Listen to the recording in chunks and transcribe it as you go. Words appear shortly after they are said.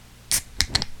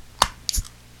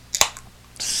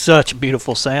Such a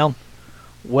beautiful sound.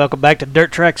 Welcome back to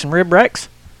Dirt Tracks and Rib Racks,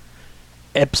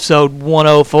 episode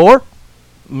 104.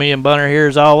 Me and Bunner here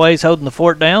as always, holding the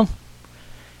fort down.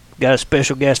 Got a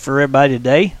special guest for everybody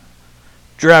today.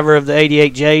 Driver of the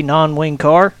 88J non-wing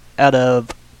car out of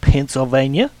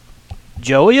Pennsylvania,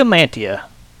 Joey Amantea.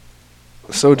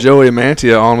 So Joey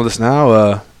Amantea on with us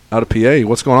now out of PA.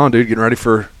 What's going on, dude? Getting ready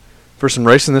for some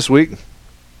racing this week?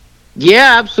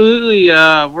 Yeah, absolutely.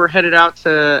 We're headed out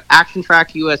to Action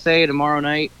Track USA tomorrow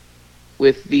night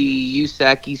with the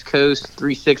USAC East Coast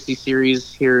 360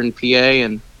 series here in PA.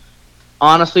 And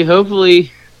honestly,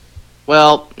 hopefully,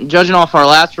 well, judging off our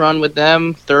last run with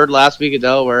them, third last week at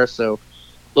Delaware, so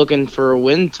looking for a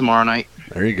win tomorrow night.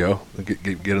 There you go.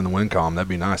 Get in the win column. That'd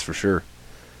be nice for sure.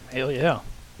 Hell yeah.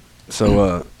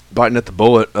 So biting at the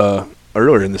bullet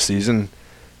earlier in the season,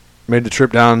 made the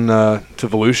trip down to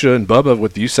Volusia and Bubba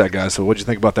with the USAC guys. So what'd you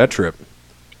think about that trip?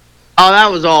 Oh, that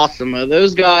was awesome.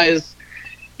 Those guys,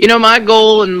 you know, my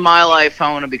goal in my life,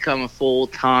 I want to become a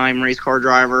full-time race car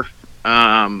driver.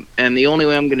 And the only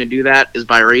way I'm going to do that is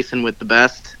by racing with the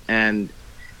best. And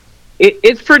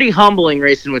it's pretty humbling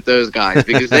racing with those guys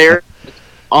because they're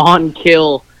on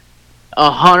kill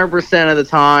 100% of the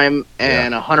time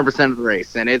and 100% of the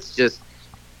race. And it's just,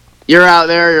 you're out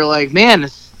there, you're like, man,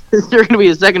 is there going to be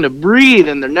a second to breathe?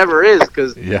 And there never is,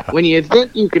 because when you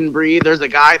think you can breathe, there's a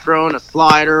guy throwing a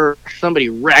slider, somebody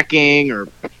wrecking, or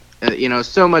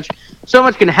so much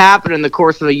can happen in the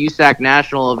course of a USAC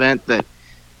National event that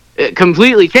it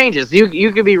completely changes.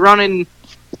 You could be running,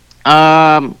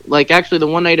 like actually the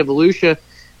one night of Volusia,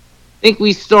 I think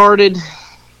we started,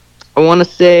 I want to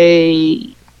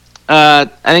say, I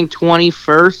think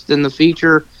 21st in the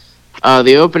feature,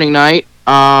 the opening night,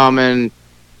 and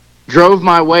drove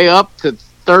my way up to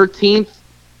 13th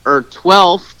or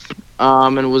 12th,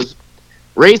 and was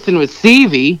racing with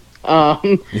Seavey,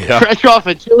 fresh off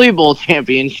a Chili Bowl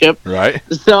championship. Right.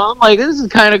 So I'm like, this is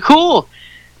kind of cool.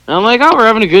 And I'm like, oh, we're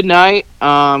having a good night.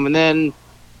 And then,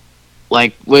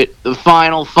 like, with the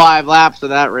final 5 laps of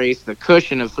that race, the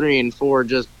cushion of 3 and 4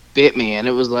 just bit me. And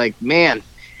it was like, man,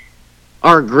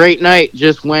 our great night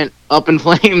just went up in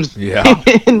flames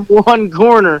in one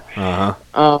corner.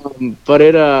 But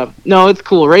it's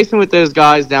cool racing with those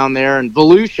guys down there. And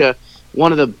Volusia,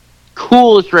 one of the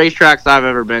coolest racetracks I've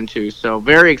ever been to. So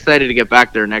very excited to get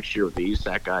back there next year with the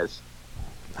USAC guys.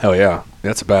 Hell yeah.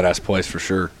 That's a badass place for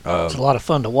sure. It's a lot of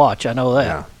fun to watch. I know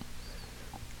that.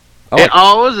 Yeah. It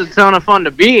was a ton of fun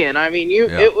to be in. I mean,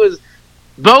 it was,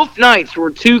 both nights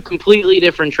were 2 completely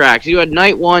different tracks. You had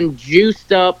night 1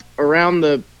 juiced up around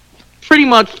pretty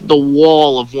much the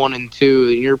wall of 1 and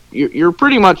 2. You're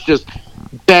pretty much just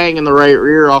banging the right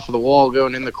rear off of the wall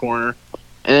going in the corner.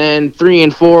 And then 3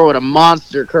 and 4 with a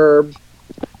monster curb.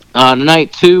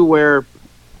 Night 2 where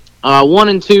 1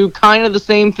 and 2 kind of the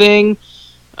same thing.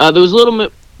 There was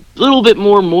a little bit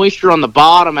more moisture on the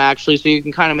bottom actually, so you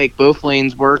can kind of make both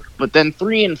lanes work. But then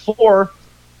 3 and 4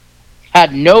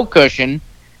 had no cushion,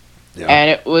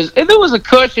 and if it was a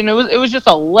cushion, it was just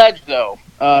a ledge though,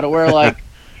 to where like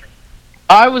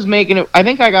I was making it. I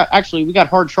think we got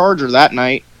hard charger that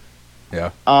night.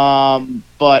 Yeah.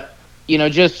 But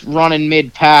just running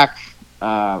mid pack,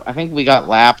 I think we got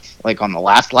lapped like on the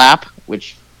last lap,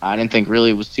 which I didn't think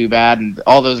really was too bad, and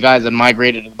all those guys had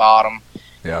migrated to the bottom.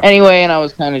 Yeah. Anyway, and I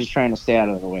was kind of just trying to stay out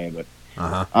of the way, but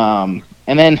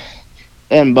and then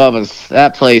Bubba's,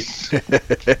 that place.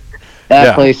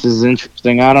 That place is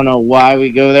interesting. I don't know why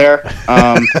we go there.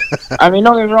 I mean,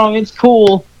 don't get me wrong, it's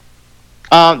cool.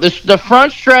 The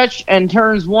front stretch and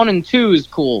turns 1 and 2 is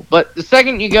cool, but the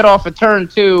second you get off of turn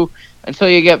 2 until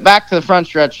you get back to the front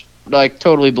stretch, like,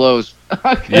 totally blows.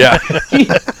 Yeah.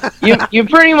 you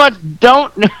pretty much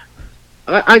don't.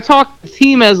 I talked to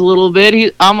T-Mez a little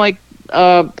bit. I'm like,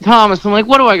 Thomas, I'm like,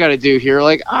 what do I got to do here?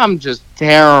 Like, I'm just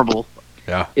terrible.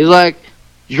 Yeah. He's like,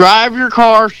 drive your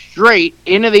car straight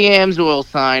into the AMSOIL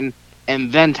sign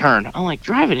and then turn. I'm like,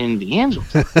 drive it into the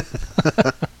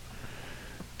AMSOIL.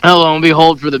 Lo and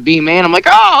behold, for the B main, I'm like,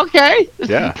 oh, okay.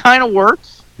 This kind of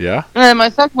works. Yeah. And then my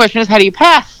second question is, how do you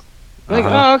pass? I'm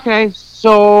like, oh, okay.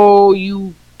 So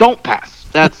you don't pass.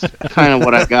 That's kind of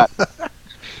what I got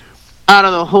out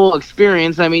of the whole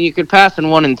experience. I mean, you could pass in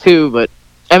 1 and 2, but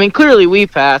I mean, clearly we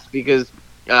passed because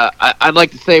I'd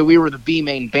like to say we were the B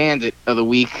main bandit of the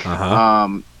week.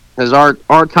 Because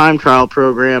our time trial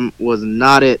program was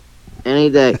not it any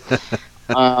day.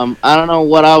 I don't know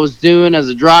what I was doing as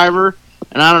a driver,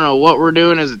 and I don't know what we're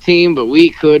doing as a team, but we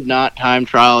could not time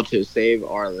trial to save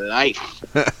our life.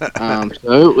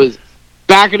 So it was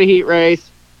back of the heat race.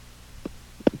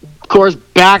 Of course,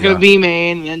 back of the B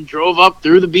main, and drove up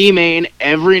through the B main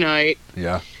every night.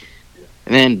 Yeah.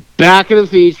 And then back of the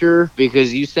feature,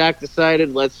 because USAC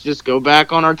decided let's just go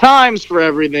back on our times for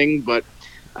everything. But,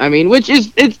 I mean,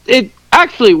 it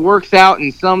actually works out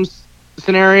in some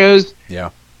scenarios.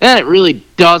 Yeah. And it really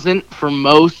doesn't for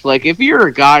most. Like, if you're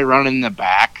a guy running in the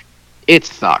back, it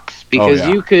sucks. Because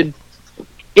you could,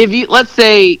 let's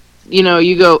say,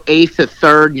 you go 8th to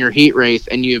 3rd in your heat race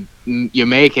and you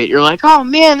make it, you're like, oh,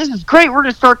 man, this is great. We're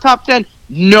going to start top 10.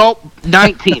 Nope,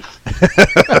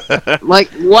 19th. Like,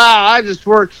 wow, I just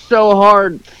worked so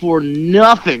hard for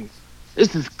nothing.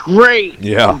 This is great.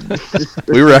 Yeah.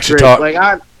 We were actually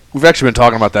we've actually been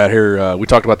talking about that here. We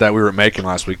talked about that. We were at Macon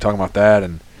last week talking about that,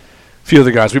 and a few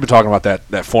other guys. We've been talking about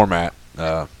that format,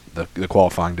 the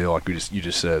qualifying deal, like you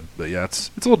just said. But yeah, it's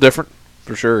a little different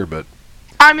for sure. But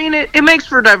I mean, it makes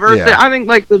for diversity. Yeah. I think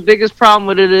like the biggest problem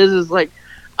with it is like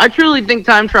I truly think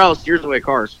time trial steers away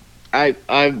cars.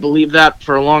 I believe that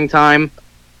for a long time,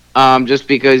 just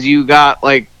because you got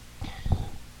like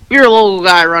you're a local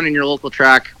guy running your local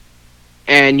track,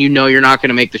 and you're not going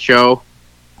to make the show.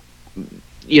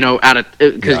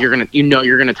 Because you're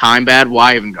gonna time bad.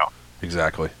 Why even go?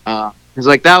 Exactly. It's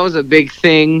like that was a big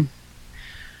thing.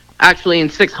 Actually, in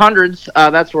 600s,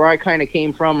 that's where I kind of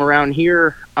came from around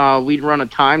here. We'd run a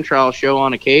time trial show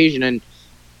on occasion, and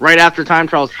right after time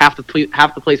trials, half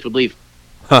the place would leave.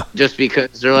 Huh. Just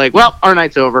because they're like, well, our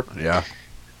night's over. Yeah.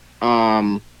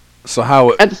 So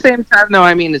how? At the same time, though,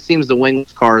 I mean, it seems the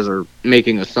wingless cars are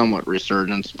making a somewhat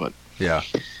resurgence, but yeah.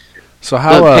 So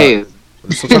how?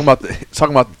 So talking about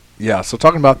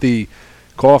the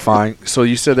qualifying. So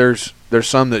you said there's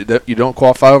some that you don't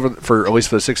qualify over for, at least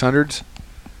for the 600s,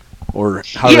 or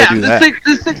how do they do that? The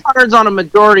 600s on a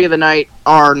majority of the night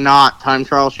are not time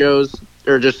trial shows.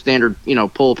 They're just standard,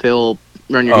 pull pill,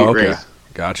 run your heat race.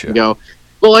 Gotcha. Go.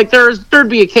 Well, like there'd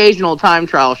be occasional time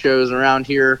trial shows around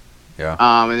here. Yeah.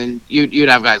 And then you'd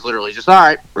have guys literally just, all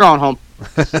right, we're going home.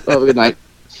 Have a good night.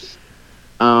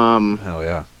 Hell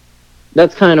yeah.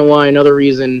 That's kind of why another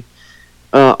reason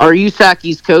our USAC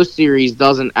East Coast series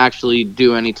doesn't actually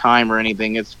do any time or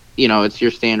anything. It's it's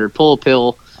your standard pull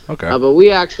pill. Okay. But what we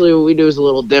do is a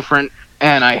little different,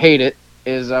 and I hate it.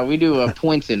 Is we do a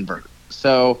points invert.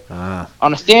 So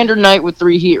on a standard night with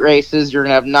 3 heat races, you're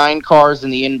gonna have 9 cars in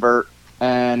the invert,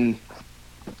 and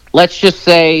let's just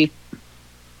say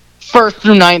 1st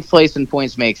through 9th place in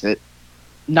points makes it.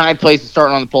 9th place is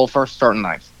starting on the pole, 1st starting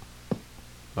 9th.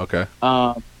 Okay.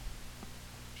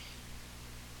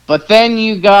 But then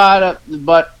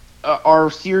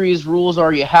our series rules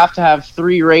are you have to have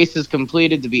 3 races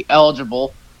completed to be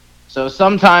eligible. So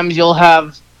sometimes you'll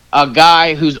have a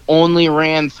guy who's only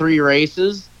ran 3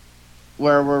 races,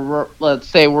 where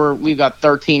we've got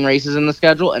 13 races in the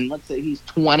schedule, and let's say he's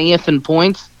 20th in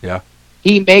points. Yeah.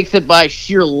 He makes it by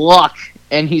sheer luck,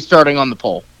 and he's starting on the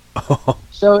pole.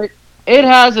 So it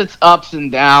has its ups and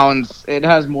downs. It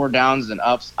has more downs than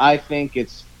ups. I think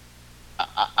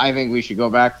we should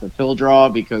go back to the pill draw,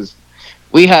 because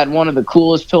we had one of the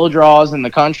coolest pill draws in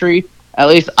the country. At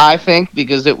least I think,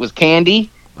 because it was candy.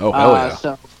 Oh, hell yeah.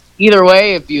 So either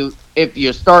way, if you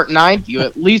start 9th, you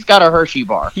at least got a Hershey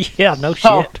bar. Yeah, no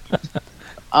shit.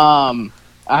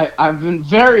 I've been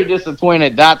very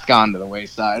disappointed that's gone to the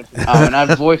wayside, and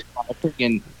I've voiced my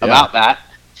opinion about that.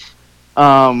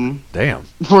 Damn.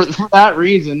 For that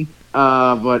reason,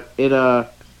 but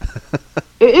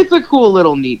it's a cool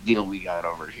little neat deal we got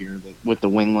over here with the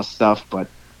wingless stuff, but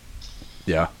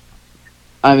yeah.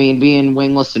 I mean, being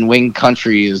wingless in wing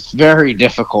country is very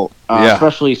difficult,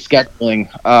 especially scheduling.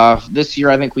 This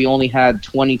year, I think we only had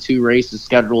 22 races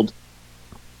scheduled,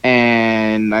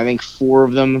 and I think 4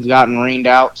 of them have gotten rained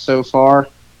out so far.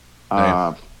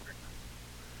 Yeah,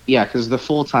 because the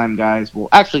full-time guys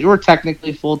we're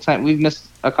technically full-time. We've missed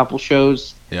a couple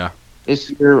shows. Yeah. This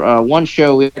year, one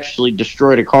show, we actually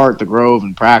destroyed a car at the Grove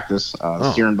in practice.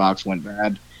 The steering box went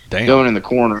bad. Damn. Going in the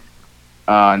corner.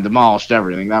 And demolished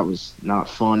everything. That was not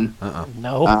fun.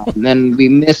 No. And then we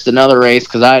missed another race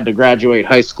because I had to graduate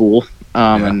high school.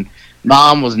 And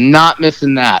Mom was not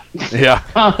missing that. Yeah.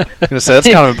 I was going to say, that's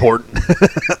kind of important.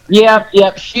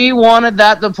 Yep. She wanted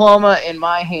that diploma in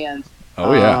my hands.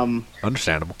 Oh, yeah.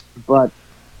 Understandable. But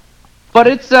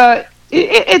it's a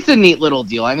neat little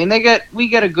deal. I mean, we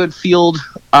get a good field,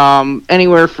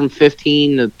 anywhere from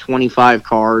 15 to 25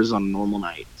 cars on a normal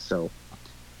night. So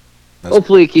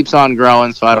hopefully it keeps on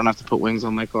growing, so I don't have to put wings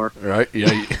on my car. Right?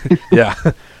 Yeah. Yeah.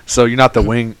 So you're not the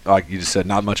wing, like you just said,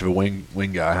 not much of a wing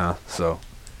guy, huh? So.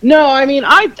 No, I mean,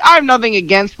 I have nothing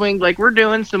against wing. Like, we're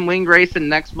doing some wing racing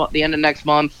the end of next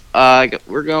month.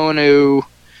 We're going to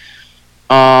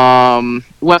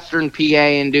Western PA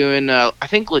and doing, I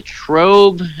think,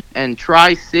 Latrobe and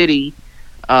Tri-City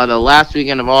the last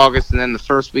weekend of August, and then the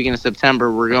first weekend of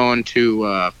September, we're going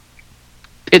to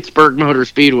Pittsburgh Motor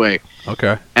Speedway.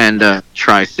 Okay. And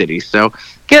Tri-City. So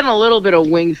getting a little bit of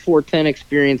winged 410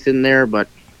 experience in there, but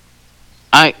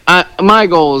my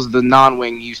goal is the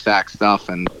non-wing USAC stuff,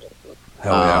 and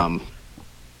Hell yeah.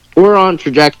 We're on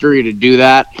trajectory to do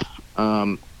that.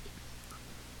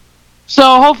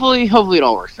 So hopefully it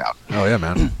all works out. Oh yeah,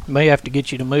 man. May have to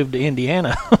get you to move to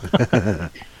Indiana.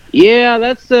 Yeah,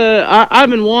 that's I've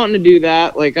been wanting to do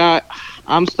that. Like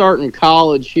I'm starting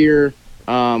college here,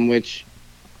 which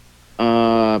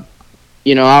obviously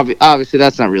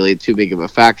that's not really too big of a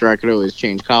factor. I could always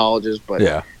change colleges, but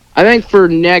yeah. I think for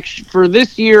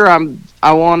this year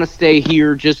I want to stay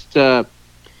here just to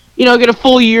get a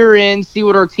full year in, see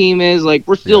what our team is. Like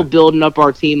we're still building up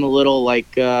our team a little.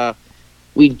 Like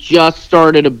we just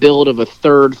started a build of a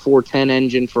third 410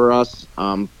 engine for us.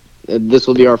 This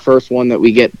will be our first one that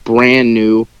we get brand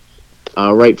new,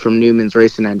 right from Newman's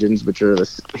Racing Engines, which are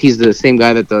he's the same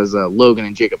guy that does Logan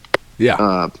and Jacob.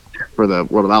 Yeah. For the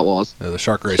World of Outlaws. The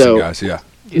shark racing guys. Yeah.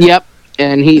 Yep.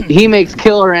 And he makes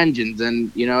killer engines,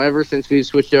 and ever since we've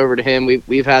switched over to him,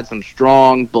 we've had some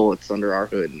strong bullets under our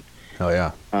hood. Oh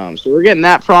yeah. So we're getting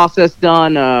that process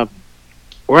done.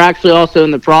 We're actually also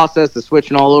in the process of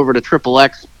switching all over to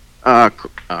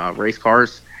XXX race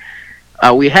cars.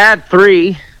 We had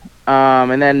 3,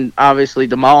 and then obviously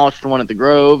demolished one at the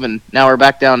Grove, and now we're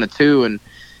back down to 2. And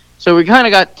so we kind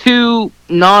of got 2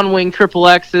 non-wing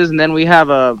XXXs, and then we have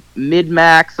a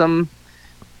mid-Maxim,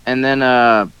 and then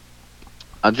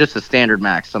just a standard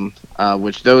Maxim,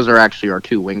 which those are actually our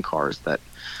 2 wing cars that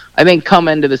I think come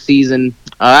into the season.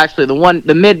 Actually,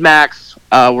 the mid-Max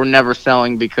we're never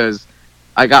selling because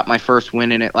I got my first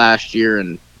win in it last year,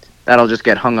 and that'll just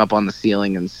get hung up on the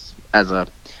ceiling and as a,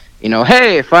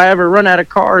 hey, if I ever run out of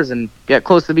cars and get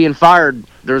close to being fired,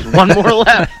 there's one more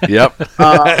left. Yep.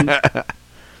 But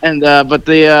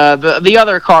the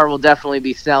other car will definitely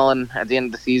be selling at the end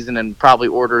of the season, and probably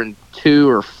ordering 2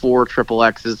 or 4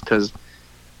 XXXs because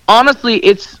honestly,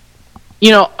 it's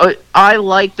I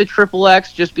like the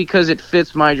XXX just because it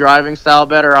fits my driving style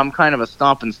better. I'm kind of a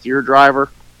stomp and steer driver,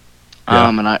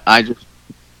 and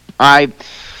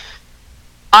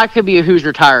I could be a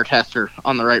Hoosier tire tester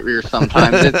on the right rear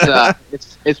sometimes.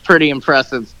 It's pretty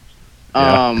impressive.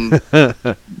 But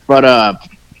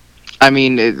I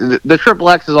mean, the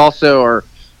XXXs also are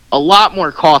a lot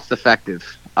more cost effective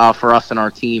for us and our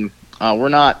team. We're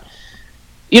not,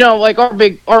 like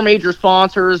our major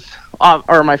sponsors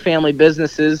are my family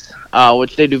businesses,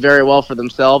 which they do very well for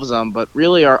themselves. But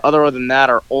really, other than that,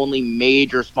 our only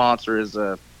major sponsor is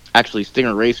actually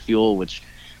Stinger Race Fuel, which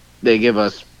they give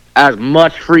us as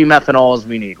much free methanol as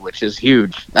we need, which is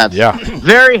huge. That's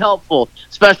very helpful,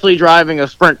 especially driving a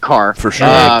sprint car. For sure.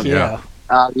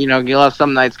 You'll have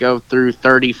some nights go through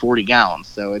 30, 40 gallons.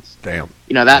 So it's damn.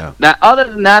 That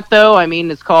other than that though, I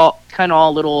mean, it's called kind of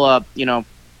all little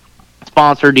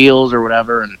sponsor deals or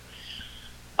whatever, and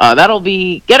that'll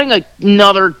be getting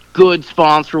another good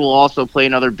sponsor will also play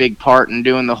another big part in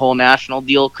doing the whole national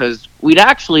deal, because we'd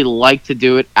actually like to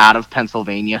do it out of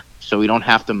Pennsylvania so we don't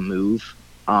have to move.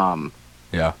 We're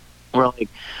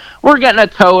getting a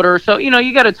toter, so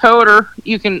you got a toter.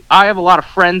 I have a lot of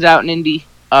friends out in Indy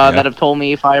that have told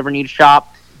me if I ever need a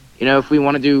shop, if we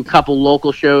want to do a couple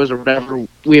local shows or whatever,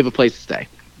 we have a place to stay.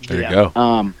 There you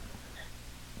go.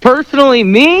 Personally,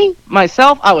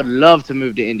 myself, I would love to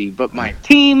move to Indy, but my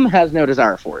team has no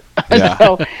desire for it. Yeah.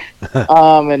 So,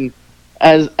 and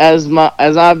as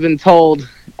I've been told,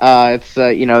 it's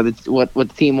what the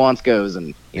team wants goes,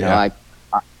 and I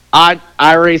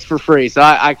race for free, so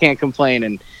I can't complain,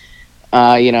 and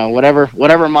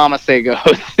whatever mama say goes.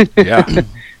 Yeah.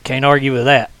 Can't argue with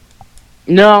that.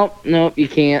 No, you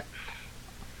can't.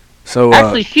 So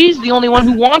actually, she's the only one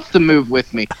who wants to move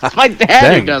with me. It's my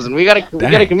dad who doesn't. We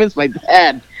gotta convince my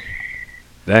dad.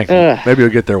 Dang. Maybe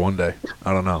we'll get there one day.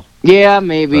 I don't know. Yeah,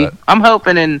 maybe. But I'm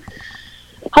hoping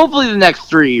hopefully the next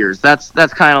 3 years. That's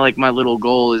kind of like my little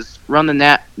goal is run the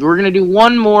nat. We're gonna do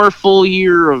one more full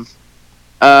year of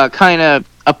kind of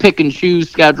a pick and choose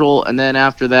schedule, and then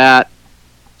after that,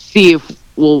 see if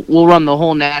we'll run the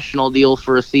whole national deal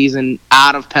for a season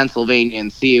out of Pennsylvania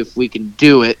and see if we can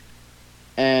do it.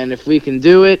 And if we can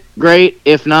do it, great.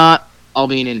 If not, I'll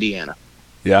be in Indiana.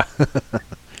 Yeah.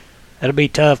 That'll be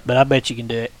tough, but I bet you can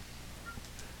do it.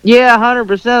 Yeah,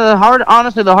 100%.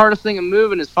 Honestly, the hardest thing in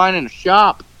moving is finding a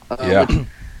shop.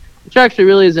 Which actually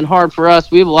really isn't hard for us.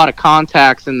 We have a lot of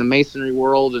contacts in the masonry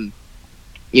world, and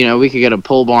we could get a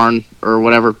pole barn or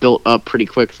whatever built up pretty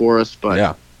quick for us.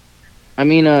 But I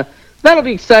mean, that'll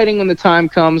be exciting when the time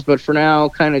comes. But for now,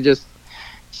 kind of just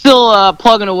still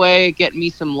plugging away, getting me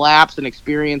some laps and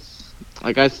experience.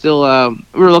 Like I still,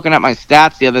 we were looking at my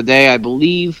stats the other day. I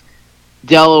believe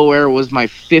Delaware was my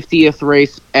 50th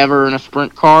race ever in a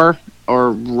sprint car,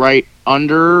 or right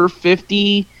under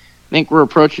 50. I think we're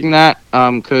approaching that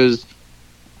because,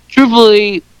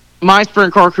 truthfully, my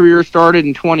sprint car career started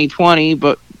in 2020,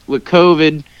 but with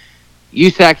COVID,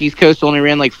 USAC East Coast only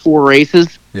ran like 4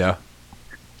 races. Yeah.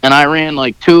 And I ran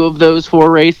like 2 of those 4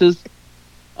 races.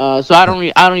 So I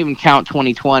don't even count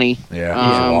 2020.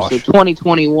 Yeah. So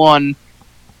 2021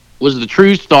 was the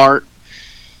true start.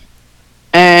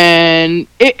 And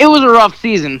it was a rough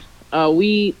season.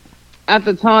 We, at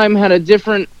the time, had a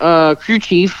different crew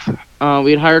chief.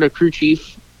 We had hired a crew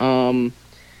chief. And,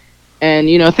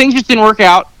 things just didn't work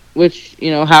out, which,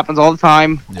 happens all the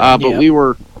time. Yeah.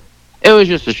 But it was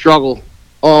just a struggle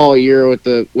all year with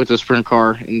the sprint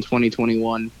car in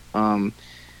 2021.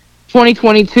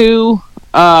 2022,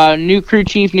 new crew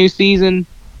chief, new season.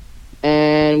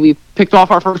 And we picked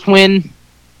off our first win.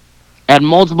 Had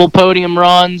multiple podium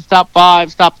runs, top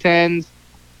 5s, top 10s.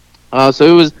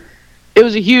 So it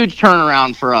was a huge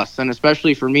turnaround for us, and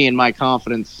especially for me and my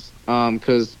confidence,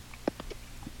 because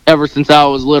ever since I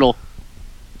was little,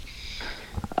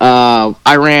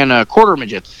 I ran quarter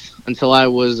midgets until I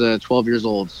was 12 years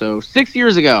old. So 6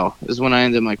 years ago is when I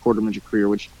ended my quarter midget career,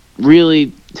 which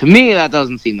really, to me, that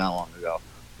doesn't seem that long ago.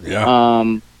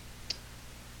 Yeah.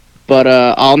 But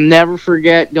I'll never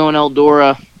forget going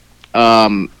Eldora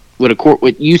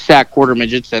with USAC quarter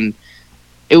midgets, and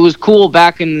it was cool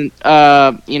back in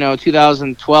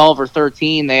 2012 or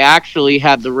 13. They actually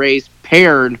had the race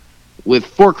paired with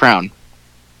Four Crown.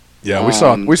 Yeah,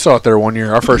 we saw it there one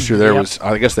year. Our first year there was,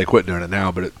 I guess they quit doing it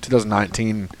now, but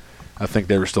 2019, I think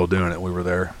they were still doing it. We were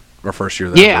there our first year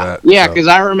there. Yeah, because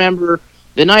I remember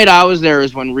the night I was there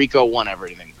is when Rico won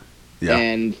everything. Yeah.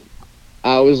 And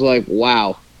I was like,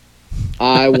 wow,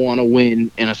 I want to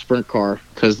win in a sprint car,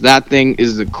 because that thing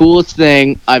is the coolest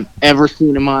thing I've ever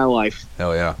seen in my life.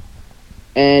 Hell yeah.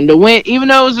 And to win, even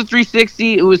though it was a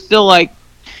 360, it was still like,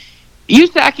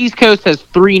 USAC East Coast has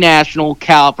 3 national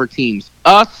caliber teams.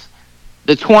 Us,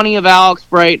 the 20 of Alex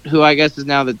Bright, who I guess is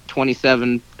now the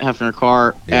 27 Hefner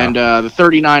car, and the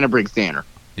 39 of Briggs Danner.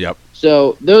 Yep.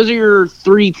 So those are your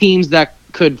 3 teams that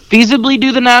could feasibly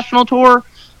do the national tour,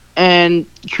 and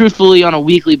truthfully, on a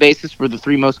weekly basis, we're the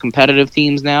 3 most competitive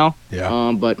teams now.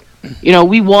 Yeah. But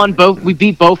we won both. We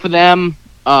beat both of them.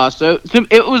 So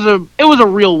it was a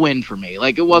real win for me.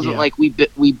 Like, it wasn't like we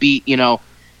beat a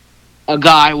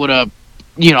guy with a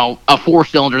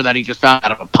 4-cylinder that he just found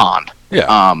out of a pond.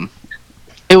 Yeah.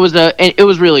 It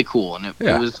was really cool, and it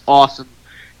was awesome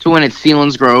to win at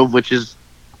Sealands Grove, which is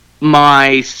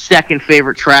my second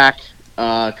favorite track,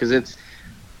 because it's,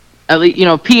 at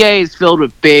least, PA is filled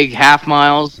with big half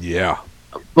miles. Yeah.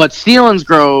 But Sealands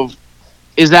Grove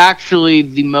is actually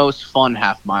the most fun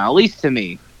half mile, at least to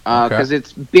me, because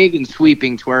it's big and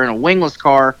sweeping, to where in a wingless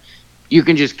car, you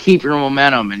can just keep your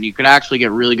momentum, and you can actually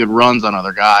get really good runs on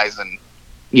other guys, and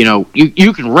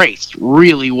you can race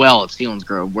really well at Sealands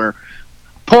Grove. Where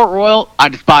Port Royal, I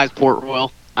despise Port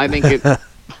Royal. I think it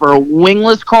for a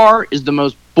wingless car is the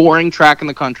most boring track in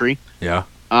the country. Yeah.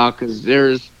 Because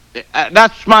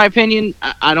that's my opinion.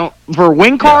 I don't, for a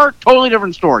wing car, totally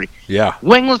different story. Yeah.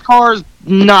 Wingless cars,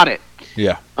 not it.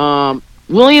 Yeah.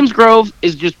 Williams Grove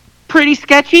is just pretty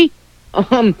sketchy.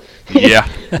 Yeah.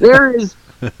 There is.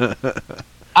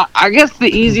 I guess the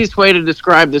easiest way to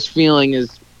describe this feeling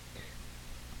is,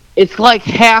 it's like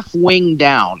half wing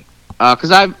down.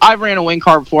 Because I've ran a wing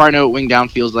car before. I know what wing down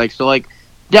feels like. So, like,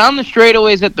 down the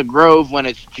straightaways at the Grove, when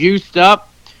it's juiced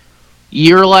up,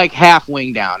 you're like half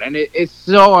wing down. And it's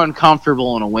so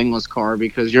uncomfortable in a wingless car,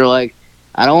 because you're like,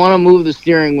 I don't want to move the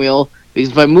steering wheel,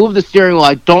 because if I move the steering wheel,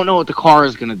 I don't know what the car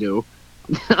is going to do.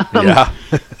 Yeah.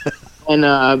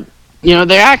 And,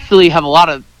 they actually have a lot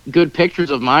of good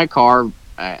pictures of my car,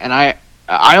 and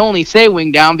I only say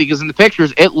wing down because in the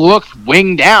pictures it looks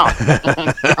wing down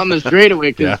on the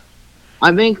straightaway. Cause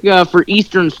I think for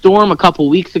Eastern Storm a couple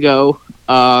weeks ago,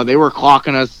 they were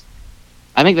clocking us.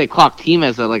 I think they clocked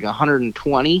Timas at like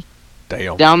 120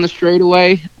 down the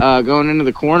straightaway going into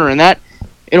the corner, and that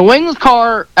in a wingless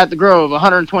car at the Grove,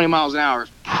 120 miles an hour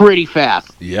is pretty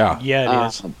fast. Yeah. Yeah, it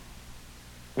is.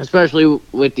 Especially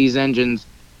with these engines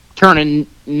turning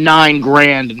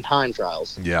 $9,000 in time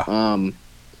trials. Yeah.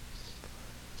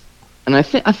 And I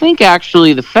think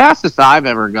actually the fastest I've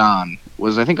ever gone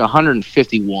was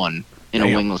 151 in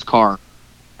a wingless car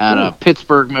at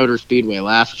Pittsburgh Motor Speedway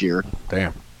last year.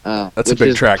 Damn. That's a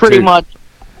big track pretty too. Much.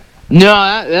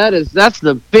 No, that's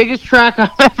the biggest track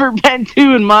I've ever been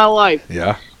to in my life.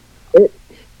 Yeah.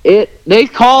 They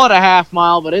call it a half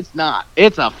mile, but it's not.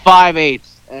 It's a 5/8,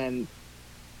 and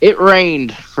it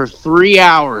rained for 3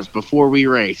 hours before we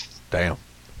raced. Damn.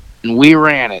 And we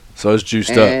ran it. So it's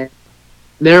juiced and up.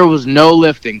 There was no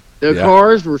lifting. The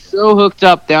cars were so hooked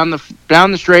up down the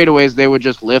straightaways they would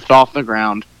just lift off the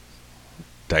ground.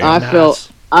 Damn.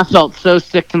 I felt so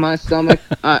sick to my stomach.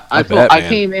 I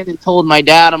came in and told my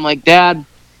dad, I'm like, Dad,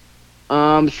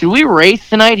 should we race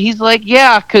tonight? He's like,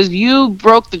 yeah, because you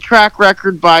broke the track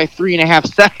record by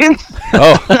 3.5 seconds.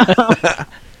 Oh.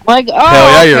 Like, oh,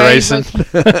 hell yeah, okay. you're racing.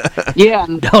 Yeah.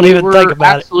 Don't even think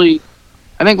about it.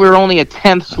 I think we were only a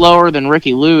 10th slower than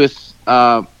Ricky Lewis,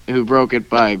 who broke it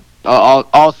by.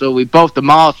 Also, we both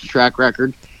demolished the track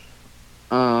record.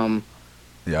 Yeah.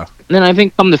 And then I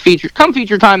think come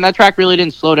feature time, that track really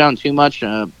didn't slow down too much,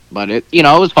 but it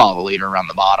was follow the leader around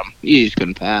the bottom. You just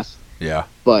couldn't pass. Yeah.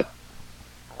 But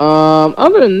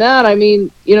other than that, I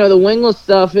mean, the wingless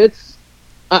stuff,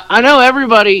 I know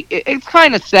everybody, it's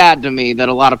kind of sad to me that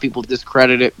a lot of people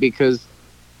discredit it because,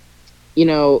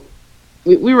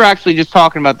 we were actually just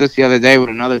talking about this the other day with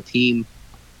another team.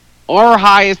 Our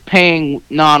highest paying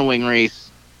non-wing race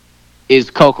is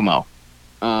Kokomo,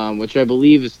 which I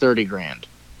believe is $30,000.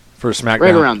 For SmackDown?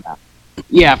 Right around that.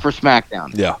 Yeah, for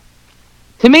SmackDown. Yeah.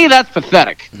 To me, that's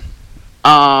pathetic.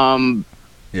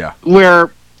 Yeah.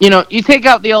 Where, you take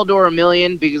out the Eldora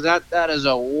Million because that is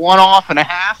a one-off and a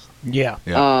half. Yeah.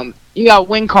 You got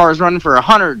wing cars running for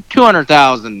 100,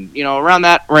 200,000, around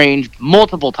that range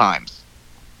multiple times.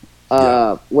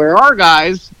 Where our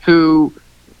guys who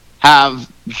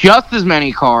have just as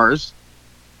many cars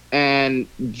and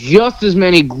just as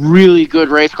many really good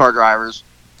race car drivers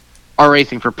are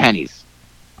racing for pennies.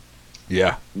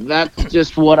 Yeah. That's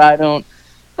just what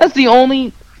that's the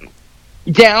only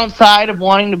downside of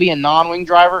wanting to be a non-wing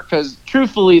driver, because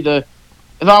truthfully, if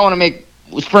I want to make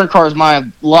sprint cars my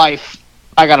life,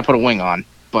 I got to put a wing on.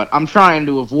 But I'm trying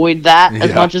to avoid that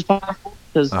as much as possible,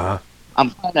 because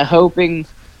I'm kind of hoping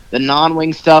the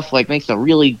non-wing stuff makes a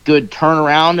really good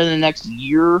turnaround in the next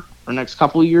year or next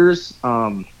couple years.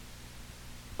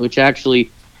 Which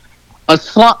actually, a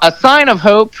sign of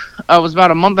hope was about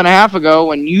a month and a half ago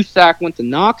when USAC went to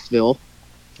Knoxville.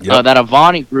 Yep. That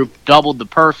Avani group doubled the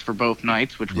purse for both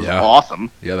nights, which was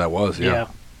awesome. Yeah, that was. Yeah.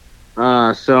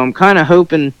 So I'm kind of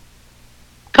hoping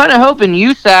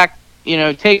USAC,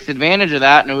 takes advantage of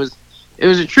that, and it was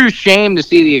a true shame to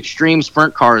see the extreme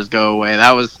sprint cars go away.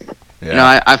 That was,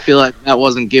 I feel like that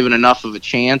wasn't given enough of a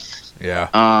chance.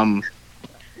 Yeah.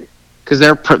 Because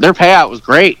their payout was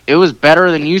great. It was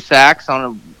better than USAC's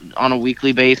on a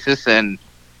weekly basis, and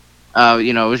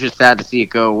it was just sad to see it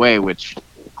go away. Which,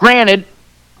 granted,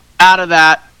 out of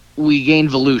that we gained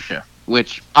Volusia,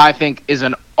 which I think is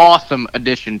an awesome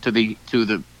addition to the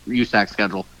USAC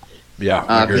schedule. Yeah,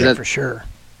 I agree. For sure.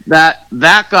 That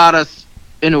got us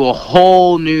into a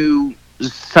whole new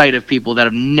sight of people that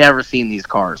have never seen these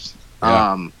cars.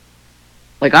 Yeah.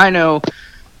 I know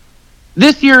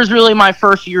this year is really my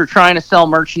first year trying to sell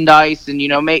merchandise and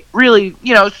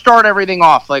start everything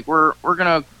off. We're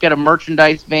gonna get a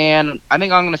merchandise van. I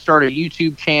think I'm gonna start a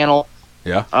YouTube channel.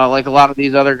 Yeah. Like a lot of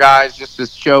these other guys, just to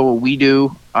show what we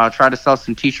do. Try to sell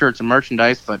some T-shirts and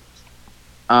merchandise, but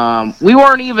we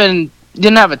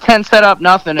didn't have a tent set up,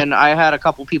 nothing, and I had a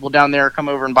couple people down there come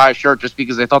over and buy a shirt just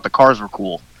because they thought the cars were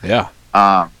cool. Yeah.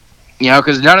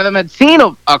 Because none of them had seen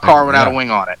a car without a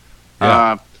wing on it.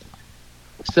 Yeah.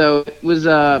 So it was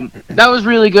that was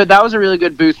really good. That was a really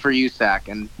good boost for USAC,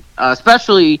 and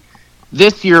especially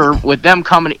this year with them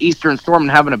coming to Eastern Storm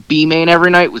and having a B main every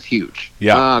night was huge.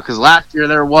 Yeah. Because last year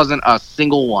there wasn't a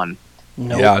single one.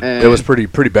 Nope. Yeah, it was pretty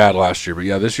bad last year,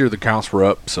 but this year the counts were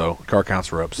up, so car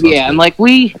counts were up. So yeah, and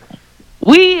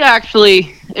we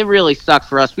actually, it really sucked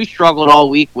for us. We struggled all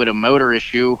week with a motor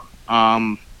issue.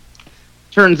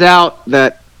 Turns out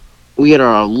that we had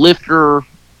a lifter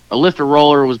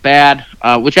roller was bad,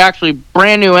 which actually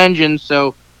brand new engine.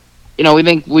 So, we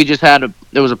think we just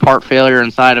there was a part failure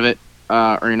inside of it,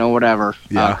 or whatever,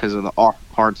 because of the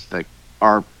parts that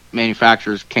our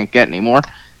manufacturers can't get anymore.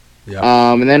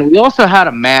 Yeah. And then we also had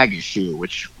a mag issue,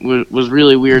 which was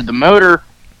really weird. The motor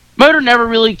never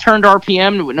really turned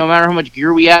RPM, no matter how much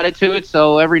gear we added to it.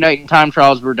 So every night in time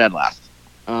trials, we were dead last.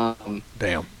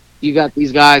 Damn. You got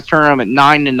these guys turning them at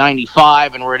 9 to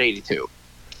 95, and we're at 82.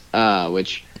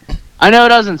 Which I know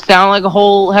doesn't sound like a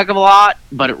whole heck of a lot,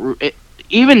 but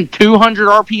even 200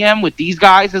 RPM with these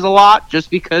guys is a lot,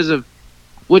 just because of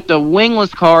with the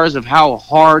wingless cars of how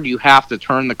hard you have to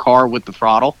turn the car with the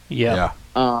throttle. Yeah.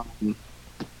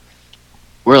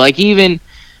 Where even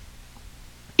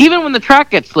when the track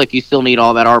gets slick, you still need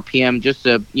all that RPM just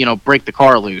to break the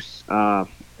car loose.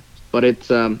 But it's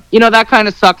that kind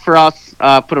of sucked for us.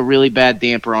 Put a really bad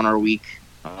damper on our week.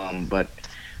 But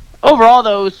overall,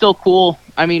 though, it was still cool.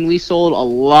 I mean, we sold a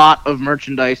lot of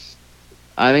merchandise.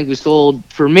 I think we sold,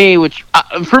 for me,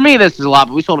 this is a lot,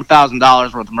 but we sold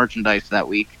 $1,000 worth of merchandise that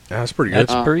week. Yeah, that's pretty good.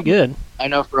 That's pretty good. I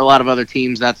know for a lot of other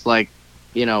teams, that's like,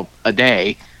 a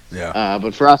day. Yeah.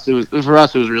 But for us, it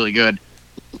was really good.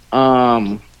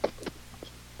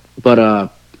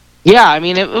 Yeah, I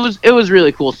mean, it was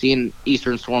really cool seeing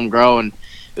Eastern Swarm grow, and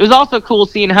it was also cool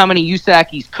seeing how many USAC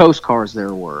East Coast cars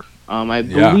there were.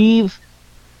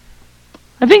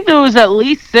 I think there was at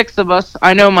least 6 of us.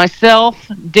 I know myself,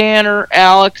 Danner,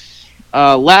 Alex,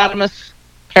 Latimus,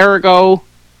 Perigo,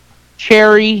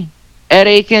 Cherry, Ed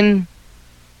Aiken.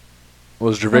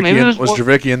 Was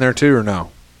Dravicki in there too, or no?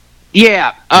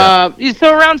 Yeah.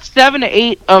 So around 7 to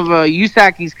 8 of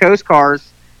USAC East Coast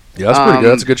cars. Yeah, that's pretty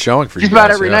good. That's a good showing for you guys. Just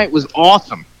about every night was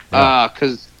awesome.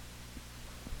 Because,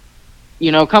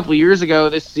 a couple of years ago,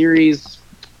 this series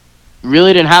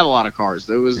really didn't have a lot of cars.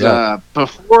 It was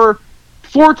before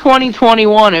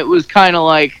 2021, it was kind of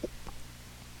like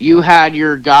you had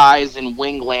your guys in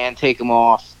Wingland take them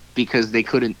off because they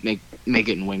couldn't make it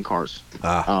in wing cars.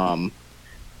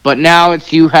 But now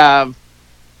it's you have,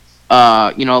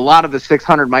 a lot of the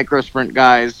 600 micro sprint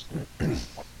guys.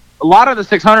 A lot of the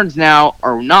 600s now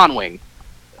are non-wing.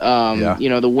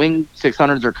 The wing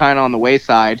 600s are kind of on the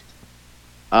wayside.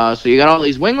 So you got all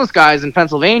these wingless guys in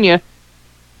Pennsylvania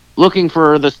looking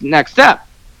for the next step.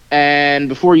 And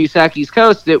before USAC East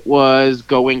Coast, it was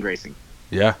go wing racing.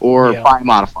 Yeah. Or buy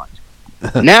modified.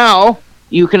 Now,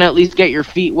 you can at least get your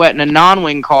feet wet in a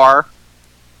non-wing car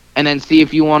and then see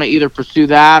if you want to either pursue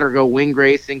that or go wing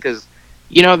racing. Because,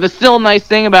 the still nice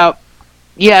thing about,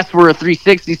 yes, we're a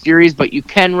 360 series, but you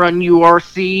can run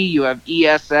URC. You have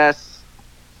ESS,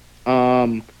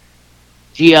 GLMS.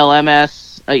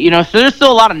 So there's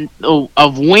still a lot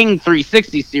of wing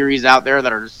 360 series out there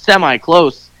that are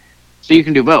semi-close. So you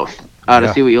can do both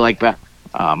to see what you like better.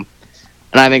 And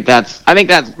I think that's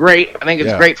great. I think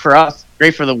it's great for us,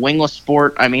 great for the wingless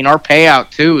sport. I mean, our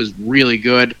payout too is really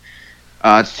good.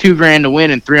 It's $2,000 to win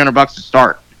and $300 to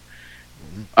start,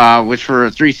 which for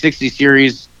a 360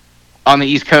 series on the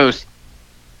East Coast,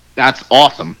 that's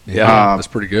awesome. Yeah, that's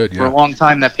pretty good. For a long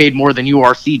time, that paid more than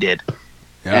URC did,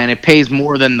 and it pays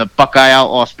more than the Buckeye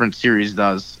Outlaw Sprint Series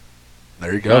does.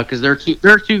 There you go. Because they're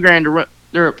 $2,000 to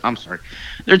they're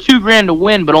 $2,000 to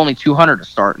win, but only $200 to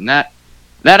start, and that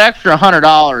extra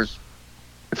 $100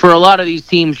 for a lot of these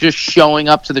teams just showing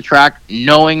up to the track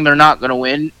knowing they're not going to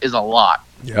win is a lot.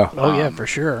 Yeah. Oh yeah, for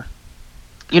sure.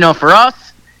 For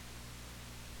us,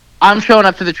 I'm showing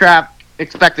up to the track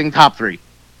expecting top 3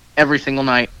 every single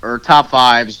night, or top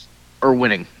 5s, or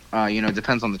winning. It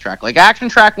depends on the track. Like Action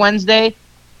Track Wednesday,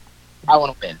 I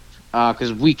want to win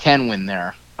because we can win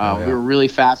there. We were really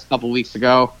fast a couple weeks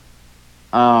ago.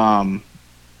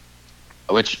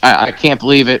 Which I can't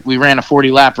believe it. We ran a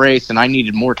 40-lap race, and I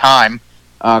needed more time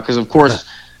because, of course,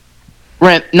 we're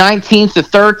at 19th to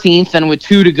 13th, and with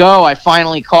 2 to go, I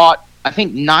finally caught, I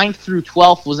think 9th through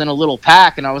 12th was in a little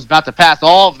pack, and I was about to pass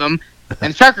all of them,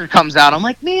 and Checker comes out. I'm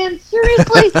like, man,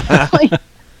 seriously? I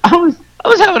was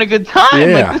having a good time.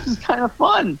 Yeah. Like, this is kind of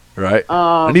fun. Right.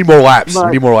 I need more laps.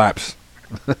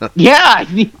 Yeah,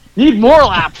 I need more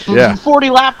laps. Yeah. 40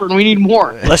 lapper, and we need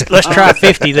more. Let's try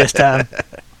 50 this time.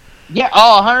 Yeah,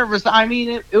 100%. I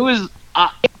mean, it was.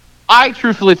 I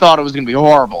truthfully thought it was going to be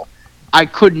horrible. I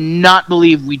could not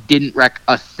believe we didn't wreck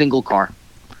a single car.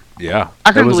 Yeah,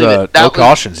 I couldn't believe it. No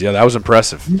cautions. Yeah, that was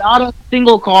impressive. Not a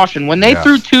single caution. When they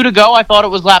threw 2 to go, I thought it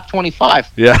was lap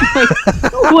 25. Yeah.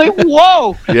 like,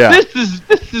 whoa. Yeah. This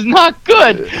is not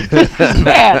good. This is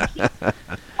bad.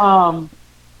 But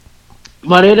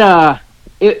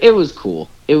it was cool.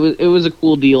 It was a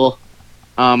cool deal.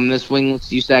 This wingless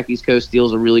USAC East Coast deal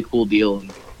is a really cool deal.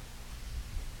 And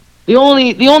the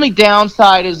only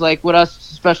downside is like with us,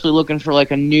 especially looking for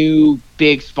like a new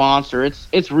big sponsor.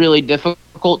 It's really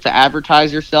difficult to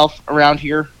advertise yourself around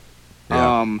here,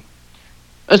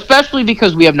 especially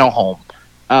because we have no home,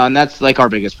 and that's like our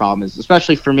biggest problem. Is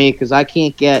especially for me because I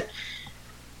can't get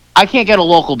a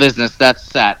local business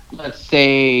that's at, let's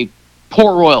say,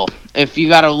 Port Royal. If you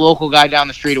got a local guy down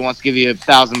the street who wants to give you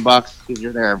 $1,000 because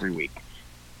you're there every week.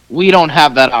 We don't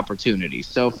have that opportunity.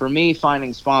 So for me,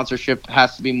 finding sponsorship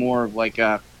has to be more of like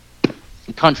a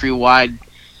countrywide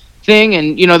thing.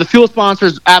 And, the fuel sponsor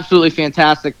is absolutely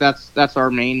fantastic. That's our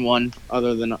main one,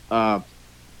 other than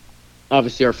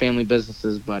obviously our family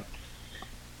businesses. But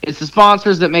it's the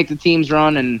sponsors that make the teams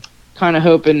run, and kind of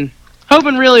hoping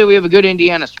really we have a good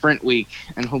Indiana sprint week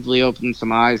and hopefully open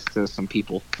some eyes to some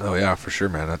people. Oh, yeah, for sure,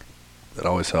 man. That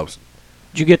always helps.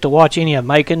 Did you get to watch any of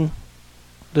Macon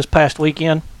this past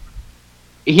weekend?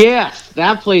 Yes,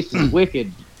 that place is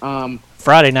wicked.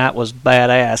 Friday night was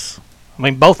badass. I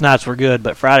mean, both nights were good,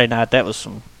 but Friday night, that was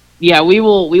some... Yeah, we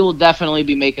will definitely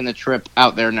be making the trip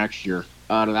out there next year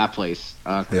to that place.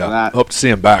 Hope to see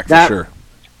him back for sure.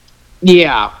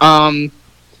 Yeah,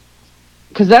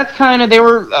 because that's kind of they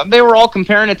were all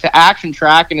comparing it to Action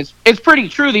Track, and it's pretty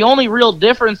true. The only real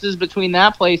differences between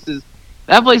that place is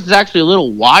actually a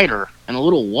little wider and a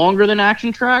little longer than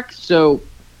Action Track. So,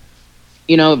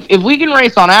 if we can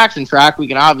race on Action Track, we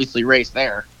can obviously race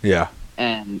there. Yeah,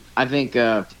 and I think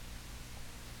with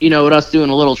us doing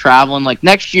a little traveling, like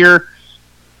next year,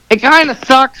 it kind of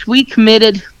sucks. We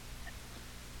committed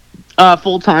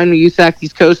full time to USAC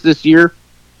East Coast this year.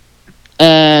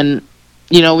 And,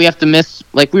 we have to miss,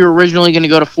 like, we were originally going to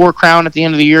go to Four Crown at the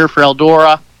end of the year for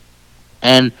Eldora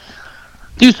and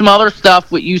do some other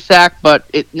stuff with USAC, but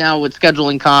now with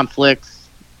scheduling conflicts,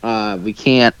 we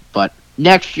can't. But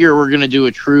next year we're going to do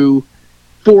a true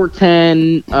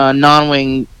 410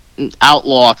 non-wing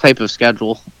outlaw type of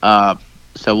schedule.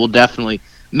 So we'll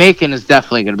Macon is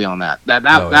definitely going to be on that.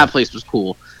 That place was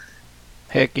cool.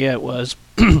 Heck yeah, it was.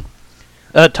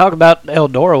 Talk about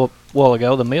Eldora a while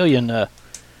ago, the Million.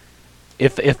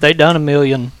 If they done a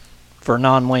Million for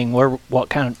non-wing,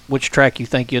 which track you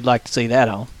think you'd like to see that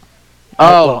on?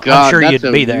 God, I'm sure you'd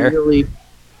be there.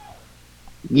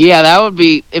 Yeah, that would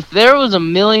be if there was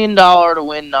 $1 million to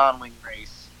win non-wing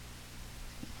race.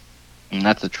 And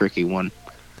that's a tricky one.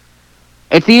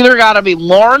 It's either got to be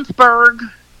Lawrenceburg.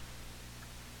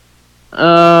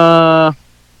 What's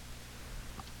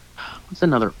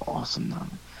another awesome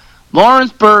one?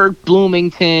 Lawrenceburg,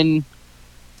 Bloomington,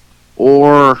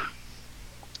 or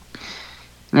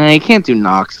you can't do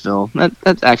Knoxville.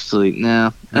 That's actually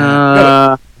no.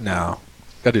 No,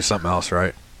 gotta do something else,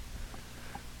 right?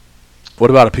 What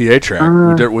about a PA track?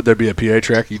 Would there be a PA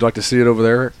track you'd like to see it over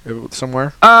there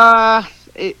somewhere?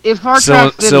 If our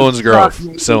track Sillins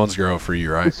Grove for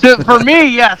you, right? So for me,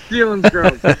 yes, Sillins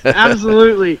Grove,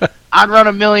 absolutely. I'd run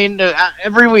 $1 million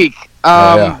every week.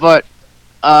 But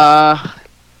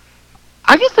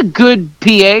I guess a good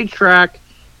PA track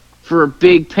for a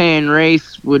big paying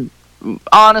race would,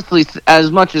 honestly,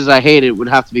 as much as I hate it, would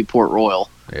have to be Port Royal.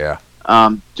 Yeah.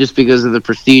 Just because of the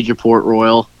prestige of Port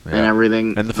Royal and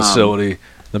everything. And the facility,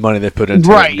 the money they put into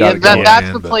right, it. Yeah,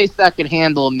 that's the place that could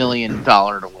handle $1 million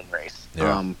to win race.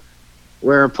 Yeah.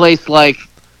 Where a place like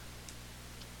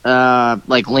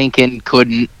Lincoln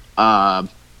couldn't,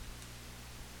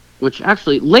 which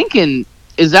actually, Lincoln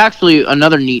is actually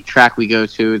another neat track we go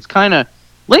to. It's kind of,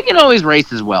 Lincoln always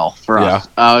races well for us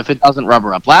if it doesn't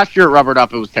rubber up. Last year it rubbered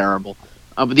up, it was terrible.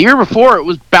 But the year before it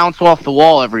was bounce off the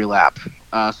wall every lap.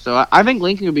 So I think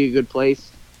Lincoln would be a good place.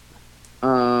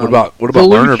 What about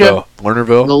Lernerville?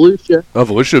 Volusia. Oh,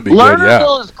 Volusia would be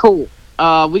Lernerville is cool.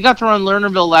 We got to run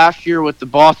Lernerville last year with the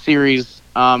Boss Series,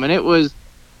 and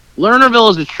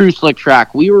Lernerville is a true slick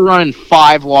track. We were running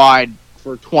 5 wide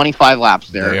for 25 laps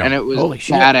there, and it was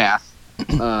badass.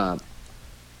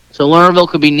 So Lernerville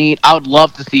could be neat. I would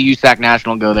love to see USAC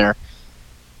National go there.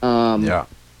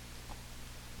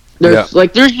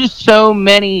 There's just so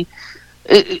many.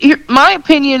 My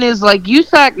opinion is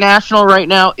USAC National right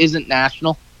now isn't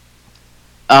national,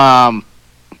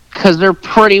 because they're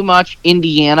pretty much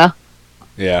Indiana,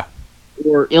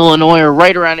 or Illinois, or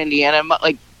right around Indiana.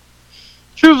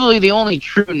 Truthfully, the only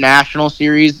true national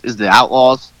series is the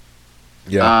Outlaws.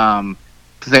 Yeah.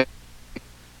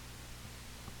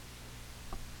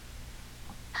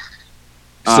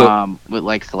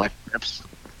 With select trips.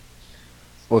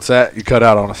 What's that? You cut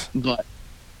out on us. But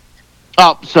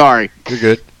sorry. You're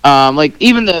good.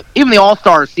 Even the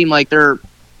All-Stars seem like they're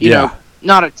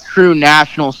not a true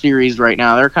national series right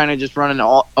now. They're kind of just running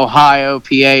Ohio,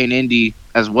 PA, and Indy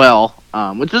as well,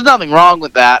 which is nothing wrong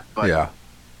with that. But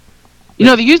the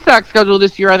USAC schedule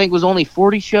this year I think was only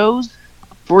 40 shows,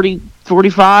 40,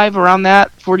 45, around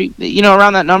that 40.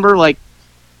 Around that number.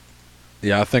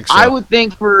 I think so. I would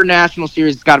think for a national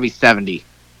series it's got to be 70,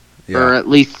 or at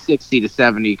least 60 to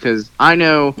 70, because I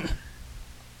know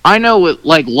with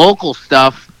local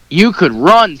stuff, you could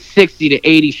run 60 to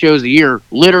 80 shows a year,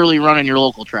 literally running your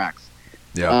local tracks.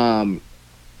 Yeah.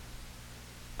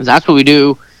 That's what we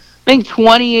do. I think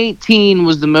 2018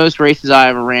 was the most races I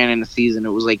ever ran in a season. It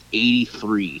was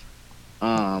 83.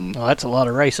 That's a lot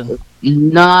of racing.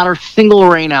 Not a single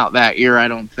rain out that year, I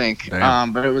don't think.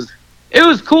 But it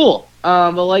was cool.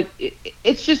 But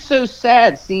it's just so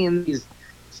sad seeing these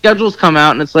schedules come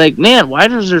out, and it's man, why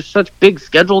is there such big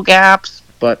schedule gaps?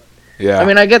 But I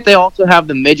mean, I get they also have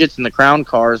the midgets and the crown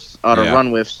cars to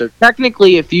run with. So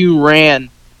technically, if you ran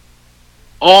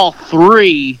all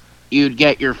 3, you'd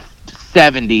get your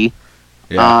 70.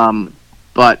 Yeah.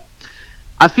 But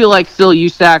I feel like still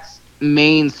USAC's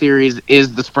main series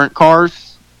is the sprint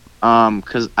cars.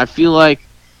 Because I feel like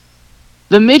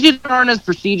the midgets aren't as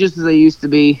prestigious as they used to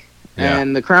be. Yeah.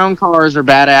 And the crown cars are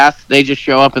badass. They just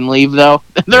show up and leave, though.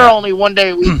 They're only 1 day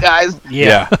a week, guys.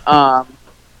 Yeah.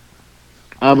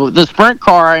 But the sprint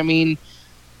car, I mean,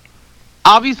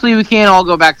 obviously we can't all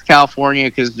go back to California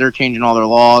because they're changing all their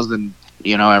laws and,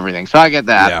 everything. So I get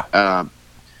that. Yeah.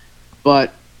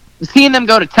 But seeing them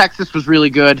go to Texas was really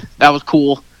good. That was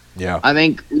cool. Yeah. I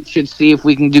think we should see if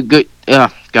we can do good.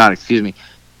 God, excuse me.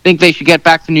 I think they should get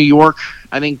back to New York.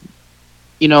 I think,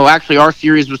 actually our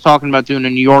series was talking about doing a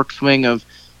New York swing of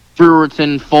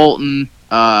Brewerton, Fulton,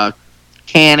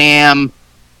 Can-Am,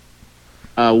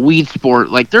 Weed Sport.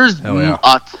 Like, there's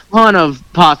a ton of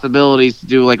possibilities to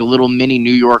do, like, a little mini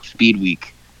New York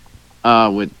Speedweek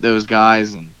with those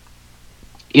guys. And,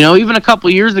 even a couple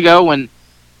years ago when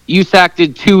USAC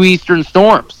did 2 Eastern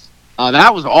Storms,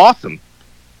 that was awesome.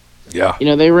 Yeah.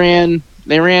 They ran,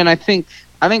 I think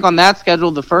on that schedule,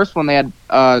 the first one they had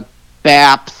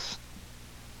BAPS,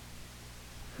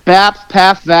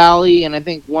 Path Valley, and I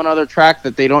think one other track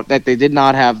that they did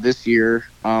not have this year.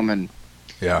 And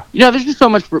yeah, there's just so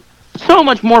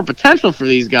much more potential for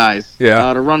these guys.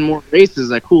 Yeah. To run more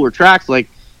races at cooler tracks. Like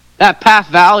that Path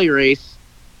Valley race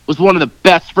was one of the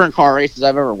best sprint car races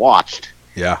I've ever watched.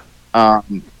 Yeah.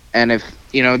 And if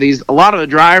a lot of the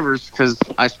drivers, because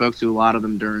I spoke to a lot of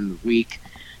them during the week,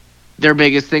 their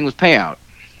biggest thing was payout.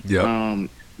 Yeah.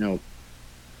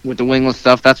 With the wingless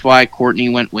stuff, that's why Courtney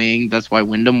went winged. That's why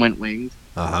Wyndham went winged.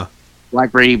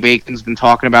 Like Brady Bacon's been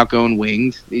talking about going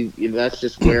winged. That's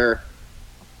just where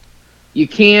you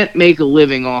can't make a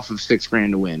living off of $6,000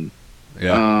 to win.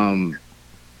 Yeah.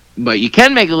 But you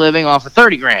can make a living off of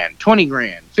 $30,000,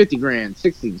 $20,000, $50,000,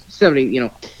 60,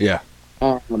 70. Yeah.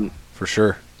 For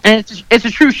sure. And it's a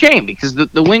true shame because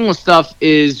the wingless stuff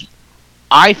is,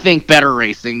 I think, better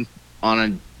racing on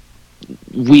a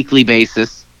weekly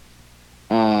basis.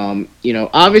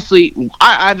 Obviously,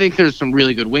 I think there's some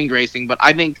really good winged racing, but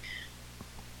I think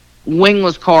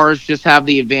wingless cars just have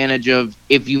the advantage of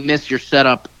if you miss your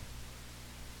setup,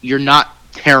 you're not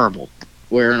terrible.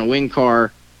 Where in a wing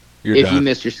car, if you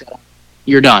miss your setup,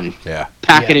 you're done. Yeah.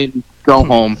 Pack it in, go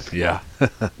home. Yeah.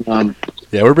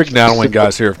 Yeah, we're big downwind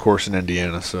guys here, of course, in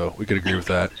Indiana, so we could agree with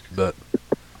that. But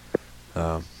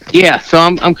yeah, so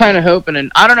I'm kind of hoping,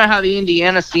 and I don't know how the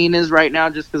Indiana scene is right now,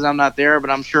 just because I'm not there, but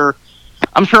I'm sure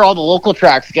all the local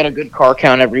tracks get a good car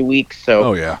count every week.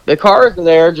 So the cars are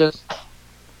there. Just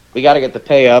we got to get the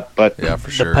pay up, but yeah,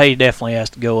 for sure, the pay definitely has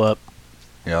to go up.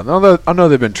 Yeah, I know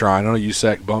they've been trying. I know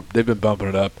USAC they've been bumping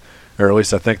it up, or at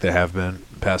least I think they have been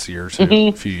the past year or two,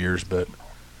 a few years, but.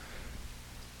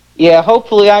 Yeah,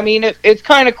 hopefully. I mean, it's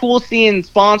kind of cool seeing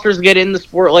sponsors get in the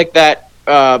sport like that.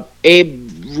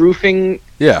 Abe Roofing.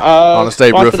 Yeah, Honest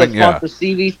Abe Roofing. Yeah.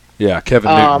 CV. Yeah,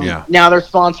 Kevin Newton. Yeah. Now they're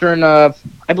sponsoring,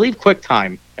 I believe,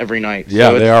 QuickTime every night. Yeah,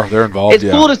 so they are. They're involved. It's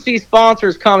cool to see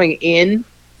sponsors coming in.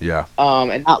 Yeah.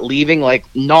 And not leaving. Like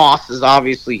NOS is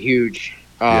obviously huge.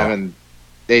 And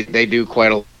they do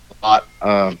quite a lot,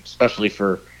 especially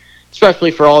for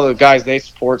all the guys they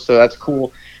support. So that's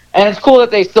cool. And it's cool that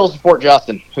they still support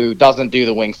Justin, who doesn't do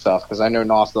the wing stuff, because I know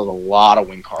NOS does a lot of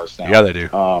wing cars now. Yeah, they do.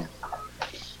 A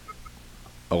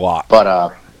lot.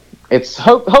 But it's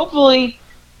hopefully,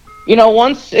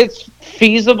 once it's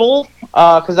feasible,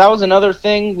 because that was another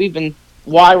thing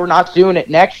why we're not doing it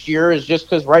next year is just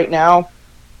because right now,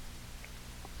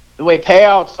 the way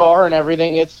payouts are and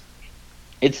everything, it's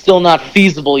still not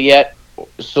feasible yet.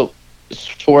 So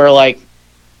to where, like,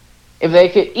 if they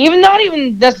could not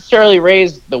even necessarily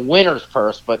raise the winner's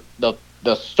purse, but the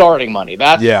starting money.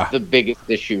 That's the biggest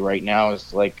issue right now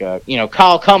is like,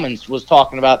 Kyle Cummins was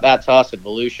talking about that to us at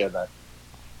Volusia. That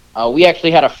we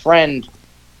actually had a friend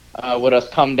with us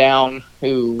come down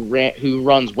who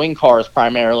runs wing cars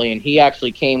primarily, and he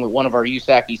actually came with one of our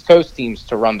USAC East Coast teams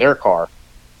to run their car.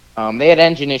 They had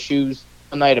engine issues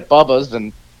the night at Bubba's,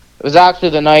 and it was actually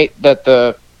the night that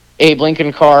the Abe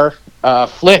Lincoln car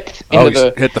flipped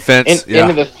hit the fence,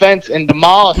 into the fence and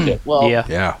demolished it. Well,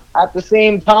 at the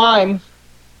same time,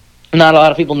 not a lot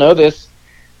of people know this,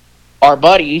 our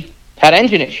buddy had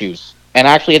engine issues and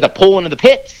actually had to pull into the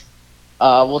pits.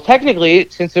 Well, technically,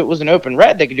 since it was an open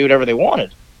red, they could do whatever they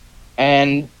wanted.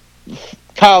 And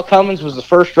Kyle Cummins was the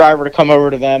first driver to come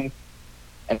over to them,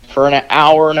 and for an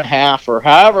hour and a half or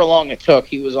however long it took,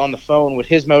 he was on the phone with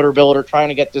his motor builder trying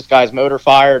to get this guy's motor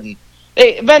fired, and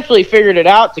they eventually figured it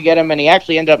out to get him, and he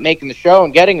actually ended up making the show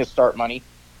and getting his start money.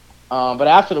 But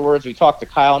afterwards, we talked to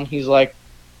Kyle, and he's like,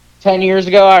 10 years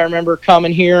ago, I remember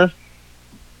coming here,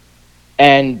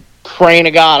 and praying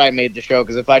to God I made the show,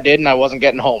 because if I didn't, I wasn't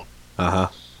getting home.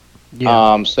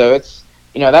 Yeah. So it's,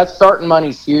 that starting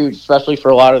money's huge, especially for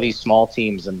a lot of these small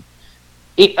teams, and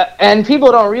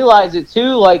people don't realize it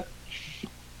too. Like,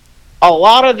 a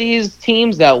lot of these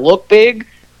teams that look big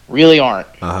really aren't.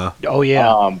 Oh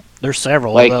yeah. There's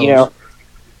several. Like, of those.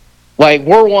 Like,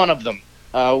 we're one of them.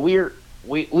 We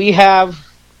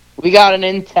got an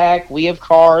Intech, we have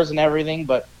cars and everything,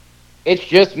 but it's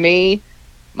just me,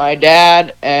 my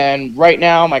dad, and right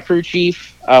now my crew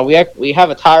chief. We have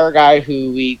a tire guy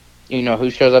who who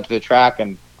shows up to the track,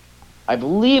 and I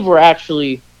believe we're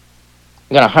actually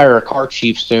going to hire a car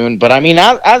chief soon. But I mean,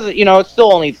 as it's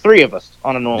still only 3 of us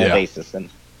on a normal basis, and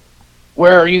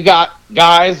where you got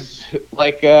guys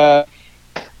like any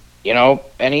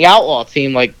outlaw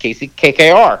team like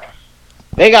KKR.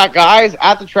 They got guys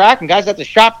at the track and guys at the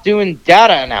shop doing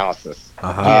data analysis.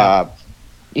 So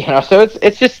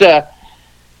it's just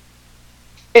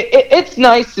it's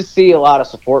nice to see a lot of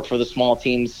support for the small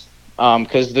teams,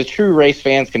 because the true race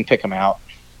fans can pick them out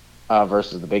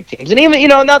versus the big teams. And even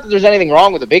not that there's anything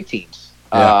wrong with the big teams.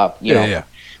 Like,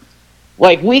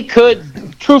 we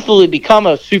could truthfully become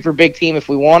a super big team if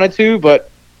we wanted to,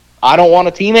 but I don't want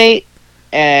a teammate,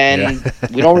 and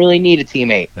we don't really need a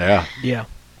teammate. Yeah.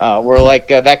 We're like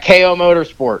that KO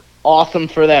Motorsport. Awesome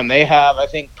for them. They have, I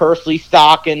think, Pursley,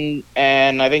 Stocken,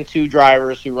 and I think 2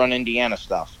 drivers who run Indiana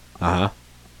stuff.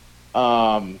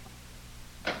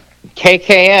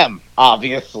 KKM,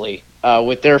 obviously,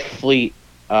 with their fleet,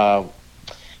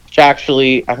 which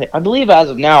actually, I believe as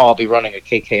of now, I'll be running a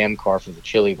KKM car for the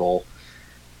Chili Bowl.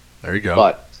 There you go.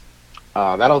 But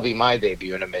that'll be my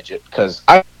debut in a midget, because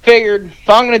I figured if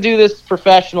I'm going to do this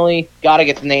professionally, got to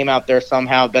get the name out there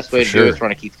somehow. Best way to do it is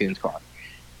run a Keith Coons car.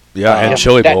 Yeah, and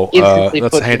Chili Bowl.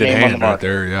 That's hand in hand right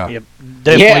there, Yep.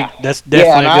 Definitely, that's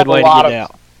definitely a good way to get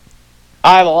out.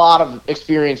 I have a lot of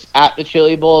experience at the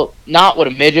Chili Bowl, not with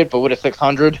a midget, but with a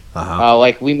 600.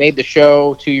 Like, we made the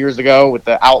show 2 years ago with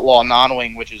the Outlaw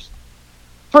Non-Wing, which is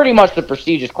pretty much the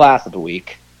prestigious class of the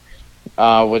week,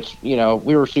 which,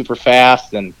 we were super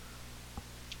fast. And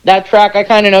that track, I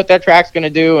kind of know what that track's going to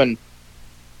do. And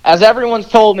as everyone's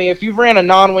told me, if you've ran a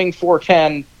Non-Wing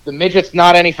 410, the midget's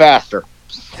not any faster.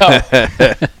 So,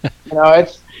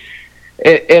 that's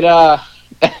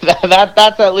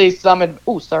at least some.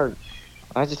 Oh, sorry.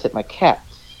 I just hit my cat.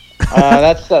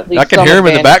 That's at least I can hear him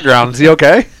in the background. Is he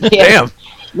okay? Damn.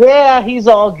 Yeah, he's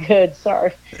all good.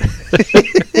 Sorry.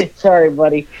 Sorry,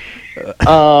 buddy.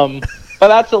 But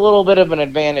that's a little bit of an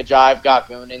advantage I've got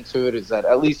going into it, is that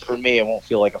at least for me, it won't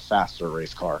feel like a faster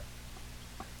race car.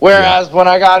 Whereas when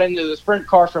I got into the sprint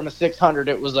car from a 600,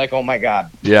 it was like, oh my God.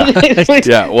 Yeah.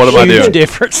 Yeah. What am I doing? Huge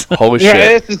difference. Holy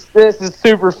shit. This is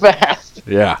super fast.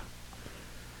 Yeah.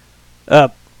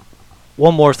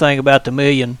 One more thing about the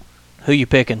Million. Who you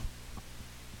picking?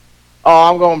 Oh,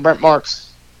 I'm going Brent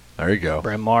Marks. There you go.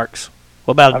 Brent Marks.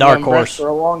 What about a dark horse? For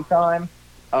a long time.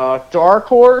 Dark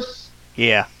horse?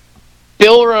 Yeah.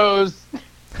 Bill Rose.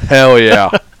 Hell yeah.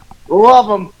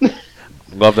 Love him.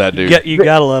 Love that dude. You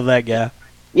gotta love that guy.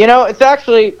 It's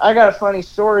actually, I got a funny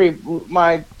story.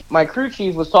 My crew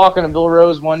chief was talking to Bill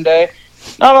Rose one day.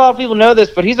 Not a lot of people know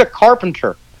this, but he's a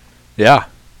carpenter. Yeah.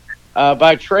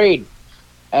 By trade.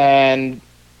 And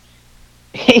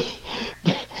he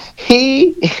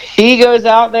goes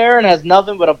out there and has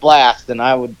nothing but a blast, and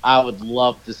I would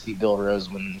love to see Bill Rose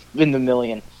win the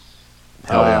Million.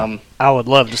 Hell yeah. I would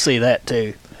love to see that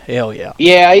too. Hell yeah.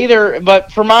 Yeah,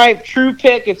 but for my true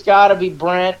pick, it's got to be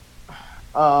Brent.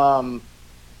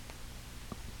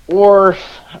 Or,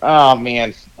 oh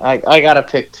man, I got to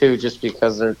pick 2 just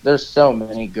because there's so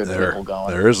many good people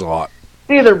going. There is a lot.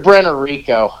 It's either Brent or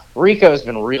Rico. Rico's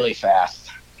been really fast.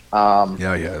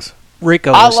 Yeah, he has.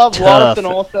 Rico I is love tough. Larson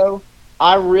also.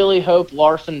 I really hope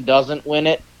Larson doesn't win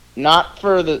it.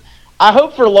 I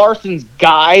hope for Larson's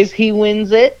guys he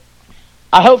wins it.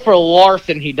 I hope for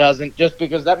Larson he doesn't, just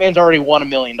because that man's already won $1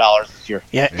 million this year.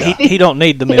 Yeah. He don't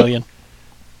need the million.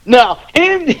 No,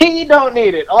 he don't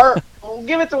need it. We'll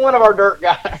give it to one of our dirt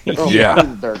guys. Yeah.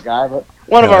 He's a dirt guy, but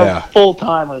one of our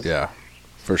full-timers. Yeah,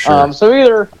 for sure.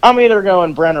 So I'm either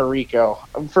going Brent or Rico.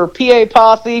 For PA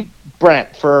Posse,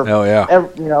 Brent. For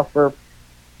for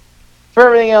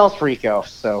everything else, Rico.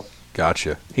 So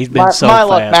gotcha. He's been so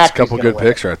fast. Max a couple good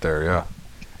picks right there. Yeah.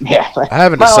 Yeah. I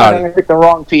haven't decided. I picked the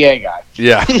wrong PA guy.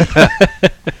 Yeah.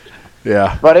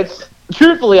 Yeah. But it's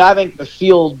truthfully, I think the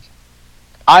field.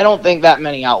 I don't think that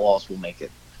many outlaws will make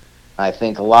it. I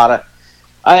think I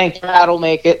think Brad will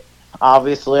make it.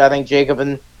 Obviously, I think Jacob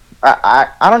and I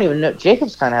don't even know.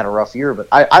 Jacob's kind of had a rough year, but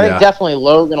I think definitely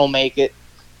Logan will make it.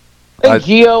 think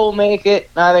Gio will make it.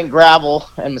 I think Gravel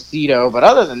and Macedo. But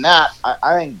other than that,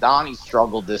 I think Donnie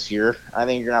struggled this year. I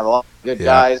think you're going to have a lot of good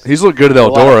guys. He's looked good at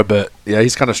Eldora, but,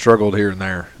 he's kind of struggled here and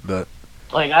there. But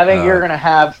I think you're going to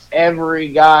have every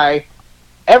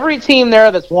team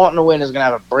there that's wanting to win is going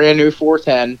to have a brand new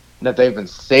 410 that they've been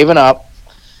saving up.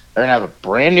 They're going to have a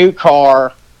brand new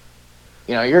car.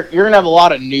 You're going to have a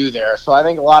lot of new there. So I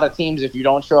think a lot of teams, if you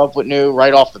don't show up with new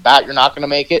right off the bat, you're not going to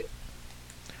make it.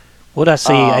 Would I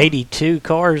see 82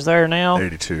 cars there now?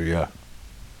 82, yeah.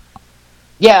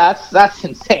 Yeah, that's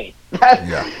insane.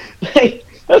 That's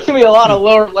going to be a lot of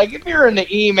lower. Like, if you're in the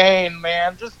E-main,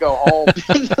 man, just go home.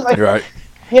 You're right.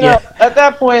 At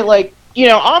that point,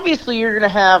 obviously you're going to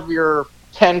have your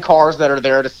 10 cars that are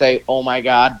there to say, oh, my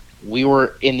God, we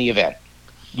were in the event.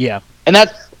 Yeah. And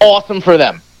that's awesome for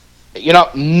them.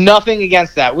 Nothing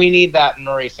against that. We need that in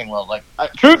the racing world.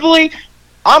 Truthfully,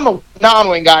 I'm a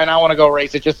non-wing guy, and I want to go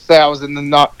race it just to say I was in the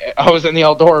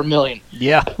Eldora Million.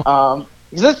 Yeah. Because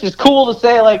it's just cool to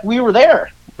say, we were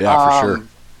there. Yeah, for sure.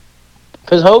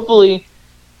 Because hopefully,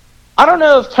 I don't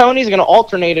know if Tony's going to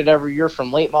alternate it every year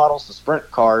from late models to sprint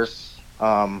cars.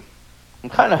 I'm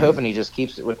kind of hoping he just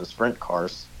keeps it with the sprint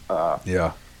cars.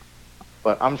 Yeah.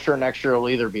 But I'm sure next year it'll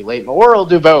either be late, or he'll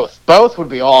do both. Both would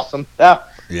be awesome. That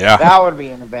would be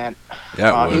an event.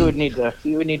 Yeah, he would need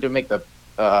to make the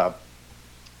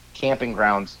camping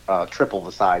grounds triple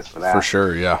the size for that. For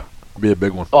sure, yeah. Be a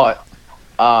big one. But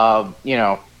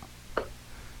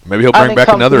maybe he'll bring back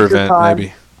another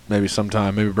event. Maybe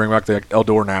sometime. Maybe bring back the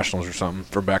Eldora Nationals or something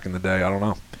from back in the day. I don't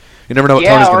know. You never know what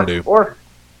Tony's going to do. Or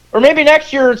maybe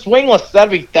next year it's wingless. That'd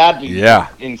be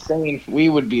insane. We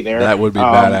would be there. That would be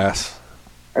badass.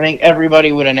 I think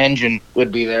everybody with an engine would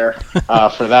be there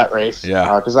for that race.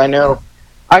 Yeah. Because I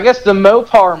guess the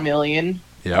Mopar Million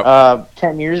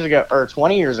 10 years ago or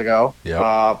 20 years ago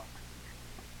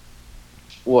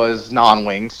was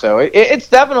non-wing. So it's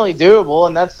definitely doable,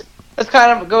 and that's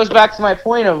kind of goes back to my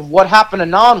point of what happened to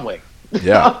non-wing.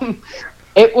 Yeah.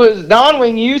 It was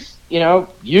non-wing used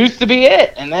to be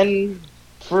it, and then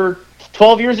for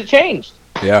 12 years it changed.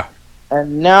 Yeah.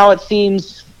 And now it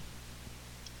seems,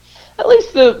 at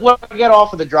least what I get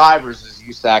off of the drivers is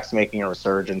USAC's making a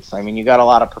resurgence. I mean, you got a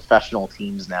lot of professional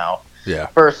teams now. Yeah.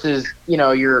 Versus,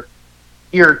 your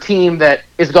team that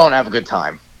is going to have a good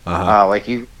time. Uh-huh.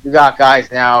 You got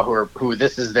guys now who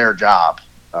this is their job.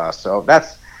 So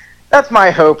that's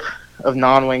my hope of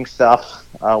non-wing stuff,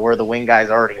 where the wing guys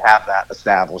already have that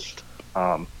established.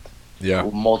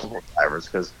 Multiple drivers,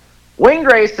 because wing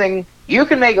racing, you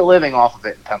can make a living off of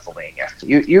it in Pennsylvania.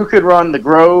 You could run the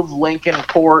Grove, Lincoln,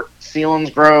 Port,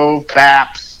 Sealands Grove,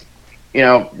 Baps.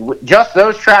 Just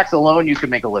those tracks alone, you could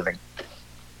make a living.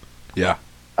 Yeah.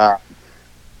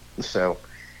 So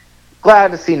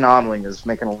glad to see non-wing is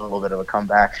making a little bit of a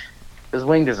comeback, because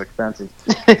winged is expensive.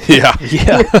 Yeah.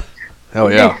 Hell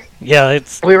yeah. Yeah,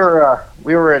 we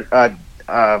were at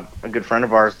a good friend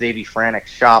of ours, Davey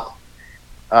Franik's shop,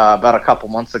 about a couple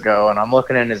months ago, and I'm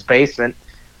looking in his basement.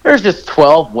 There's just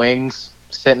 12 wings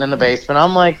sitting in the basement.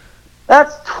 I'm like,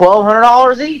 that's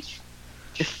 $1,200 each,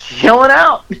 just chilling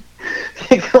out,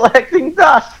 collecting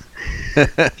dust.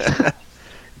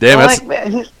 Damn, that's...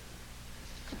 Man,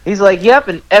 he's like, yep,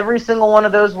 and every single one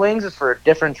of those wings is for a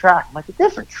different track. I'm like, a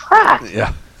different track?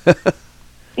 Yeah.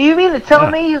 You mean to tell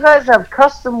me you guys have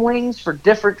custom wings for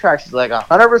different tracks? He's like,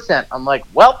 100%. I'm like,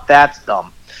 well, that's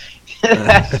dumb.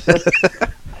 That's just,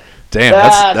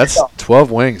 damn, that's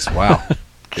 12 wings. Wow.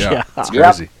 Yeah, that's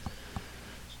crazy.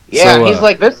 Yeah, so, he's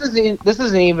like, this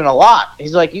isn't even a lot.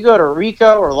 He's like, you go to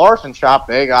Rico or Larson shop,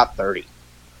 they got 30.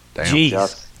 Damn. Jeez.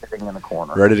 Just sitting in the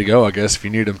corner. Ready to go, I guess, if you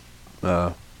need them.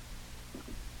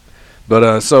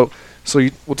 We'll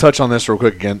touch on this real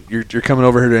quick again. You're coming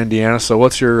over here to Indiana, so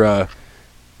what's your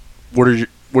what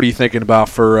are you thinking about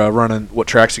for running? What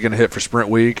tracks are you going to hit for Sprint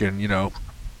Week? And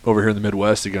over here in the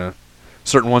Midwest, are you going to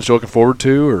certain ones you're looking forward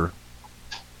to, or?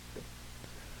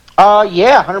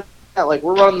 Yeah, 100%.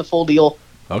 We're running the full deal.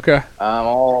 Okay.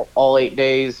 All 8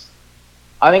 days.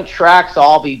 I think tracks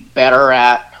I'll be better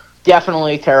at.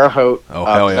 Definitely Terre Haute. Oh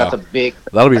hell yeah! That's a big.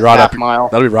 That'll be right up. Mile.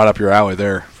 That'll be right up your alley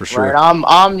there for sure. Right,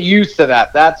 I'm used to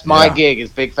that. That's my gig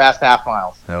is big fast half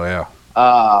miles. Hell yeah!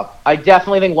 I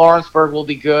definitely think Lawrenceburg will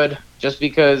be good, just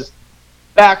because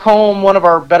back home one of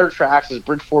our better tracks is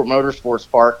Bridgeport Motorsports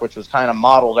Park, which was kind of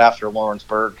modeled after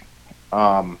Lawrenceburg.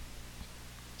 So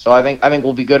I think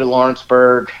we'll be good at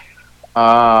Lawrenceburg.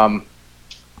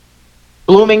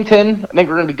 Bloomington, I think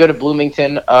we're going to be good at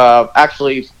Bloomington.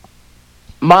 Actually,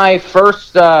 my first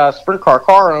sprint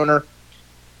car owner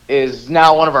is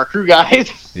now one of our crew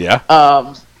guys. Yeah.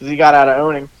 Because he got out of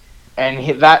owning.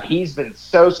 and he's been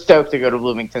so stoked to go to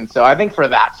Bloomington. So I think for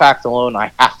that fact alone,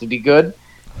 I have to be good.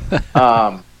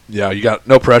 Yeah, you got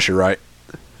no pressure, right?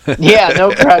 Yeah,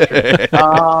 no pressure.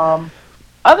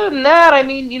 Other than that, I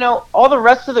mean, you know, all the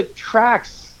rest of the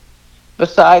tracks,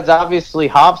 besides obviously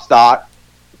Hopstock,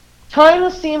 kind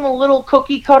of seem a little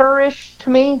cookie cutter-ish to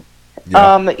me.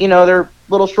 Yeah. You know, they're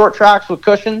little short tracks with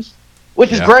cushions,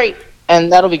 which is great,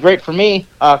 and that'll be great for me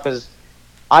because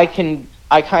I kind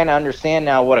of understand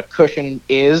now what a cushion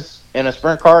is in a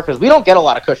sprint car because we don't get a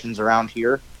lot of cushions around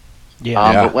here.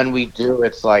 But when we do,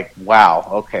 it's like, wow,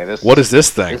 okay, what is this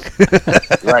thing?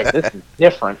 Right, this is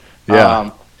different.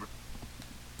 Yeah.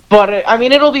 But I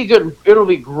mean, it'll be good. It'll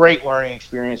be great learning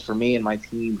experience for me and my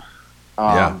team.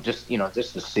 Just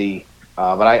to see.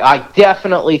 But I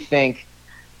definitely think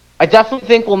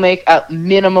we'll make at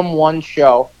minimum one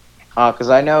show because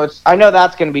I know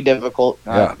that's going to be difficult.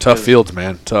 Tough fields,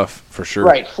 man. Tough for sure.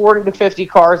 Right, 40 to 50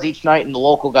 cars each night, and the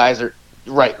local guys are.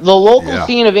 Right. The local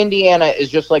scene of Indiana is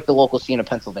just like the local scene of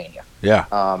Pennsylvania. Yeah.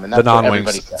 And that's the non-wing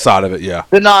side of it, yeah.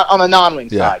 On the non-wing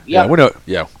side. Yeah, we know.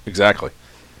 Yeah, exactly.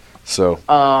 So.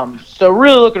 So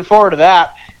really looking forward to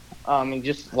that. And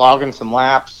just logging some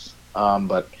laps.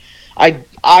 But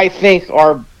I think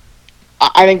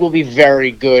we'll be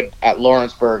very good at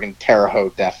Lawrenceburg and Terre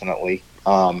Haute, definitely.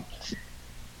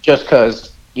 Just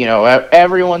because, you know,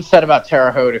 everyone said about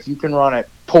Terre Haute, if you can run it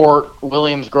Port,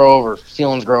 Williams Grove, or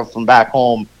Selinsgrove from back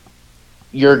home,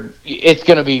 it's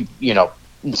going to be, you know,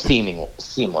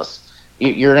 seamless.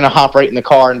 You're going to hop right in the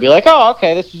car and be like, oh,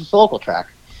 okay, this is just a local track.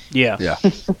 Yeah. Yeah.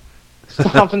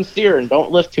 Stop and steer and don't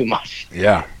lift too much.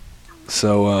 Yeah.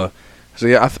 So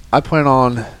yeah, I plan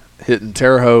on hitting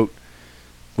Terre Haute,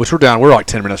 which we're like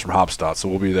 10 minutes from Hopstock, so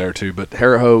we'll be there too. But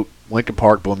Terre Haute, Lincoln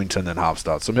Park, Bloomington, then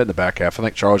Hopstock. So I'm hitting the back half. I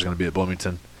think Charlie's going to be at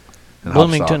Bloomington and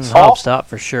Bloomington and Hopstock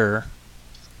for sure.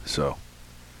 So,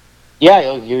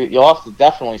 yeah, you'll have to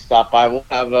definitely stop by. We'll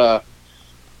have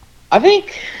I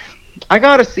think I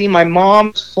gotta see my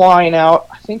mom's flying out.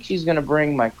 I think she's gonna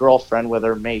bring my girlfriend with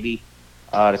her, maybe,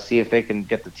 to see if they can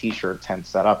get the T-shirt tent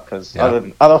set up. Because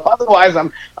otherwise,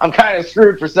 I'm kind of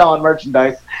screwed for selling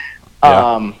merchandise.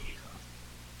 Yeah.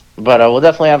 But we'll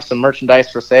definitely have some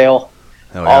merchandise for sale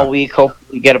all week.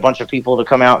 Hopefully, get a bunch of people to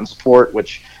come out and support.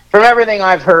 Which, from everything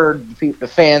I've heard, the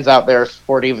fans out there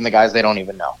support even the guys they don't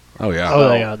even know. Oh yeah.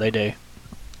 Oh, they do.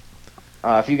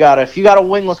 If you got a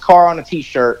wingless car on a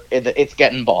T-shirt, it's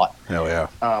getting bought. Hell yeah.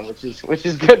 Which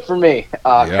is good for me.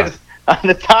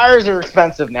 The tires are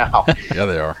expensive now. Yeah,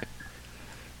 they are.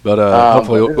 But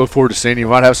hopefully, look forward to seeing you.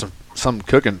 We might have something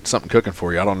cooking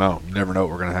for you. I don't know. You never know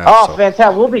what we're gonna have. Oh,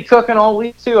 fantastic! We'll be cooking all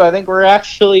week too. I think we're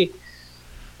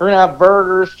gonna have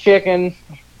burgers, chicken,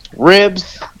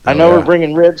 ribs. I know we're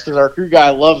bringing ribs because our crew guy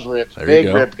loves ribs.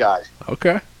 Big rib guys.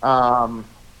 Okay.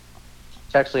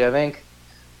 Actually, I think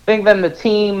then the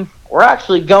team, we're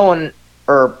actually going,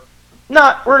 or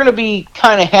not, we're going to be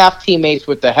kind of half teammates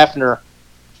with the Hefner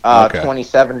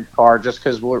 27 car just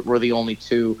because we're the only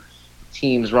two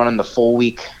teams running the full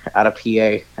week out of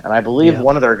PA. And I believe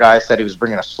one of their guys said he was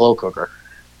bringing a slow cooker.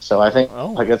 So I think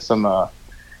I get some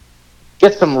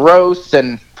roasts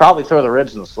and probably throw the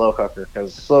ribs in the slow cooker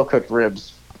because slow cooked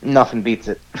ribs, nothing beats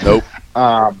it. Nope.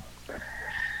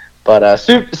 But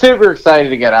super excited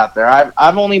to get out there.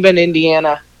 I've only been to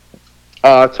Indiana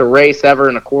to race ever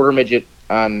in a quarter midget,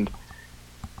 and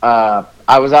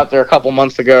I was out there a couple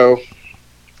months ago.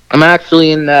 I'm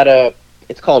actually in that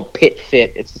it's called Pit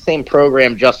Fit. It's the same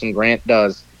program Justin Grant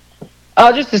does,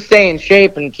 just to stay in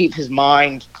shape and keep his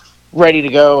mind ready to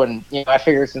go. And I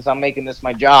figure since I'm making this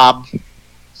my job,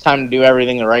 it's time to do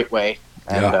everything the right way.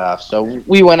 And so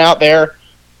we went out there.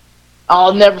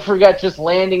 I'll never forget just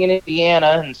landing in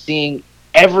Indiana and seeing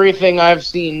everything I've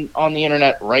seen on the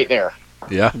internet right there.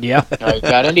 Yeah. Yeah. You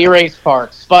got Indy Race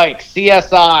Park, Spike,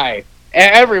 CSI,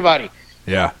 everybody.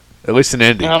 Yeah. At least in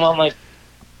Indy. And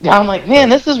I'm like, man,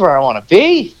 this is where I want to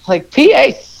be. Like,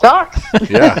 PA sucks.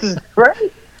 Yeah. This is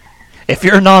great. If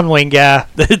you're a non-wing guy,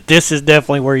 this is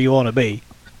definitely where you want to be.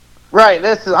 Right.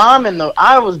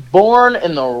 I was born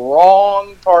in the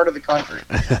wrong part of the country.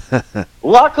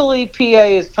 Luckily, PA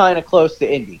is kind of close to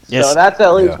Indy, so that's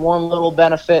at least one little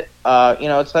benefit.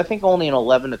 It's I think only an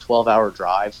 11 to 12 hour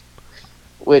drive,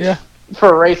 which for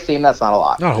a race team that's not a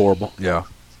lot. Not horrible. Yeah.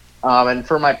 And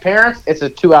for my parents, it's a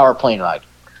 2-hour plane ride.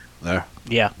 There.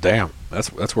 Yeah. Damn. That's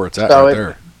where it's at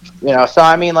right there. So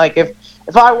I mean, like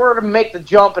if I were to make the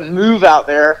jump and move out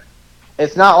there.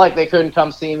 It's not like they couldn't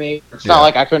come see me. It's not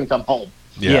like I couldn't come home.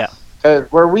 Yeah.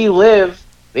 Because where we live,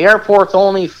 the airport's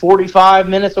only 45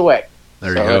 minutes away. There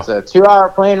you go. It's a 2-hour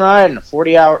plane ride and a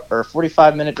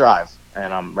 45-minute drive,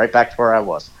 and I'm right back to where I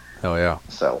was. Hell yeah.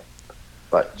 So,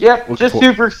 But yeah, just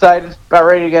super excited. About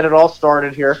ready to get it all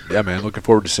started here. Yeah, man. Looking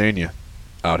forward to seeing you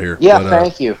out here. Yeah,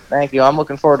 thank you. I'm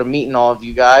looking forward to meeting all of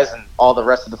you guys and all the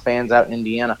rest of the fans out in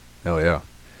Indiana. Hell yeah.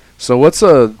 So what's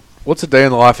a day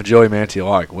in the life of Joey Amantea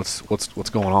like? What's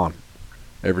going on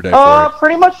every day for you?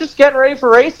 Pretty much just getting ready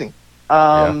for racing.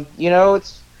 You know,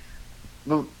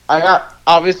 we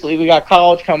got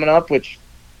college coming up, which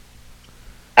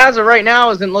as of right now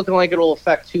isn't looking like it'll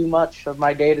affect too much of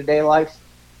my day-to-day life.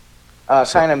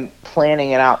 Kind of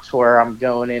planning it out to where I'm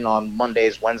going in on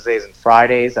Mondays, Wednesdays, and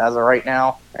Fridays as of right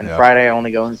now. And Friday I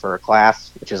only go in for a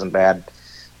class, which isn't bad.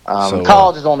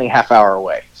 College is only a half hour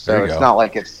away, so it's not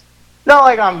like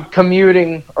I'm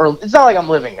commuting, or it's not like I'm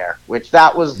living there, which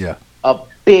that was a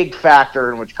big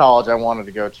factor in which college I wanted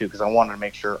to go to, because I wanted to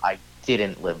make sure I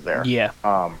didn't live there. Yeah.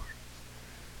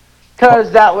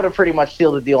 Because that would have pretty much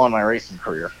sealed the deal on my racing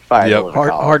career. If I had to live in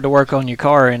college. Hard to work on your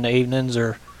car in the evenings,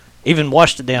 or even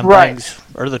wash the damn things,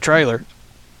 or the trailer.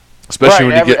 Especially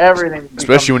when you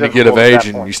get of age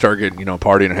and you start getting,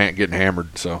 partying and getting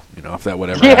hammered. So, if that would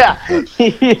ever happen.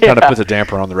 Kind of puts a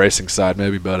damper on the racing side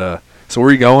maybe. But so where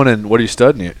are you going and what are you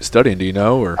studying? Do you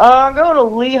know? Or I'm going to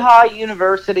Lehigh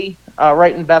University,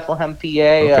 right in Bethlehem,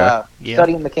 PA,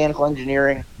 studying mechanical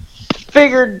engineering.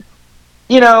 Figured,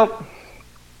 it'll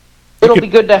be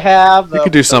good to have. You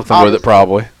could do something with it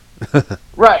probably.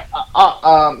 Right.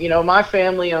 My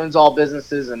family owns all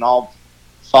businesses, and I'll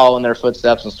follow in their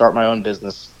footsteps and start my own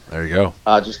business. There you go.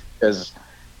 Just because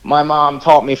my mom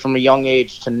taught me from a young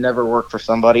age to never work for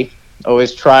somebody.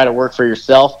 Always try to work for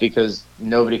yourself, because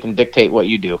nobody can dictate what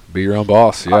you do. Be your own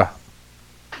boss, yeah.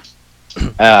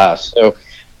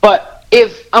 But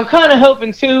if I'm kind of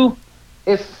hoping too,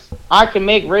 if I can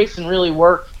make racing really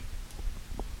work,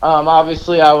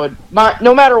 obviously I would.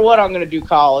 No matter what, I'm going to do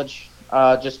college.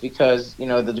 Just because,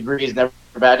 the degree is never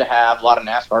bad to have. A lot of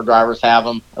NASCAR drivers have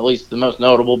them, at least the most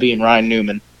notable being Ryan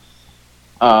Newman.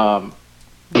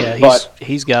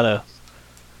 He's got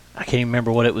I can't even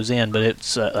remember what it was in, but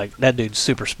it's like that dude's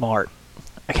super smart.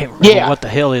 I can't remember what the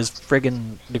hell his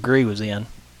friggin' degree was in.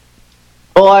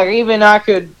 Well, even I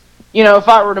could, if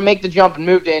I were to make the jump and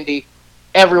move to Indy,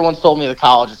 everyone's told me the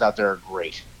colleges out there are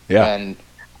great. Yeah. And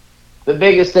the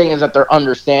biggest thing is that they're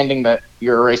understanding that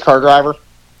you're a race car driver.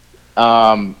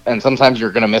 And sometimes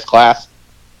you're going to miss class,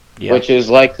 which is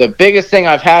like the biggest thing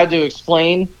I've had to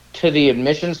explain to the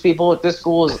admissions people at this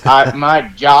school is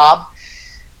my job.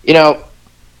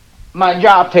 My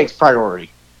job takes priority.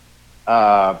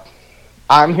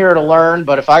 I'm here to learn,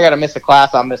 but if I got to miss a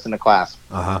class, I'm missing a class.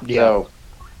 So,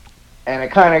 and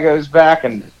it kind of goes back,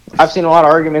 and I've seen a lot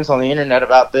of arguments on the internet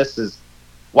about this. Is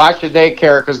why should they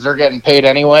care? Because they're getting paid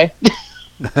anyway.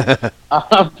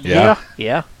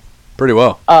 Yeah. Pretty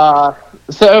well.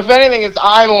 So if anything, it's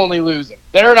I'm only losing.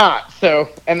 They're not. So,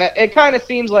 and it kind of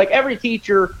seems like every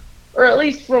teacher, or at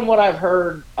least from what I've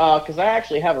heard, because I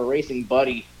actually have a racing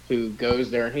buddy who goes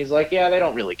there, and he's like, yeah, they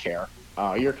don't really care.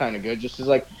 You're kind of good. Just as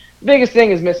like, the biggest thing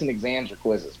is missing exams or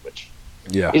quizzes, which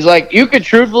he's like, you could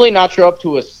truthfully not show up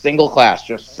to a single class,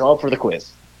 just show up for the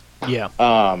quiz. Yeah.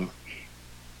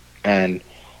 And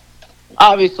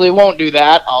obviously won't do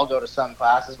that. I'll go to some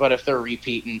classes, but if they're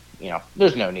repeating,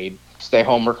 there's no need. Stay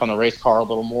home, work on the race car a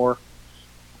little more.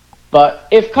 But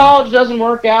if college doesn't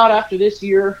work out after this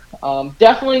year,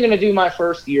 definitely going to do my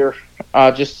first year,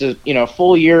 just to,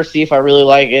 full year, see if I really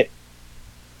like it.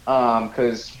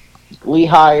 Because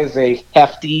Lehigh is a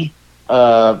hefty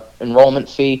enrollment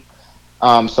fee.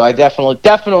 So I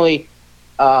definitely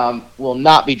will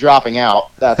not be dropping out.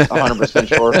 That's 100%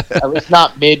 sure. At least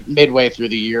not midway through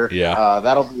the year. Yeah.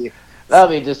 That'll be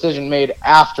a decision made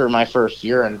after my first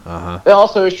year. And they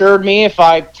also assured me if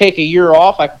I take a year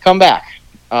off, I could come back.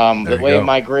 The way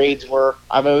my grades were,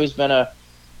 I've always been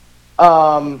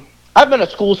I've been a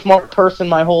school smart person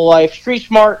my whole life. Street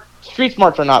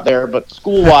smarts are not there, but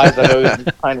school wise, I've always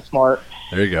been kind of smart.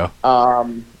 There you go.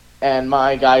 And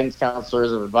my guidance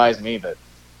counselors have advised me that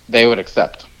they would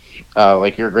accept.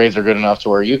 Like your grades are good enough to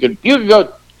where you could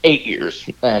go 8 years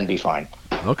and be fine.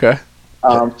 Okay.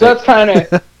 So that's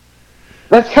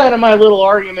kind of my little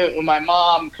argument with my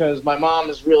mom, because my mom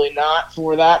is really not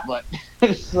for that, but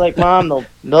it's like, Mom,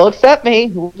 they'll accept me.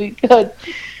 We'll be good.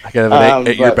 I got an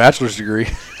 8-year bachelor's degree.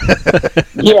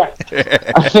 Yeah.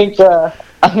 I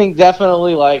think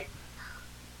definitely, like,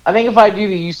 I think if I do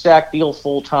the USAC deal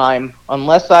full time,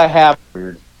 unless I have.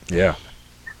 Yeah.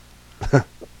 All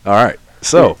right.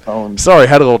 So, sorry,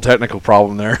 had a little technical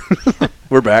problem there.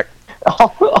 We're back.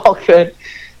 All good.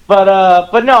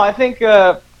 But no, I think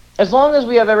as long as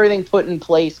we have everything put in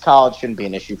place, college shouldn't be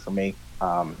an issue for me.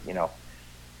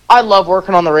 I love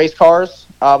working on the race cars,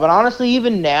 but honestly,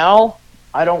 even now,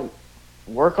 I don't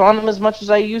work on them as much as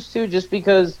I used to, just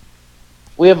because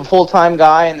we have a full-time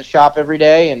guy in the shop every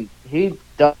day, and he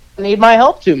doesn't need my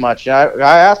help too much. I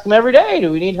ask him every day,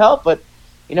 do we need help? But,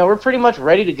 we're pretty much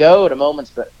ready to go at a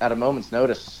moment's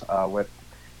notice with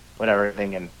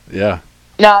everything. And yeah.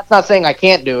 No, it's not saying I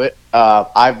can't do it.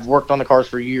 I've worked on the cars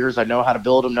for years. I know how to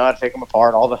build them, know how to take them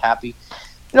apart, all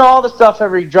the stuff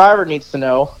every driver needs to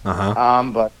know.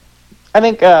 But I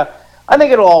think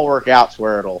it'll all work out to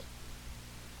where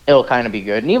it'll kind of be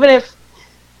good. And even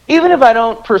if I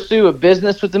don't pursue a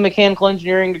business with the mechanical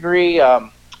engineering degree,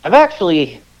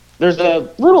 there's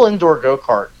a little indoor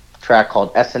go-kart track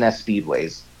called SNS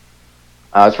Speedways.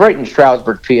 It's right in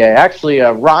Stroudsburg, PA. Actually,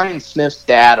 Ryan Smith's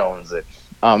dad owns it.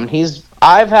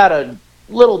 I've had a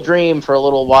little dream for a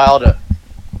little while to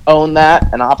own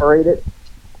that and operate it.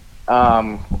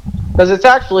 Because it's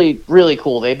actually really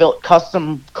cool. They built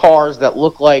custom cars that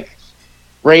look like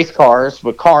race cars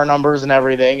with car numbers and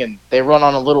everything, and they run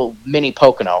on a little mini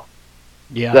Pocono.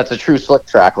 Yeah. That's a true slick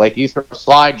track. Like, you throw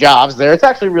slide jobs there. It's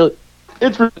actually really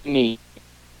neat.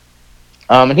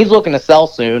 And he's looking to sell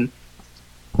soon.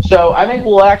 So I think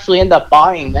we'll actually end up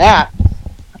buying that.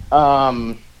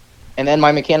 And then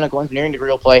my mechanical engineering degree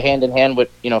will play hand in hand with,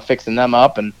 fixing them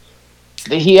up. And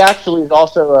he actually is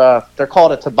also, they're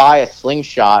called a Tobias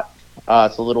Slingshot.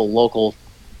 It's a little local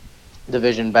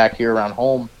division back here around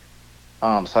home.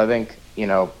 So I think,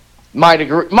 my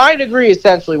degree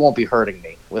essentially won't be hurting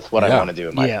me with what I want to do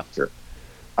in my future.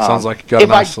 Sounds like you got a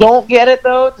nice I don't get it,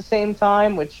 though, at the same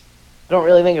time, which I don't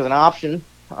really think is an option,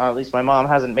 at least my mom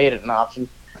hasn't made it an option.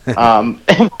 If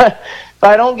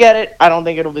I don't get it, I don't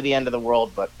think it'll be the end of the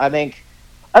world. But I think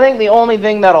the only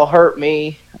thing that'll hurt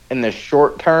me in the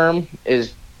short term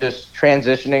is just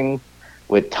transitioning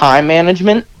with time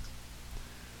management.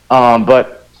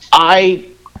 But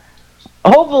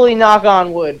hopefully, knock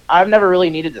on wood, I've never really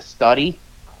needed to study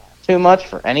too much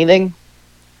for anything.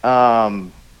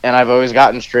 And I've always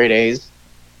gotten straight A's.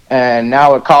 And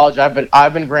now at college,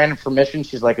 I've been granted permission.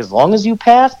 She's like, as long as you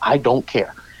pass, I don't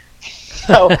care.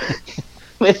 So,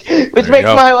 which makes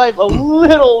my life a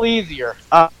little easier.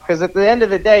 Because at the end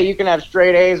of the day, you can have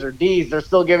straight A's or D's. They're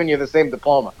still giving you the same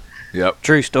diploma. Yep.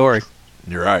 True story.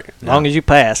 You're right. As long as you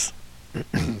pass.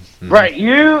 Right.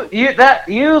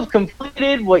 You've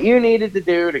completed what you needed to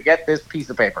do to get this piece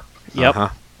of paper.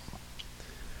 Yep.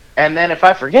 And then if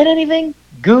I forget anything,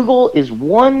 Google is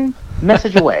one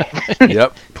message away.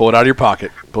 Yep. Pull it out of your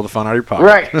pocket. Pull the phone out of your pocket.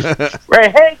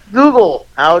 Right. Hey, Google,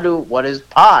 what is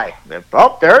pi?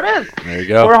 Oh, there it is. There you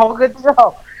go. We're all good to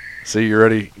go. See, you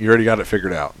already got it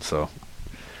figured out. So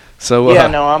yeah,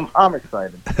 no, I'm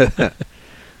excited.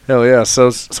 Hell yeah.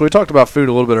 So we talked about food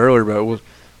a little bit earlier, but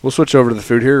we'll switch over to the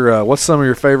food here. What's some of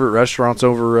your favorite restaurants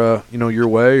over your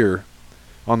way or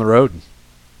on the road?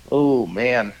 Oh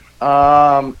man.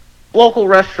 Local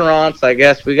restaurants, I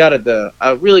guess. We got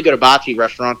a really good hibachi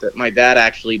restaurant that my dad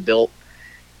actually built,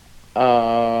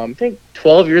 I think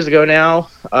 12 years ago now.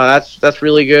 That's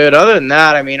really good. Other than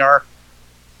that, I mean,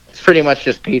 it's pretty much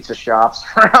just pizza shops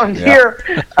around here.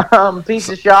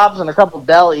 Pizza shops and a couple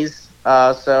delis.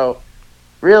 So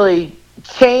really,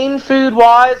 chain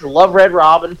food-wise, love Red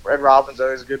Robin. Red Robin's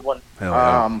always a good one.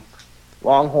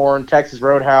 Longhorn, Texas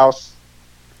Roadhouse.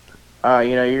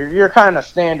 Your kind of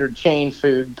standard chain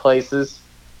food places.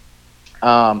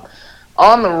 On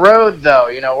the road, though,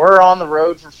 we're on the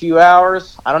road for a few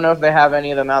hours. I don't know if they have any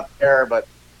of them out there, but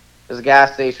there's a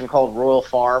gas station called Royal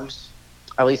Farms,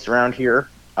 at least around here.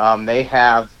 They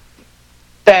have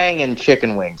banging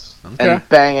chicken wings and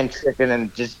banging chicken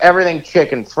and just everything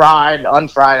chicken, fried,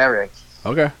 unfried, everything.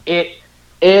 Okay.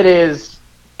 It's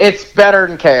better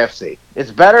than KFC.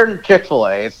 It's better than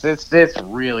Chick-fil-A. It's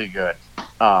really good.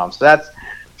 So that's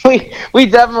we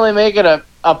definitely make it a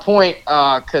point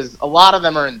because a lot of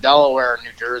them are in Delaware and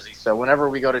New Jersey. So whenever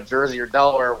we go to Jersey or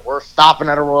Delaware, we're stopping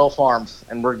at a Royal Farms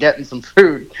and we're getting some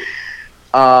food.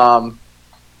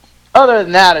 Other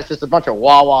than that, it's just a bunch of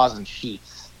Wawas and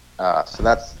Sheets. So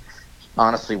that's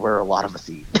honestly where a lot of us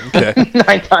eat. Okay.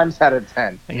 9 times out of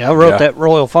 10. Yeah, I wrote that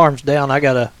Royal Farms down.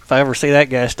 If I ever see that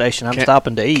gas station, I'm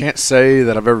stopping to eat. Can't say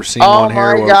that I've ever seen one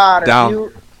here. Oh my God!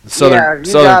 Down southern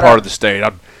part of the state.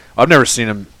 I've never seen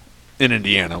them in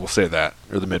Indiana. We'll say that,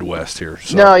 or the Midwest here.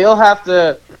 So. No, you'll have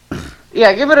to.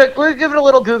 Yeah, give it a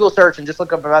little Google search and just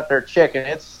look up about their chicken.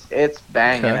 It's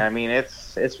banging. Okay. I mean,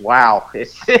 it's wow.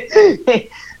 It's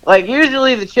like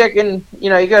usually the chicken. You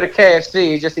go to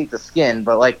KFC, you just eat the skin,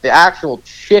 but like the actual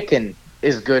chicken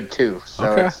is good too.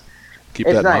 So keep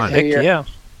that in mind. Heck yeah.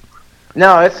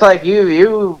 No, it's like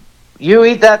you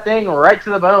eat that thing right to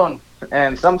the bone.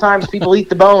 And sometimes people eat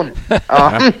the bone.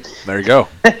 There you go.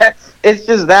 It's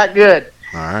just that good.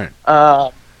 All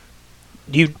right.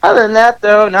 Other than that,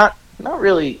 though, not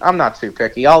really. I'm not too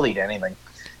picky. I'll eat anything.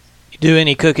 You do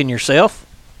any cooking yourself?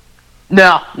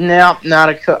 No, not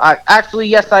a cook. Actually,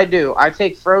 yes, I do. I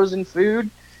take frozen food,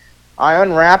 I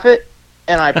unwrap it,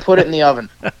 and I put it in the oven.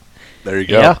 There you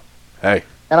go. Yeah. Hey.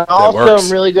 And I also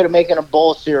am really good at making a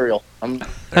bowl of cereal.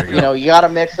 There you go. You got to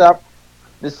mix up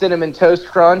the Cinnamon Toast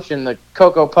Crunch and the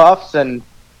Cocoa Puffs, and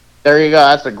there you go.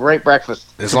 That's a great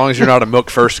breakfast. As long as you're not a milk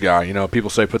first guy. People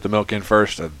say put the milk in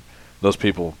first. Those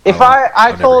people.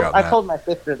 I told my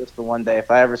sister this the one day. If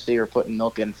I ever see her putting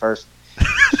milk in first,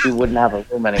 she wouldn't have a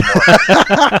room anymore.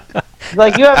 She's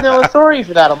like, you have no authority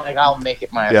for that. I'm like, I'll make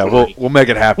it my authority. Yeah, we'll make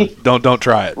it happen. Don't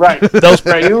try it. Right.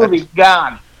 You will be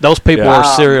gone. Those people are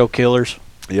serial killers.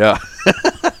 Yeah.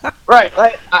 Right.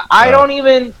 Like I don't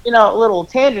even, a little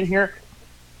tangent here.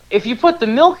 If you put the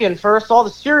milk in first, all the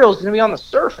cereal is going to be on the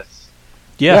surface.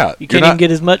 Yeah. You can't even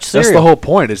get as much cereal. That's the whole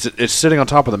point. It's sitting on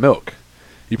top of the milk.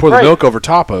 You pour the milk over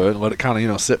top of it and let it kind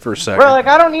of, sit for a second. Right,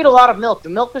 I don't need a lot of milk. The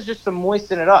milk is just to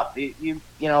moisten it up.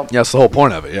 Yeah, that's the whole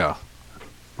point of it, yeah.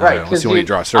 Right, unless you want to eat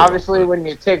dry cereal. Obviously, when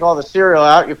you take all the cereal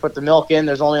out, you put the milk in,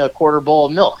 there's only a quarter bowl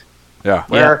of milk. Yeah.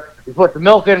 Where you put the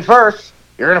milk in first,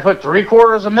 you're going to put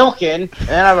 3/4 of milk in, and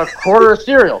then have a quarter of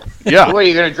cereal. Yeah. What, are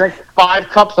you going to drink 5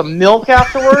 cups of milk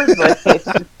afterwards? Not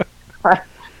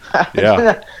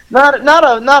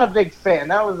a big fan.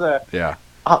 That was a... Yeah.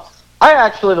 I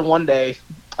actually, the one day...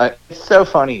 it's so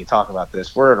funny you talk about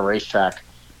this. We're at a racetrack.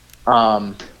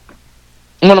 One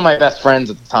of my best friends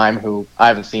at the time, who I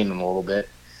haven't seen in a little bit,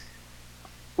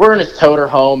 we're in his toter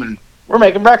home, and we're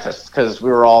making breakfast because we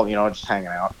were all, just hanging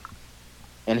out.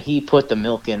 And he put the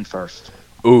milk in first.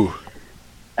 Ooh.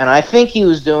 And I think he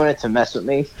was doing it to mess with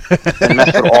me and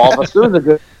mess with all of us. There was a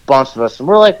good bunch of us. And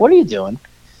we're like, what are you doing?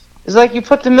 He's like, you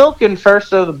put the milk in first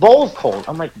so the bowl's cold.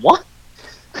 I'm like, what?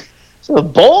 So the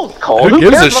bowl's cold? Who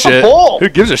gives cares a about shit? the bowl? Who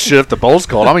gives a shit if the bowl's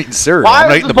cold? I'm eating cereal. Why I'm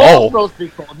not is eating the the bowl. supposed to be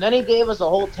cold? And then he gave us a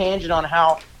whole tangent on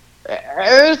how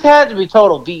it had to be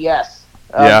total BS.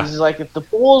 He's like, if the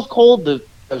bowl's cold, the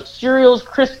cereal's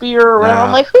crispier or whatever.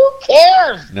 I'm like, who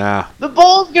cares? Nah. The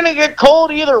bowl's going to get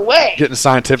cold either way. Getting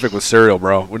scientific with cereal,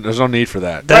 bro. There's no need for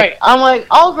that. Right. I'm like,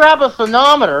 I'll grab a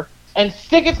thermometer and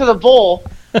stick it to the bowl,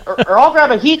 or I'll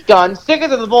grab a heat gun, stick it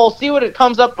to the bowl, see what it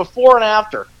comes up before and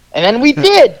after. And then we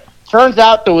did. Turns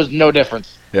out there was no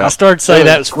difference. Yeah. I started to say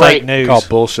that was fake news. Call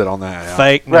bullshit on that. Yeah.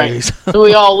 Fake news. Right. So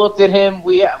we all looked at him.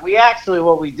 We actually,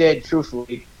 what we did,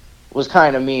 truthfully, was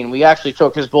kind of mean. We actually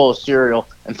took his bowl of cereal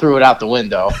and threw it out the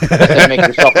window. Said, make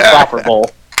yourself a proper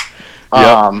bowl.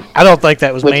 I don't think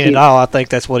that was mean at all. I think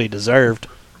that's what he deserved.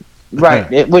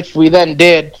 Right, which we then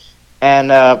did, and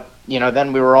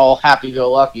then we were all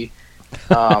happy-go-lucky.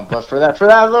 But for that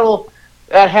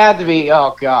that had to be,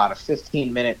 oh god, a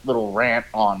 15-minute little rant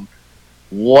on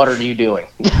what are you doing?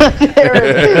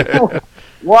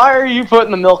 Why are you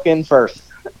putting the milk in first?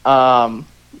 No,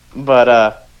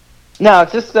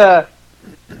 it's just back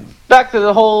to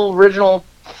the whole original,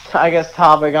 I guess,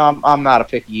 topic. I'm not a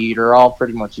picky eater. I'll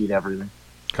pretty much eat everything.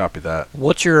 Copy that.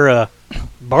 What's your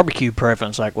barbecue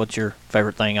preference? Like, what's your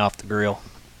favorite thing off the grill?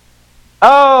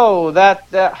 Oh,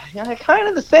 that kind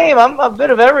of the same. I'm a bit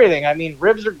of everything. I mean,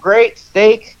 ribs are great,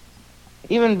 steak,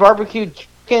 even barbecued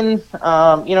chicken.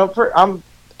 I'm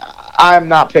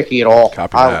not picky at all.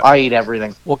 Copy that. I eat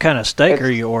everything. What kind of steak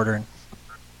are you ordering?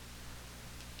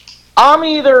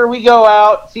 We go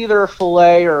out, it's either a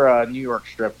filet or a New York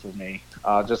strip for me,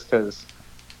 just because.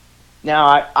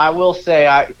 Now, I will say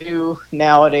I do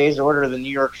nowadays order the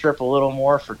New York strip a little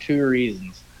more for 2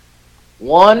 reasons.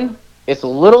 One, it's a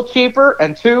little cheaper,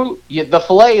 and 2, the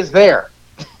filet is there.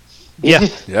 Yeah,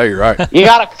 you're right. You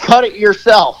got to cut it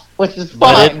yourself, which is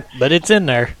fine. But it's in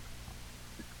there.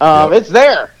 It's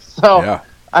there. So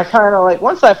I kind of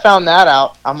once I found that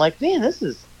out, I'm like, man, this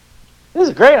is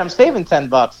great. I'm saving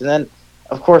 $10. And then,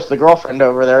 of course, the girlfriend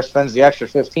over there spends the extra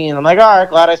 15. I'm like, all right,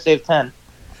 glad I saved 10.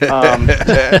 But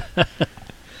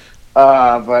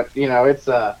it's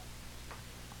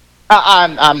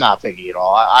I'm not picky at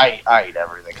all. I eat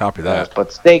everything. Copy that.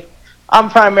 But steak, I'm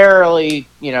primarily,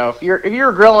 if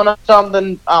you're grilling up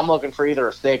something, I'm looking for either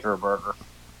a steak or a burger.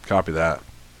 Copy that.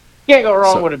 Can't go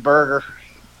wrong with a burger,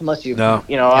 unless you. No.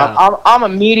 I'm a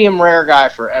medium rare guy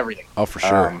for everything. Oh, for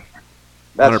sure.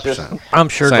 That's 100%. just. I'm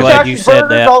sure Same. glad you said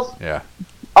that.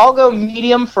 I'll go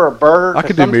medium for a burger. I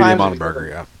could do medium on a burger.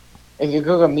 Yeah. If you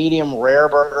cook a medium rare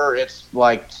burger, it's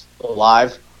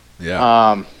alive.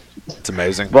 Yeah. It's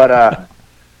amazing. But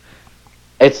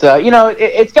it's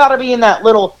it's got to be in that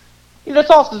little.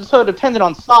 It's also so dependent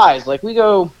on size. Like we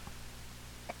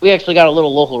actually got a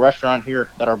little local restaurant here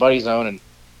that our buddies own, and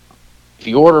if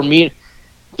you order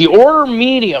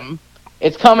medium,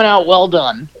 it's coming out well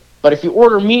done. But if you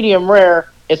order medium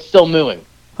rare, it's still mooing.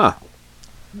 Huh.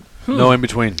 No in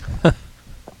between.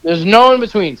 There's no in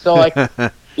between. So, like,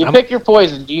 you pick your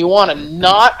poison. Do you want to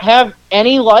not have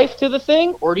any life to the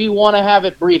thing, or do you want to have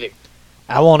it breathing?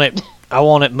 I want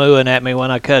it mooing at me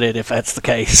when I cut it, if that's the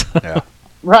case. Yeah.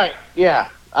 Right. Yeah.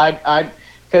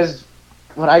 Because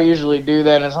what I usually do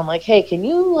then is I'm like, hey, can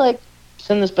you, like,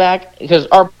 send this back? Because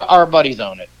our buddies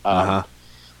own it.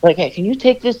 Like, hey, can you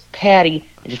take this patty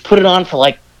and just put it on for,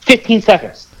 like, 15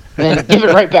 seconds and then give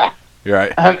it right back? You're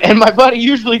right. And my buddy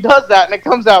usually does that, and it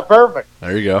comes out perfect.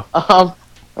 There you go.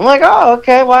 I'm like, oh,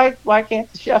 okay. Why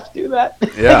can't the chef do that?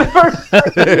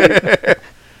 Yeah.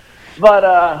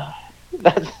 But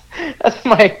that's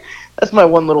my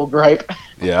one little gripe.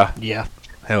 Yeah. Yeah.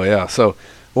 Hell yeah. So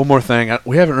one more thing,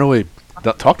 we haven't really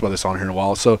talked about this on here in a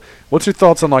while. So what's your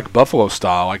thoughts on like buffalo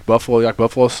style, like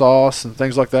buffalo sauce and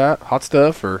things like that, hot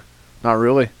stuff, or not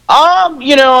really?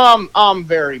 I'm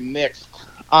very mixed.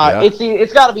 Yeah.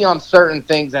 It's got to be on certain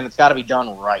things, and it's got to be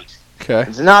done right. Okay. If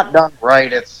it's not done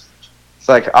right, it's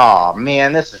like, oh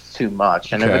man, this is too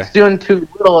much. And if it's doing too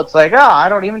little, it's like, I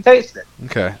don't even taste it.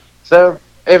 Okay. So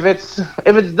if it's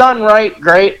done right,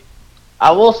 great.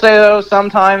 I will say though,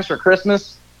 sometimes for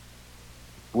Christmas,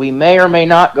 we may or may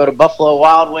not go to Buffalo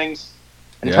Wild Wings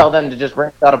and tell them to just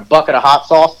bring out a bucket of hot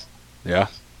sauce. Yeah.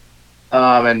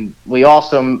 And we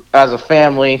also, as a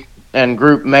family and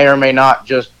group, may or may not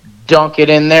just dunk it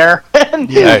in there and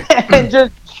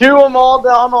just chew them all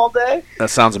down all day. That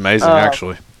sounds amazing,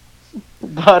 actually.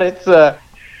 But it's other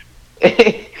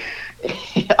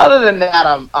than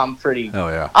that, I'm pretty. Oh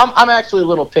yeah. I'm actually a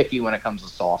little picky when it comes to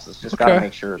sauces. Just gotta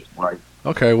make sure it's right.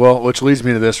 Okay. Well, which leads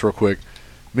me to this real quick.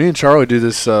 Me and Charlie do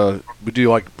this. We do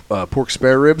like pork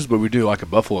spare ribs, but we do like a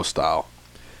buffalo style.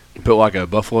 We put like a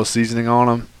buffalo seasoning on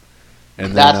them,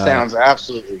 and that then, sounds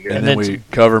absolutely good. And then we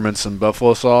cover them in some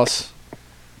buffalo sauce.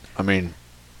 I mean,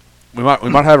 we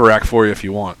might have a rack for you if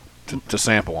you want to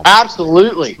sample them.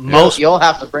 Absolutely. You'll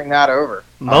have to bring that over.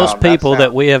 Most people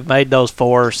that we have made those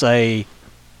for say,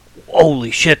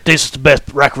 "Holy shit, this is the best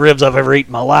rack of ribs I've ever eaten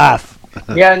in my life."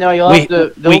 Yeah, no, you'll have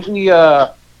to. There'll be.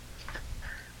 I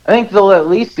think there'll at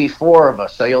least be 4 of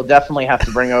us, so you'll definitely have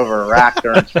to bring over a rack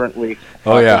during Sprint Week.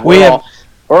 Oh yeah,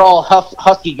 we're all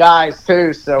husky guys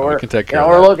too, so we can take care of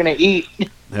we're looking to eat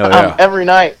every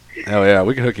night. Hell yeah,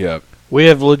 we can hook you up. We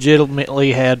have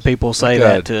legitimately had people say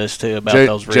that to us too about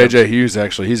those ribs. JJ Hughes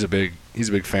actually, he's a big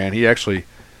fan. He actually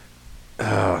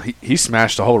he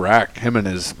smashed the whole rack. Him and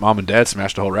his mom and dad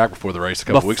smashed the whole rack before the race a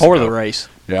couple weeks ago. Before the race.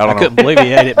 Yeah, I couldn't believe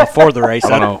he ate it before the race.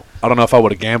 I don't know if I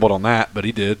would have gambled on that, but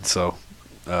he did. So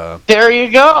there you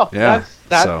go. Yeah.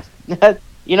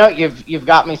 You've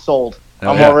got me sold.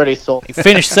 I'm yeah. already sold. He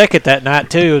finished second that night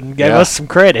too, and gave us some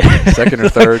credit. Second or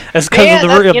third. That's because of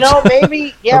the ribs.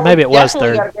 Maybe or maybe it was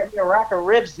third. Got to get me a rack of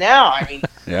ribs now. I mean,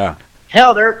 yeah.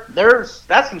 Hell,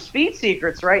 that's some speed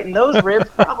secrets, right? And those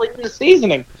ribs probably in the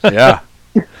seasoning. Yeah.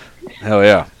 Hell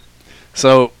yeah.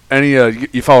 So, any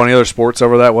you follow any other sports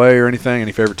over that way or anything?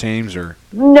 Any favorite teams or?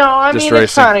 No, I mean racing?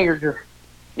 It's kind of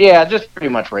just pretty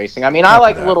much racing. I mean, I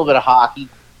like a little bit of hockey.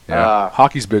 Yeah,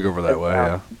 hockey's big over that way.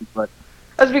 Yeah, but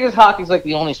that's because hockey's like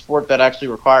the only sport that actually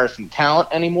requires some talent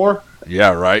anymore.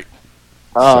 Yeah, right.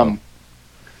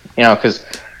 Because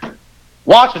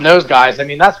watching those guys, I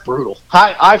mean, that's brutal.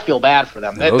 I feel bad for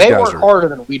them. Yeah, they work harder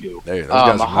than we do. Those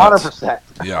guys are 100%.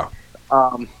 Yeah.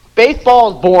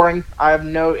 Baseball is boring. I have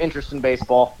no interest in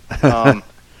baseball. I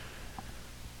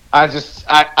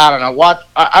don't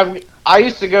know. I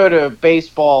used to go to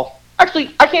baseball.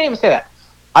 Actually, I can't even say that.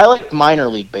 I liked minor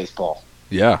league baseball.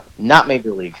 Yeah. Not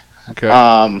major league. Okay.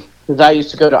 Because I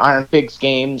used to go to Iron Pigs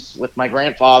games with my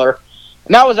grandfather,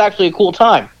 and that was actually a cool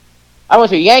time. I went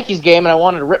to a Yankees game, and I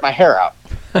wanted to rip my hair out.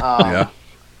 Yeah.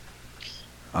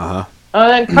 And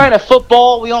then kind of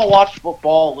football. We all watch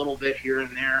football a little bit here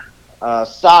and there.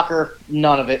 Soccer,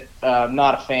 none of it.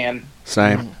 Not a fan.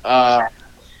 Same.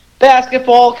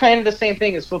 Basketball, kind of the same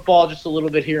thing as football, just a little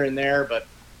bit here and there. But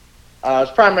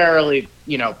it's primarily,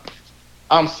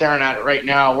 I'm staring at it right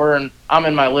now. I'm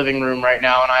in my living room right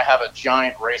now, and I have a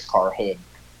giant race car hood.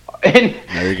 And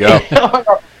there you go. On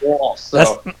our wall,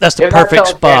 so that's the perfect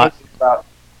spot.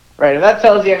 Right. If that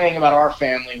tells you anything about our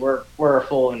family, we're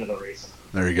full into the racing.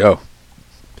 There you go.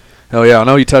 Hell yeah. I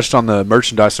know you touched on the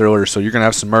merchandise earlier, so you're going to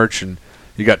have some merch, and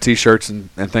you got T-shirts and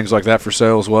things like that for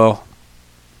sale as well?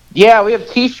 Yeah, we have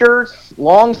T-shirts,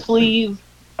 long sleeve,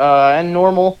 and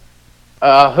normal.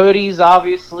 Hoodies,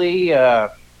 obviously.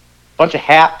 Bunch of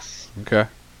hats. Okay.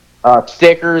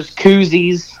 Stickers,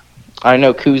 koozies. I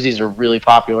know koozies are really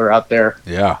popular out there.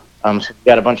 Yeah. So we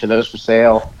got a bunch of those for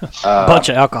sale. A bunch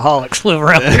of alcoholics live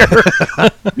around here.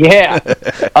 Yeah.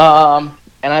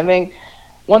 And I think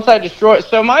once I destroy it,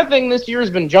 so my thing this year has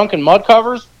been junk and mud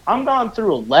covers. I'm gone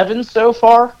through 11 so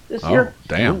far this year.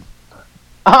 Damn.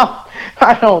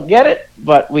 I don't get it,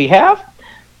 but we have.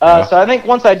 So I think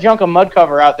once I junk a mud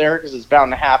cover out there, because it's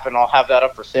bound to happen, I'll have that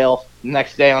up for sale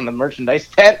next day on the merchandise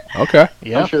tent. Okay.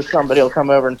 Yeah. I'm sure somebody will come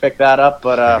over and pick that up.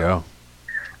 But, There you go.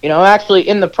 you know, actually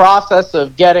in the process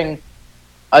of getting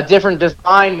a different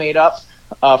design made up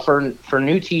for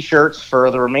new T-shirts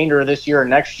for the remainder of this year and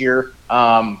next year,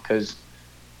 because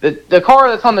the car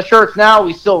that's on the shirts now,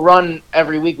 we still run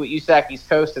every week with USAC East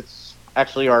Coast. It's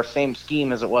actually our same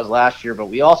scheme as it was last year, but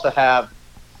we also have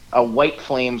a White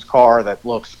Flames car that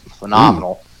looks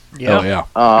phenomenal. Yeah. Oh,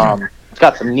 yeah. It's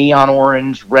got some neon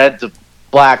orange, red to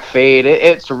black fade.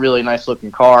 It's a really nice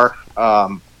looking car.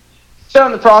 So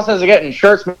in the process of getting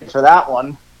shirts made for that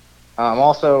one,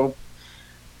 also,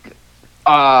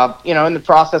 you know, in the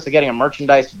process of getting a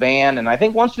merchandise van. And I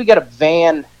think once we get a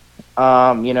van,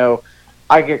 you know,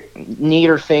 I get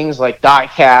neater things like die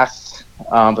casts.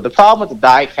 But the problem with the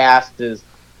die cast is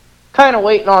kind of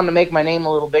waiting on to make my name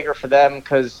a little bigger for them,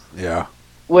 because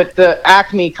with the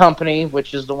Acme company,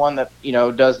 which is the one that, you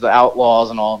know, does the Outlaws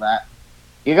and all that,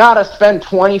 you got to spend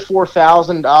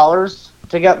 $24,000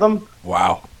 to get them.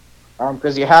 Wow.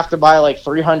 Because you have to buy like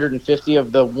 350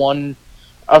 of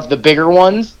the bigger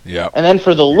ones. Yeah. And then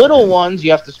for the little ones,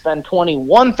 you have to spend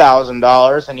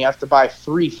 $21,000, and you have to buy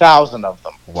 3,000 of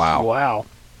them. Wow.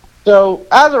 So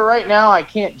as of right now, I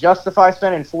can't justify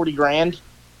spending $40,000.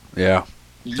 Yeah.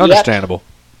 It's understandable.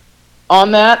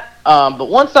 On that. But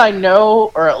once I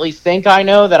know, or at least think I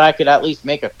know, that I could at least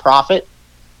make a profit,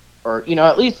 or, you know,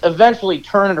 at least eventually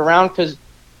turn it around, because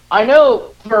I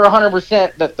know for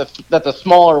 100% that the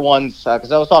smaller ones,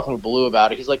 because I was talking with Blue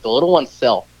about it, he's like, the little ones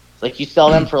sell. It's like you sell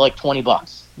them for like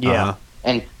 $20. Yeah.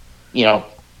 And, you know,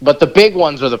 but the big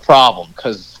ones are the problem,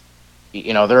 because,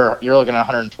 you know, you're looking at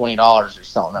 $120 you're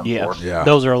selling them for. Yeah.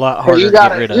 Those are a lot harder You to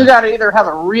get rid of. You got to either have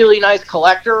a really nice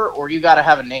collector, or you got to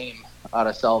have a name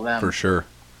to sell them. For sure.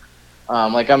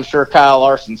 Like, I'm sure Kyle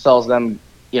Larson sells them,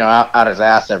 you know, out his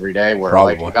ass every day, where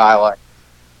Probably. like a guy like,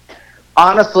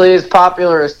 honestly, as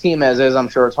popular as Team is, I'm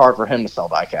sure it's hard for him to sell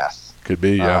diecasts. Could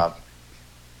be, yeah.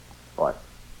 But,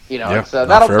 you know, Yeah. it's,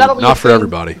 that'll be not a for thing.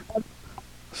 everybody.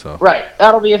 So. Right.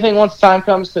 That'll be a thing once the time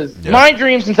comes, because my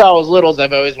dream since I was little is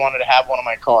I've always wanted to have one of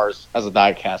my cars as a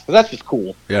diecast, because that's just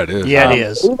cool. Yeah, it is. Yeah, it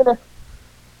is.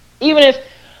 Even if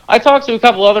I talked to a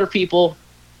couple other people,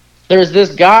 there's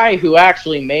this guy who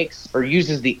actually makes or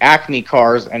uses the Acme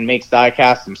cars and makes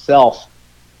diecasts himself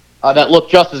that look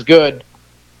just as good.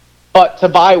 But to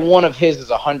buy one of his is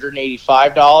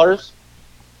 $185.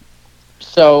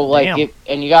 So like,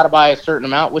 and you got to buy a certain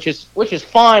amount, which is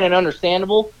fine and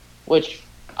understandable, which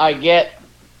I get.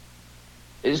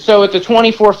 So at the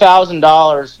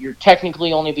 $24,000, you're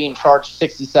technically only being charged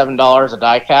 $67 a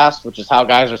diecast, which is how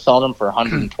guys are selling them for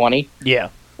 $120. Yeah.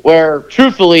 Where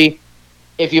truthfully,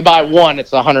 if you buy one,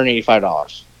 it's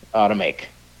 $185 to make.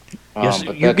 Yes,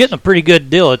 you're getting a pretty good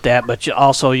deal at that, but you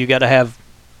got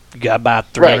to buy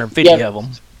 350 of them.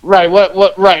 Right.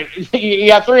 Right. You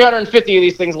got 350 of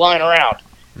these things lying around.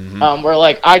 Mm-hmm. Where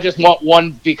like I just want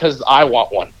one because I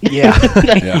want one. Yeah.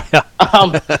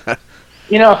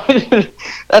 You know,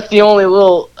 that's the only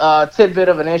little tidbit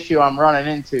of an issue I'm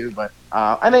running into. But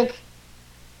I think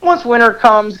once winter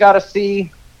comes, got to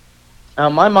see.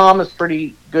 My mom is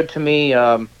pretty good to me.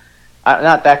 Not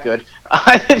that good.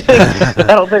 I think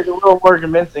that'll take a little more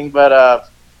convincing, but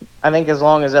I think as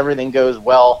long as everything goes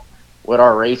well with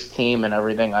our race team and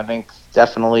everything, I think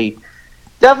definitely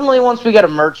once we get a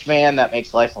merch van, that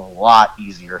makes life a lot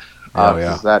easier.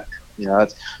 That, you know,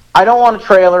 I don't want a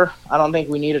trailer. I don't think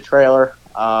we need a trailer.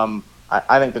 I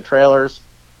think the trailers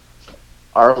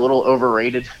are a little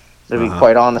overrated, to be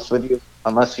quite honest with you,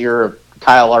 unless you're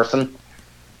Kyle Larson.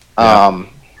 Because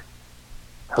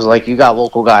like you got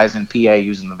local guys in PA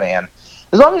using the van.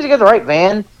 As long as you get the right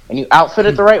van and you outfit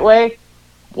it the right way,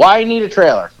 why need a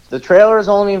trailer? The trailer is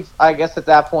only, I guess, at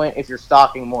that point if you're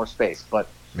stocking more space. But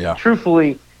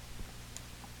truthfully,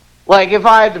 like if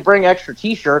I had to bring extra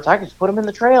T-shirts, I could just put them in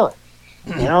the trailer.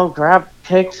 You know,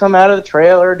 take some out of the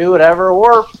trailer, do whatever.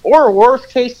 Or worst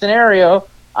case scenario,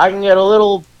 I can get a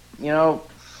little,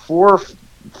 4,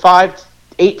 5,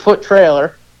 8 foot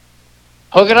trailer,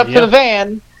 hook it up to the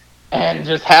van, and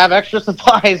just have extra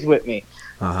supplies with me.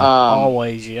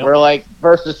 Always, We're like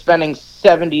versus spending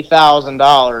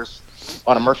 $70,000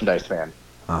 on a merchandise van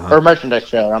or merchandise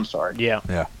trailer. I'm sorry. Yeah.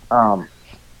 Because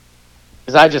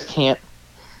I just can't.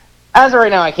 As of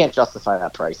right now, I can't justify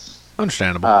that price.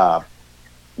 Understandable.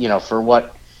 For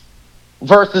what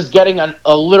versus getting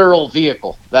a literal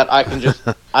vehicle that I can just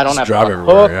I don't have to drive hook,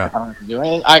 everywhere. Yeah. I don't have to do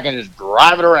anything. I can just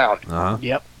drive it around.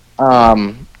 Yep.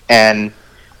 And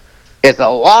it's a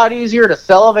lot easier to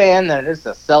sell a van than it is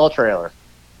to sell a trailer,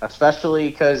 especially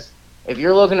because if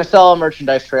you're looking to sell a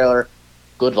merchandise trailer,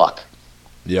 good luck.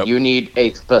 Yep. You need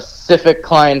a specific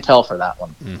clientele for that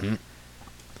one. Mm-hmm.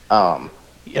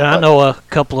 Yeah, I know a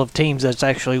couple of teams that's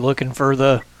actually looking for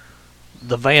the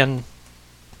van,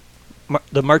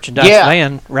 the merchandise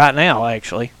van right now,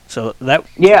 actually. So that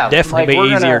would definitely be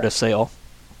easier to sell.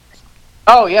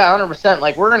 Oh, yeah, 100%.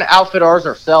 Like, we're going to outfit ours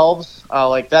ourselves.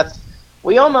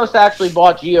 We almost actually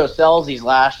bought Geo Celsius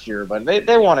last year, but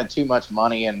they wanted too much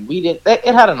money, and we didn't.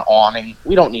 It had an awning.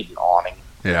 We don't need an awning.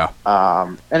 Yeah.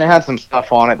 And it had some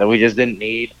stuff on it that we just didn't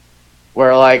need.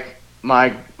 Where, like,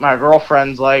 my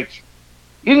girlfriend's like,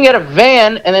 you can get a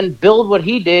van and then build what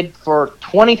he did for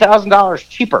 $20,000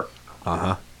 cheaper.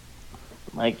 Uh-huh.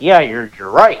 Like, yeah, you're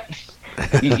right.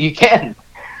 you can.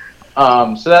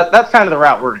 So that's kind of the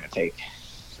route we're going to take.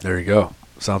 There you go.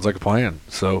 Sounds like a plan.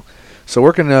 So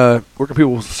where can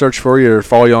people search for you or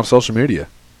follow you on social media?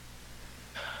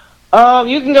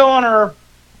 You can go on our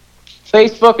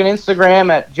Facebook and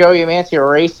Instagram at Joey Amantea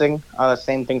Racing. The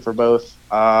same thing for both.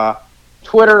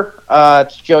 Twitter,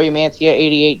 it's Joey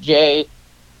Amantea 88J.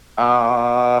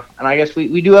 And I guess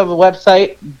we do have a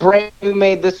website, brand new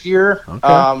made this year.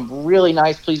 Okay. Really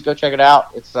nice. Please go check it out.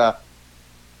 It's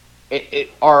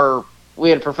we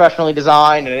had it professionally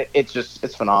designed, and it's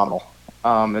phenomenal.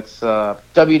 It's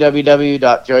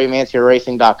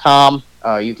www.joeyamantearacing.com.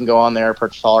 You can go on there,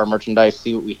 purchase all our merchandise,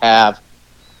 see what we have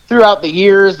throughout the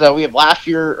years. We have last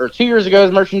year or 2 years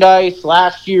ago's merchandise,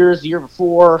 last year's, the year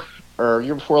before, or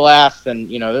year before last, and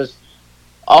there's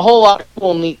a whole lot of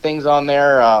cool, neat things on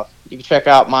there. You can check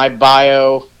out my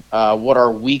bio, what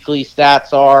our weekly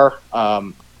stats are.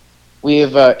 We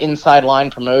have Inside Line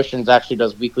Promotions actually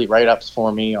does weekly write-ups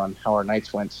for me on how our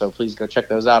nights went, so please go check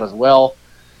those out as well.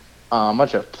 A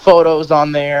bunch of photos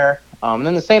on there. And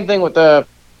then the same thing with the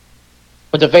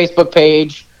Facebook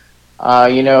page.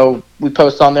 We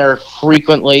post on there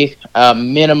frequently,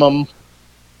 minimum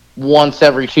once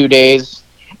every 2 days.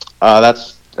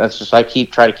 That's just try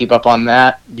to keep up on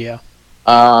that. Yeah.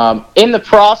 In the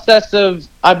process of,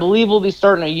 I believe we'll be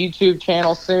starting a YouTube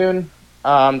channel soon,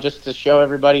 just to show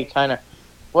everybody kind of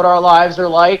what our lives are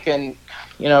like, and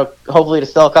hopefully to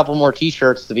sell a couple more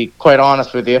T-shirts. To be quite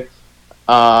honest with you,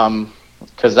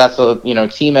 because that's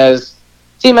Teamez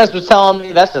was telling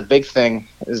me that's a big thing.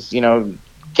 Is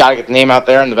gotta get the name out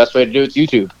there, and the best way to do it's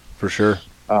YouTube. For sure.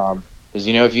 Because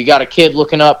if you got a kid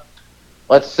looking up,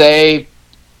 let's say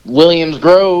Williams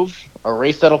Grove, a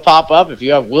race that'll pop up. If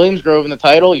you have Williams Grove in the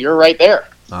title, you're right there.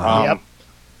 Yep.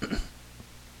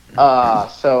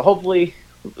 So hopefully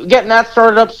getting that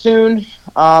started up soon.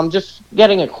 Just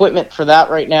getting equipment for that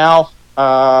right now.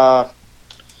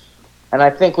 And I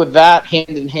think with that, hand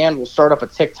in hand, we'll start up a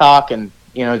TikTok and,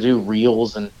 do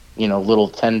reels and, little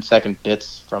 10-second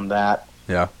bits from that.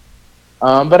 Yeah.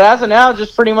 But as of now,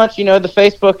 just pretty much, the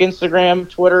Facebook, Instagram,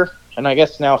 Twitter, and I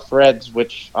guess now Threads,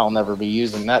 which I'll never be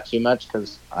using that too much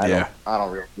because I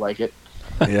don't really like it.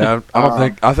 Yeah,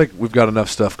 I think we've got enough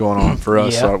stuff going on for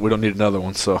us, so we don't need another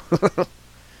one. So.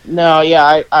 No,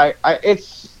 yeah, I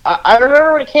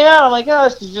remember when it came out, I'm like, oh,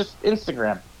 this is just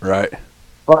Instagram. Right.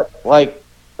 But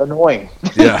annoying.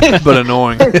 Yeah, but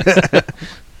annoying.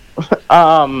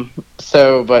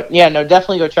 But yeah, no,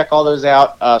 definitely go check all those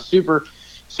out. Super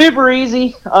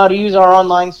easy to use our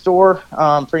online store.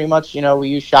 Pretty much, we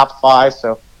use Shopify,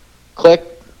 so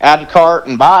click, add to cart,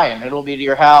 and buy, and it'll be to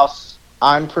your house.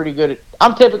 I'm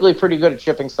typically pretty good at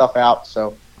shipping stuff out,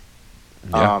 so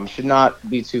should not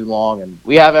be too long. And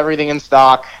we have everything in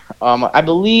stock. I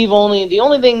believe the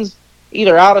only things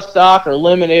either out of stock or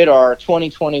limited are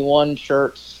 2021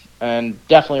 shirts, and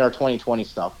definitely our 2020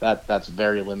 stuff. That's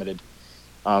very limited.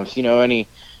 If you know any,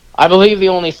 I believe the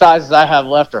only sizes I have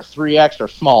left are 3X or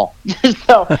small.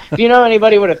 So if you know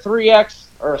anybody with a 3X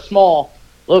or a small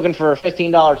looking for a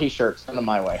 $15 T-shirt, send them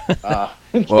my way.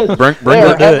 Well, bring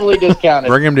they're heavily discounted.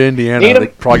 Bring him to Indiana. They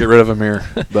could probably get rid of him here.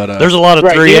 But there's a lot of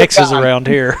 3Xs around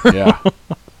here. Yeah.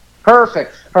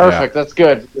 Perfect. Yeah. That's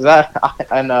good. That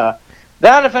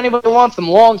if anybody wants some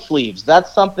long sleeves,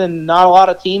 that's something not a lot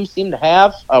of teams seem to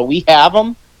have. We have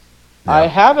them. Yeah. I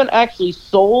haven't actually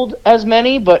sold as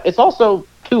many, but it's also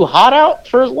too hot out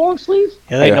for long sleeves.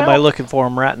 Yeah, there ain't nobody looking for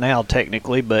them right now,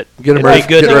 technically, but get them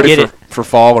ready, for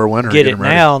fall or winter. Get it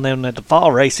now, and then at the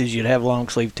fall races, you'd have long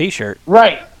sleeve T-shirt.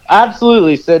 Right,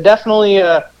 absolutely. So definitely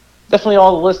all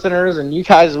the listeners and you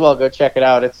guys as well, go check it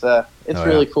out. It's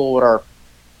really cool. What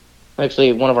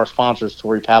one of our sponsors,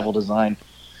 Tori Pavel, designed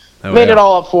made it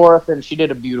all up for us, and she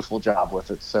did a beautiful job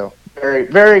with it. So very,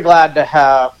 very glad to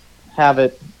have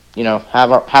it,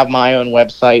 have my own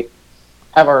website,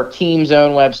 have our team's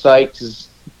own website, because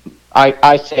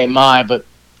I say but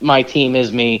my team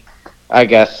is me, I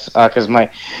guess, because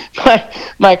my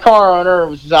car owner,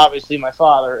 which is obviously my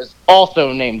father, is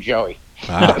also named Joey.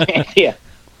 Yeah.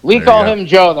 We call him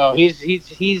Joe, though.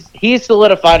 He's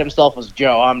solidified himself as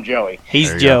Joe. I'm Joey.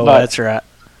 He's Joe. That's right.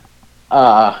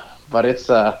 But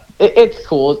it's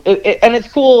cool. And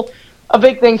it's cool. A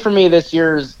big thing for me this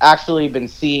year has actually been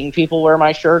seeing people wear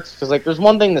my shirts, because there's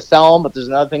one thing to sell them, but there's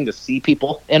another thing to see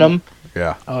people in them.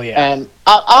 Yeah. Oh yeah. And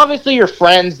obviously your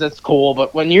friends, that's cool.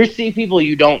 But when you see people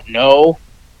you don't know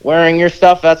wearing your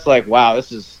stuff, that's like, wow,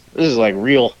 this is like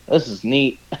real. This is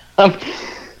neat. And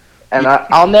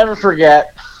I'll never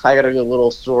forget. I got a good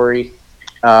little story.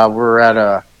 We're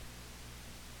at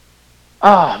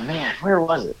oh man, where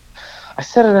was it? I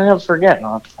said it and I was forgetting.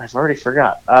 I've already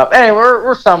forgot. Anyway,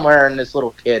 we're somewhere, and this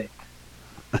little kid,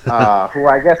 who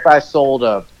I guess I sold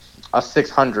a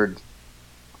 600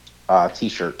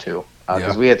 T-shirt to,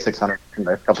 because we had 600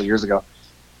 a couple years ago,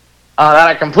 that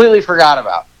I completely forgot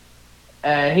about.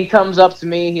 And he comes up to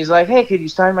me. He's like, "Hey, could you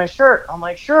sign my shirt?" I'm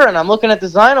like, "Sure." And I'm looking at the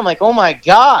design. I'm like, "Oh my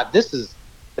God, this is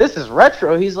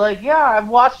retro." He's like, "Yeah, I've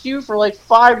watched you for like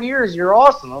 5 years. You're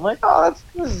awesome." I'm like, "Oh,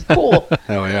 this is cool."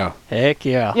 Hell yeah. Heck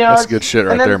yeah. That's good shit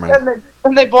right there, man.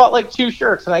 And they bought like 2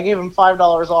 shirts, and I gave them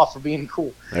 $5 off for being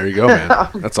cool. There you go, man.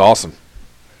 That's awesome.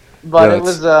 But it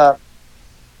was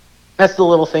that's the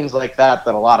little things like that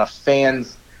a lot of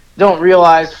fans don't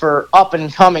realize for up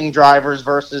and coming drivers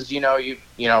versus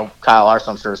Kyle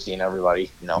Larson. I'm sure seen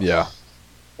everybody, Yeah.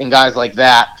 And guys like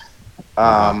that.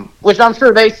 Which I'm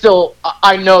sure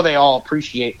I know they all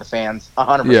appreciate the fans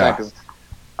 100%,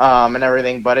 and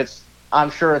everything, but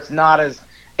I'm sure it's not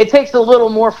it takes a little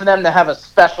more for them to have a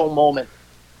special moment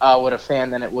with a fan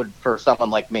than it would for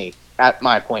someone like me at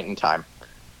my point in time.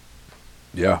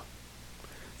 Yeah.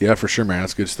 Yeah, for sure, man.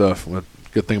 That's good stuff.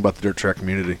 Good thing about the dirt track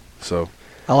community. So.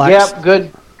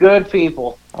 Good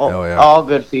people. All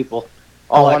good people.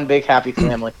 All one big happy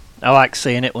family. I like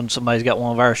seeing it when somebody's got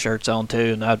one of our shirts on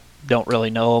too, and I don't really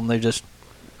know them. They just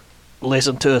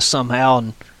listen to us somehow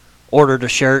and ordered a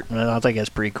shirt, and I think that's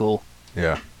pretty cool.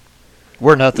 Yeah.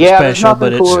 We're nothing special,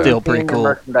 but it's still pretty cool.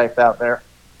 Merchandise out there.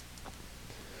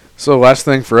 So last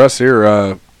thing for us here,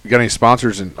 you got any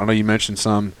sponsors? And I know you mentioned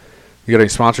some. You got any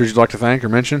sponsors you'd like to thank or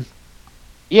mention?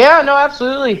 Yeah, no,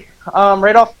 absolutely.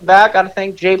 Right off the bat, got to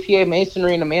thank JPA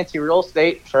Masonry and Amantea Real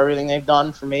Estate for everything they've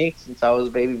done for me since I was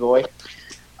a baby boy.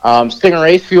 Stinger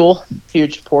Race Fuel,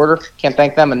 huge supporter. Can't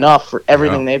thank them enough for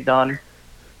everything they've done.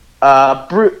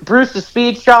 Bruce the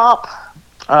Speed Shop,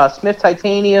 Smith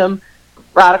Titanium,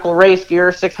 Radical Race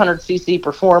Gear, 600cc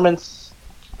Performance,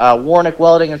 Warnick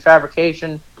Welding and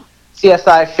Fabrication,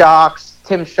 CSI Shocks,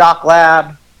 Tim Shock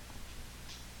Lab.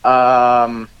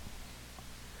 I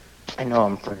know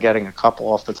I'm forgetting a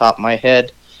couple off the top of my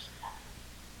head.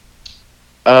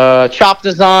 Chop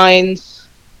Designs,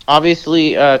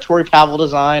 obviously, Torrey Pavel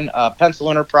Design, Pencil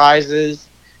Enterprises.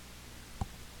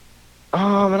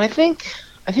 And I think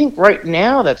right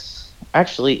now that's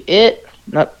actually it.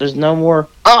 There's no more.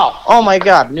 Oh my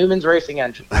God, Newman's Racing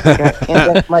Engine. Can't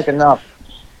thank Mike enough.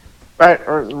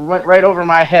 Went right over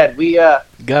my head. We gotta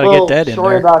get that in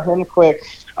story there. About him quick.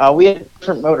 We had a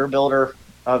different motor builder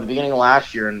the beginning of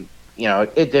last year, and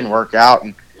it didn't work out.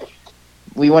 And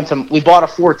we bought a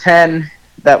 410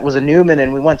 that was a Newman,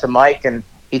 and we went to Mike, and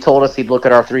he told us he'd look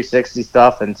at our 360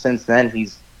 stuff. And since then,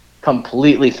 he's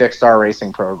completely fixed our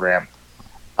racing program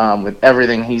with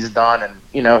everything he's done.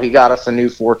 And he got us a new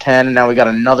 410, and now we got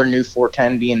another new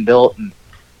 410 being built. And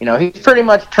he's pretty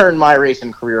much turned my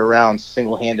racing career around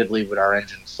single-handedly with our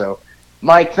engines. So,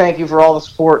 Mike, thank you for all the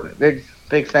support. Big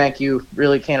thank you.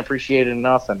 Really can't appreciate it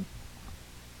enough. And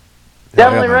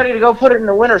definitely ready to go put it in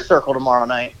the winner's circle tomorrow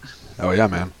night. Oh, yeah,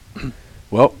 man.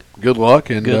 Well, good luck.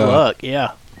 And good luck,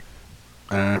 yeah.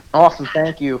 Awesome,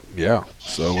 thank you. Yeah,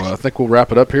 so I think we'll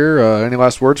wrap it up here. Any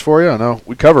last words for you? I know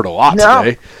we covered a lot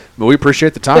today, but we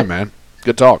appreciate the time, man.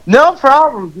 Good talk. No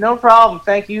problem.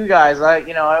 Thank you guys. I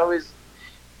always,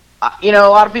 a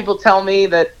lot of people tell me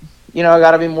that, I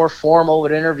got to be more formal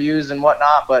with interviews and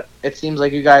whatnot, but it seems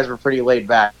like you guys were pretty laid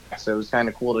back, so it was kind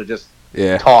of cool to just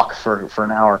talk for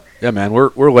an hour. Yeah, man,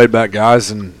 we're laid back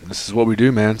guys, and this is what we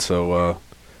do, man. So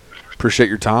appreciate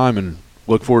your time, and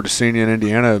look forward to seeing you in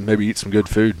Indiana. And maybe eat some good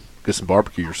food, get some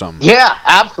barbecue or something. Yeah,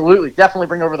 absolutely. Definitely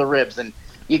bring over the ribs, and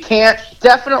you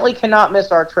definitely cannot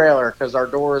miss our trailer, because our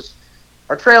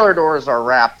trailer doors are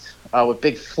wrapped with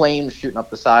big flames shooting up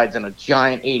the sides and a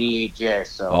giant 88J.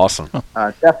 So awesome.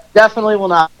 Definitely will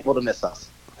not be able to miss us.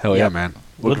 Hell yeah, man.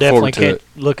 We'll Looking forward definitely to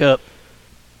it. look up.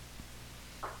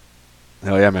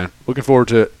 Hell yeah, man. Looking forward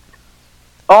to it.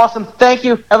 Awesome. Thank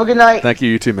you. Have a good night. Thank you,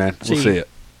 you too, man. We'll See see you. it.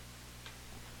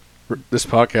 This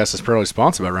podcast is proudly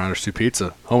sponsored by Rounders 2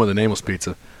 Pizza, home of the Nameless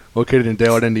Pizza, located in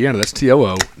Daylight, Indiana. That's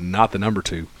TOO, not the number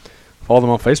 2. Follow them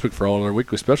on Facebook for all their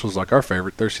weekly specials like our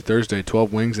favorite, Thirsty Thursday,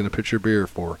 12 wings and a pitcher of beer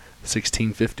for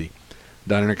 $16.50.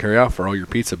 Dine in or carry out for all your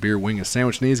pizza, beer, wing, and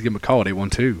sandwich needs. Give them a call at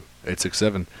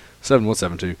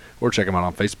 812-867-7172 or check them out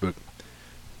on Facebook.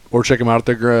 Or check them out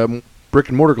at their brick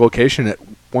and mortar location at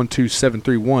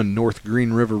 12731 North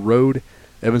Green River Road,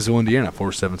 Evansville, Indiana,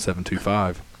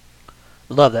 47725.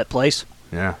 Love that place.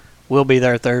 Yeah. We'll be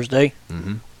there Thursday.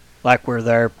 Mm-hmm. Like we're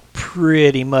there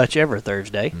pretty much every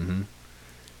Thursday. Mm-hmm.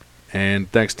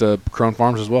 And thanks to Crone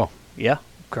Farms as well. Yeah.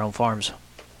 Crone Farms,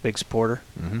 big supporter.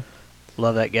 Mm-hmm.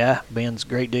 Love that guy. Ben's a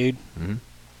great dude. Mm-hmm.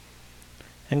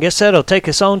 And guess that'll take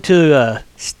us on to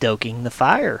Stoking the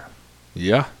Fire.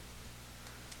 Yeah.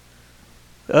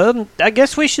 I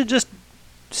guess we should just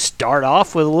start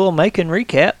off with a little Macon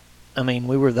recap. I mean,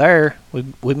 we were there.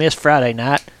 We missed Friday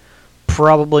night.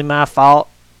 Probably my fault.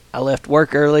 I left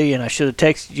work early, and I should have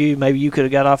texted you. Maybe you could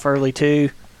have got off early, too.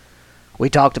 We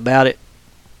talked about it.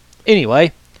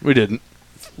 Anyway. We didn't.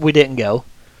 We didn't go.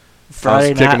 I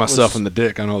was kicking myself in the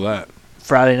dick. I know that.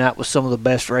 Friday night was some of the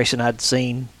best racing I'd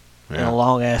seen in a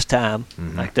long-ass time.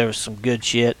 Mm-hmm. Like, there was some good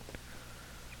shit.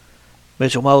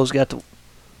 Mitchell Moe's got the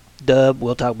dub.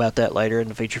 We'll talk about that later in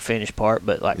the feature finish part.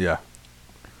 But, like, yeah.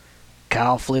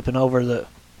 Kyle flipping into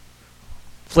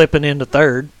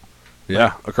third.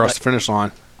 Yeah, across the finish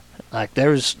line. Like,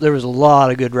 there was a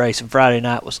lot of good racing. Friday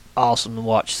night was awesome to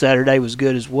watch. Saturday was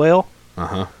good as well.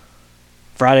 Uh-huh.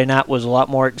 Friday night was a lot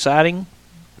more exciting.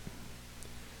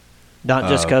 Not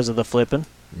just because of the flipping.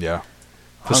 Yeah.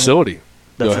 Facility.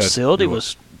 The facility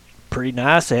was pretty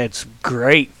nice. They had some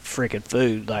great freaking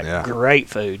food. Great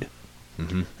food.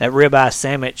 Mm-hmm. That ribeye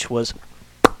sandwich was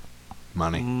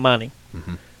money.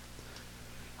 Mm-hmm.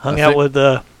 Hung out with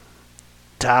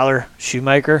Tyler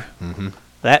Shoemaker. Mm-hmm.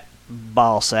 That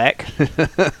ball sack.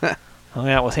 Hung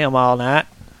out with him all night.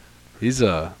 He's he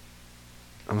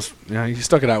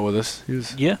stuck it out with us.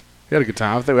 He had a good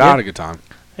time. I think we had a good time.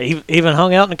 He even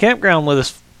hung out in the campground with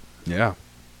us. Yeah.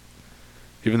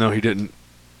 Even though he didn't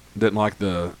like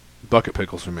the bucket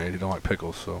pickles we made. He don't like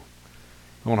pickles, so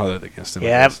I won't hold that against him.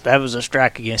 Yeah, that was a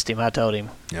strike against him. I told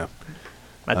him. Yeah.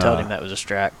 I told him that was a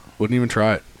strike. Wouldn't even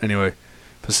try it. Anyway,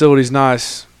 facility's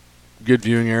nice. Good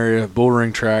viewing area. Bull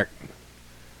ring track.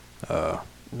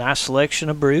 Nice selection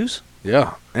of brews.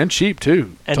 Yeah, and cheap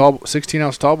too.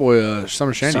 16-ounce tallboy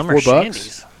summer shandy,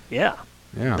 $4. Yeah.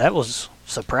 Yeah. That was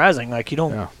surprising. Like, you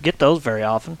don't get those very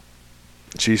often.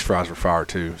 Cheese fries were fire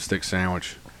too. Steak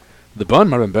sandwich. The bun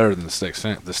might have been better than the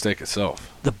steak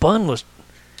itself. The bun was.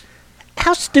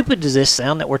 How stupid does this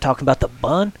sound that we're talking about the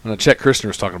bun? And Chet Christner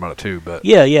was talking about it too, but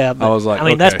yeah. I was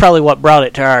like, that's probably what brought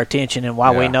it to our attention and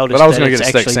why we noticed. But I was going to get a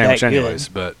steak sandwich anyways.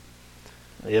 But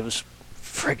it was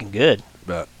freaking good.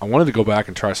 But I wanted to go back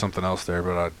and try something else there,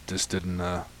 but I just didn't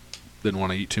want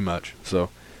to eat too much. So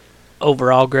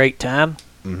overall, great time.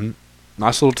 Mm-hmm.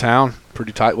 Nice little town,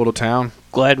 pretty tight little town.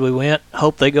 Glad we went.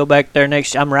 Hope they go back there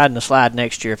next year. I'm riding the slide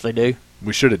next year if they do.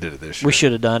 We should have did it this year. We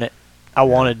should have done it. I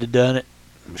wanted to done it.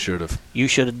 We should have. You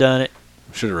should have done it.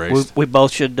 Should have raced. We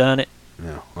both should have done it.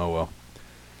 Yeah. Oh well.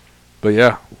 But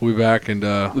yeah, we'll be back and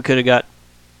we could have got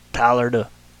Tyler to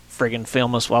friggin'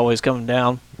 film us while we was coming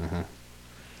down. Mm-hmm.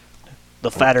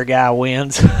 The fatter guy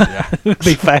wins. Yeah.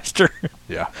 Be faster.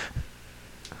 Yeah.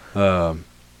 I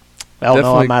don't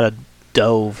know. I might have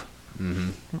dove. Mm-hmm.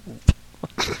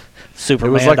 Superman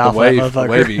it was like off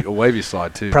a wavy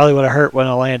slide too. Probably would have hurt when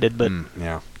I landed, but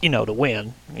yeah. To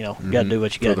win, got to do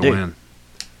what you got to do. Win.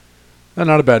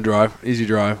 Not a bad drive, easy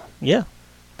drive. Yeah.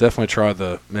 Definitely try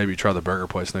the burger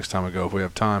place next time we go if we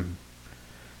have time.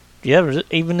 Yeah,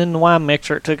 even in the wine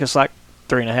mixer, it took us like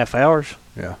 3.5 hours.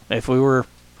 Yeah. If we were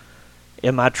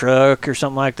in my truck or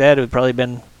something like that, it would probably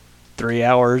been 3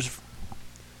 hours,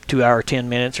 2 hour 10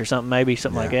 minutes or something, maybe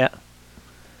something like that.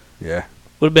 Yeah.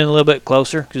 Would have been a little bit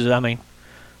closer because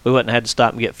we wouldn't have had to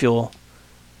stop and get fuel.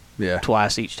 Yeah.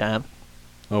 Twice each time.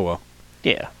 Oh well.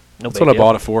 Yeah. That's what I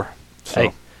bought it for. So.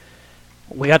 Hey,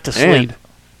 we got to sleep.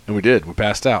 And we did. We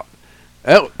passed out.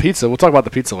 Oh, pizza. We'll talk about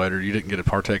the pizza later. You didn't get to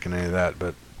partake in any of that,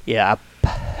 but yeah, I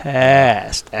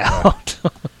passed out.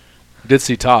 Did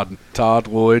see Todd,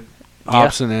 Lloyd,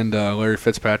 Hobson, and Larry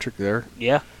Fitzpatrick there.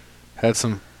 Yeah. Had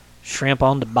some shrimp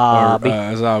on the bobby.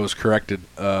 As I was corrected,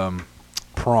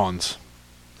 prawns,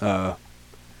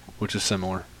 which is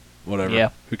similar. Whatever. Yeah.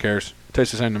 Who cares?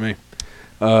 Tastes the same to me.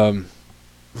 I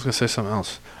was gonna say something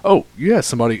else. Oh, you had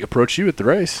somebody approach you at the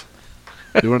race.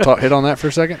 You want to hit on that for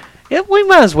a second? Yeah, we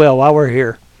might as well while we're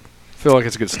here. I feel like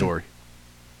it's a good story.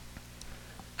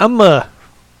 I'm a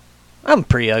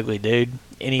pretty ugly dude.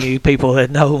 Any of you people that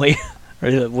know me,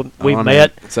 we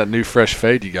met. It's that new fresh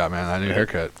fade you got, man. That new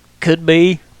haircut. Could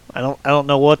be. I don't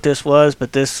know what this was,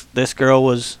 but this girl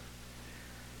was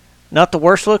not the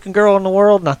worst looking girl in the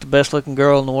world, not the best looking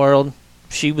girl in the world.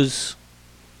 She was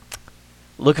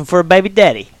looking for a baby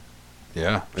daddy.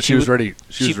 Yeah, she was ready.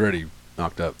 She was ready,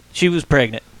 knocked up. She was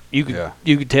pregnant. You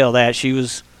could tell that she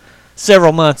was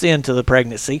several months into the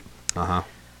pregnancy.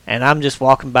 And I'm just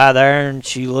walking by there, and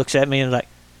she looks at me and like,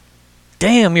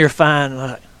 "Damn, you're fine." I'm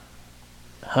like,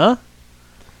 "Huh?"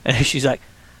 And she's like,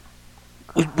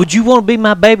 "Would you want to be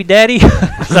my baby daddy?"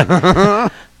 I was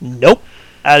like, "Nope,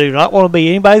 I do not want to be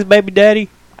anybody's baby daddy.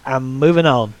 I'm moving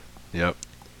on." Yep.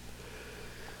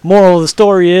 Moral of the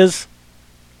story is,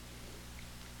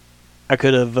 I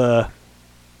could have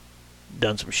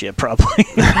done some shit probably.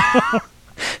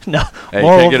 No. Hey, you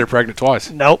can't get her pregnant twice.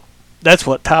 Nope. That's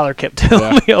what Tyler kept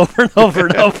telling me over and over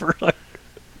and over.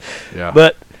 Yeah.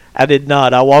 But I did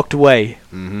not. I walked away.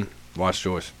 Mm-hmm. Wise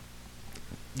choice.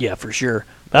 Yeah, for sure.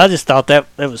 But I just thought that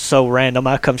was so random.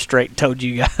 I come straight and told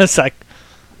you guys. Like,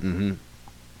 mm-hmm.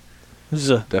 This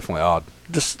is definitely odd.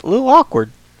 Just a little awkward.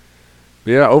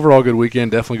 But yeah, overall good weekend.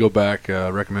 Definitely go back.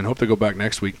 Recommend. Hope they go back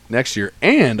next year.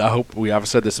 And I hope I've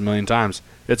said this a million times.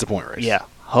 It's a point race. Yeah.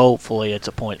 Hopefully it's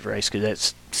a point race because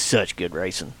that's such good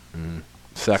racing. Mm-hmm.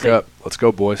 Stack up. Let's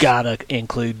go, boys. Gotta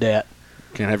include that.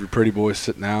 Can't have your pretty boys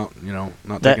sitting out,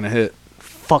 not taking a hit.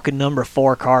 Fucking number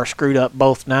 4 car screwed up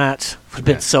both nights. Would have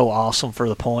been so awesome for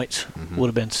the points. Mm-hmm. Would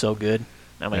have been so good.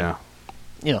 I mean,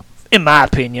 in my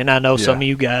opinion, I know some of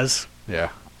you guys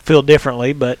feel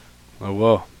differently, but. Oh,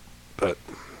 well. But.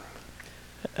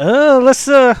 Let's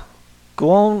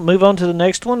move on to the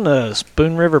next one.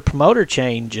 Spoon River promoter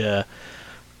change.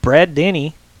 Brad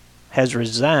Denny has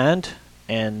resigned,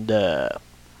 and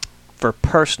for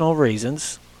personal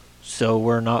reasons. So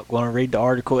we're not going to read the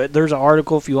article. There's an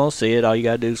article if you want to see it. All you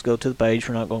got to do is go to the page.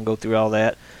 We're not going to go through all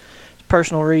that. It's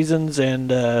personal reasons,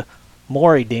 and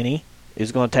Maury Denny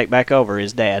is going to take back over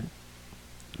his dad.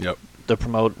 Yep. The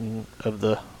promoting of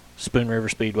the Spoon River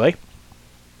Speedway.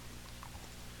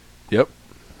 Yep.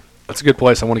 That's a good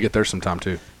place. I want to get there sometime,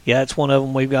 too. Yeah, it's one of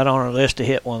them we've got on our list to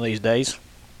hit one of these days.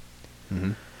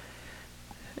 Mm-hmm.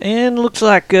 And looks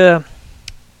like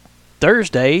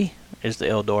Thursday is the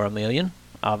Eldora Million.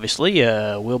 Obviously,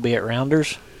 we'll be at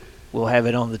Rounders. We'll have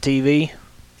it on the TV.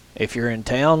 If you're in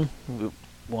town, we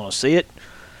want to see it,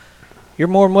 you're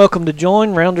more than welcome to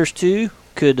join. Rounders 2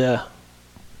 could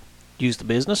use the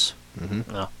business.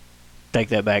 Mm-hmm. No, take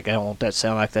that back. I don't want that to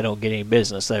sound like they don't get any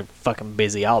business. They're fucking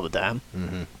busy all the time.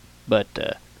 Mm-hmm.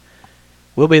 But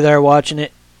we'll be there watching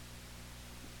it.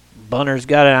 Bunner's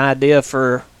got an idea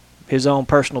for his own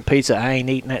personal pizza. I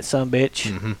ain't eating that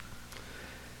sumbitch. Mm-hmm.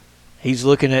 He's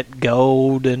looking at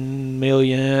Gold and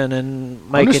Million and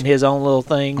making his own little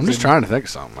things. I'm just trying to think of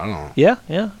something. I don't know.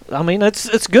 Yeah. I mean,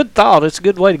 it's good thought. It's a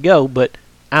good way to go, but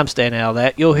I'm staying out of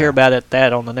that. You'll hear about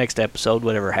that on the next episode,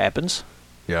 whatever happens.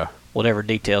 Yeah. Whatever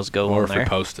details go or on there. Or if we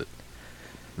post it.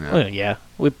 Yeah. Well, yeah.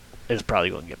 It's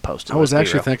probably going to get posted. I was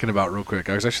actually thinking about, real quick,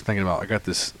 I got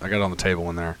it on the table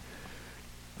in there.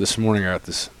 This morning I got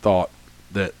this thought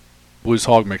that Blues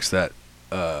Hog mixed that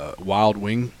wild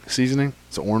wing seasoning.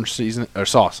 It's an orange seasoning or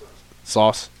sauce.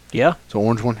 Yeah. It's an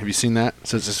orange one. Have you seen that? It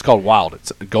says it's called Wild.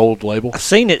 It's a gold label. I've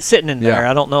seen it sitting in there.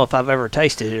 Yeah. I don't know if I've ever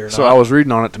tasted it or not. So I was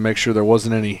reading on it to make sure there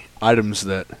wasn't any items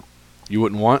that you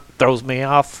wouldn't want. Throws me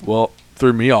off. Well,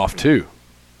 threw me off too.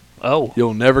 Oh.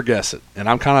 You'll never guess it. And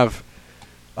I'm kind of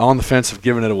on the fence of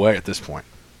giving it away at this point.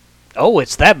 Oh,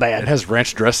 it's that bad. It has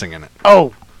ranch dressing in it.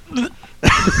 Oh.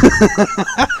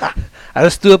 I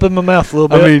just threw up in my mouth a little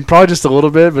bit. I mean, probably just a little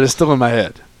bit, but it's still in my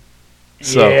head.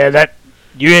 So, yeah,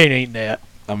 you ain't eating that.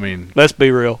 I mean, let's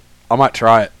be real. I might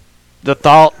try it. The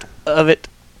thought of it,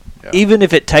 even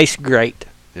if it tastes great,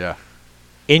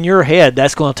 in your head,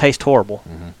 that's going to taste horrible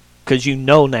because you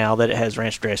know now that it has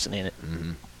ranch dressing in it.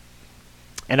 Mm-hmm.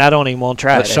 And I don't even want to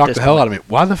try it. That shocked the hell out of me.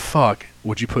 Why the fuck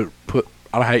would you put?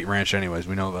 I hate ranch anyways.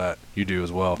 We know that you do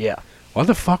as well. Yeah. Why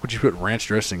the fuck would you put ranch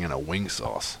dressing in a wing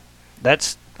sauce?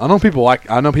 I know people like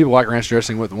ranch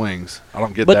dressing with wings. I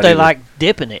don't get that. But they either. like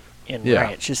dipping it in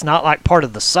ranch. It's not like part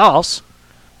of the sauce.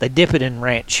 They dip it in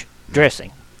ranch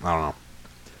dressing. I don't know.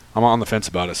 I'm on the fence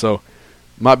about it. So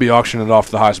might be auctioning it off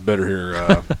the highest bidder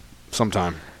here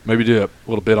sometime. Maybe do a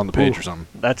little bit on the page or something.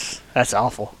 That's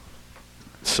awful.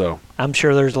 So I'm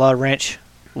sure there's a lot of ranch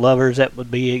lovers that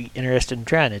would be interested in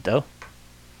trying it though.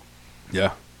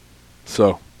 Yeah.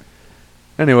 So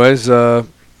anyways,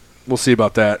 we'll see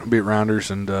about that. We'll be at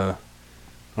Rounders, and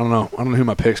I don't know. I don't know who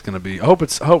my pick's going to be. I hope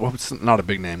it's not a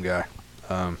big name guy,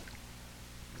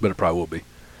 but it probably will be.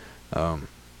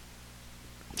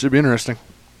 Should be interesting.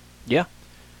 Yeah.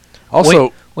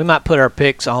 Also, we might put our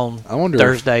picks on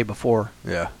Thursday before.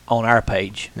 Yeah. On our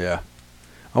page. Yeah.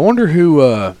 I wonder who.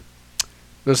 I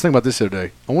was thinking about this the other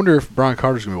day. I wonder if Brian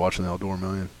Carter's going to be watching the Eldora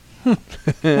Million.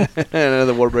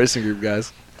 Another World Racing Group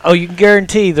guys. Oh, you can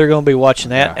guarantee they're going to be watching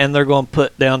that, Yeah. and they're going to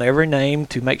put down every name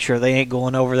to make sure they ain't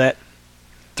going over that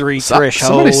 3 threshold.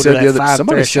 Somebody said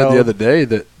threshold. the other day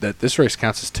that this race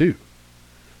counts as 2.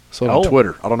 So on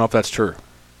Twitter, I don't know if that's true,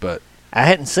 but I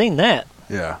hadn't seen that.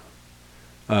 yeah.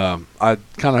 I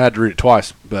kind of had to read it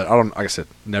twice, but I don't. Like I said,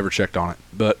 never checked on it,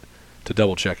 but to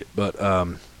double check it. But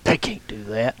They can't do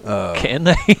that, can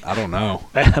they? I don't know.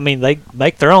 I mean, they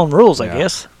make their own rules, I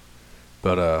guess.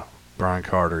 But Brian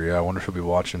Carter, yeah, I wonder if he'll be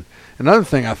watching. Another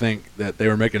thing I think that they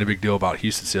were making a big deal about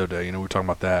Husets the other day. You know, we were talking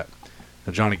about that.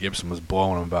 And Johnny Gibson was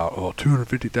blowing him about,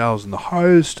 $250,000, the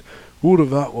highest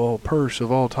purse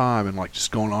of all time, and like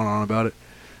just going on and on about it.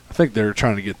 I think they're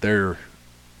trying to get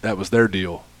that was their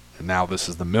deal, and now this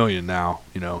is the million now,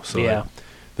 so yeah.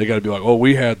 they got to be like,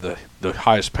 we had the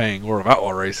highest paying World of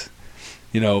Outlaw race,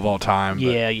 of all time.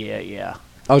 Yeah.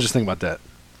 I was just thinking about that.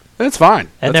 That's fine.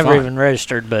 I never even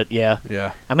registered, but yeah.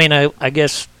 Yeah. I mean, I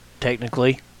guess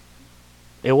technically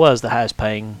it was the highest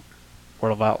paying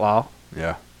World of Outlaw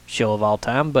show of all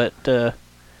time, but and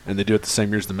they do it the same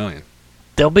year as the million.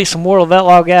 There'll be some World of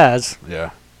Outlaw guys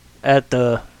at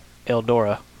the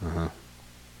Eldora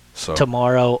so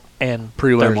tomorrow and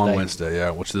prelim Thursday. on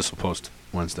Wednesday, which this will post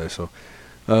Wednesday. So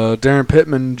Daryn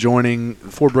Pittman joining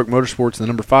Fordbrook Motorsports in the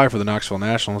number 5 for the Knoxville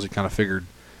Nationals. He kind of figured,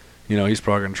 he's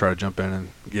probably going to try to jump in and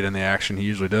get in the action. He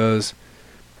usually does.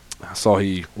 I saw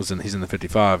he's in the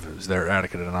 55. He was there at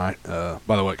Attica tonight.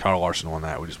 By the way, Kyle Larson won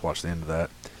that. We just watched the end of that.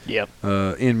 Yep.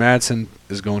 Ian Madsen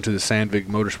is going to the Sandvik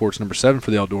Motorsports number 7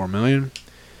 for the Eldora Million.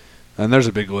 And there's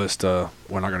a big list. We're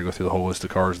not going to go through the whole list of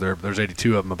cars there, but there's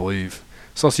 82 of them, I believe.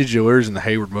 Saw C.J. O'Leary's in the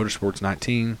Hayward Motorsports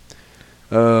 19.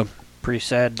 Pretty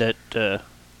sad that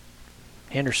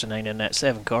Henderson ain't in that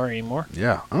 7 car anymore.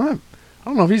 Yeah. I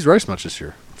don't know if he's raced much this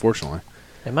year, unfortunately.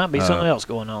 There might be something else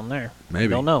going on there. Maybe.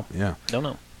 Don't know. Yeah. Don't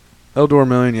know. Eldora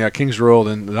Million, Kings Royal.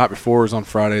 Then the night before was on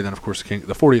Friday. Then, of course, the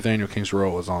 40th annual Kings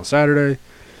Royal was on Saturday.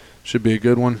 Should be a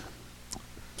good one.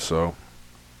 So,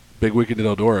 big weekend at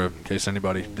Eldora, in case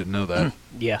anybody didn't know that.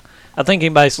 Yeah. I think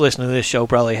anybody that's listening to this show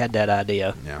probably had that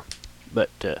idea. Yeah. But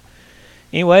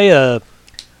anyway,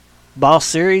 Boss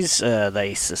Series,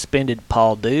 they suspended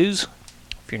Paul Dews.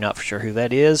 If you're not for sure who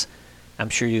that is, I'm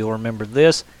sure you'll remember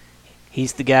this.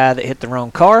 He's the guy that hit the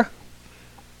wrong car.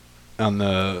 On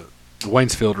the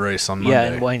Waynesfield race on Monday.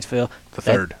 Yeah, in Waynesville. The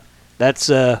third. That's,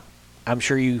 I'm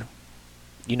sure you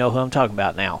know who I'm talking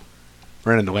about now.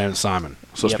 Ran into Landon Simon.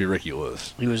 Supposed to be Ricky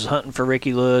Lewis. He was hunting for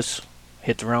Ricky Lewis,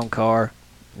 hit the wrong car.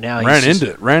 Now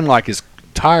Ran like his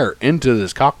tire into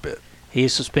his cockpit. He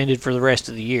is suspended for the rest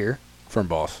of the year. From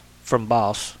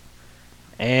Boss.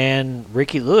 And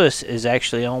Ricky Lewis is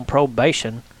actually on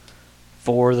probation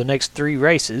for the next 3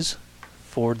 races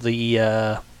for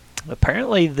the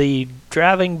apparently the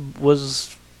driving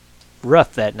was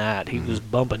rough that night. He was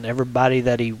bumping everybody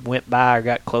that he went by or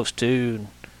got close to.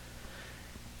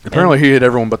 Apparently he hit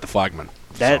everyone but the flagman.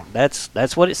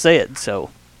 That's what it said. So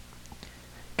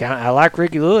I like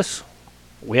Ricky Lewis.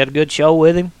 We had a good show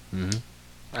with him.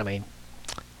 I mean,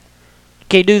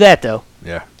 can't do that though.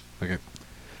 Yeah. Okay.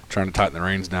 Trying to tighten the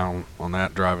reins down on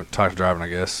that type of driving, I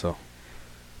guess. So.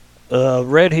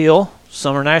 Red Hill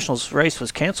Summer Nationals race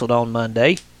was canceled on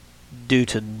Monday due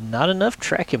to not enough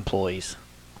track employees.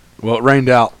 Well, it rained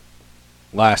out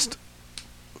July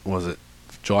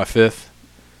 5th?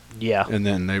 Yeah. And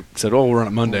then they said, we'll run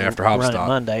it Monday after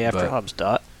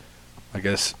Hobstadt. I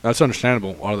guess that's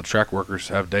understandable. A lot of the track workers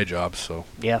have day jobs, so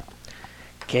yeah,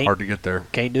 hard to get there.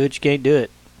 Can't do it, you can't do it.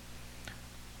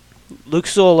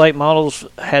 Lucas Oil Late Models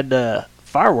had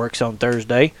fireworks on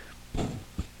Thursday.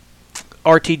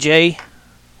 RTJ,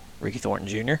 Ricky Thornton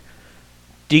Jr.,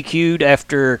 DQ'd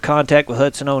after contact with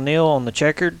Hudson O'Neill on the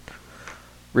checkered.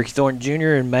 Ricky Thornton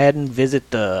Jr. and Madden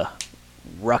visit the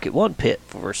Rocket One pit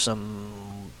for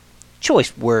some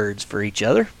choice words for each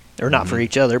other. Or not for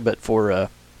each other, but for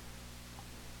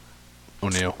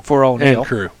O'Neill. For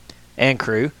O'Neill. And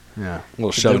crew. Yeah, a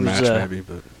little shoving match maybe.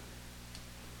 But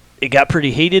it got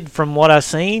pretty heated from what I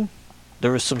seen.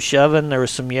 There was some shoving. There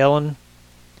was some yelling.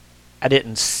 I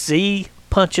didn't see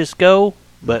punches go,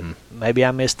 but maybe I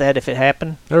missed that if it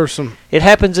happened. There was some. It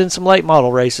happens in some late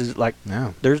model races.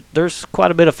 There's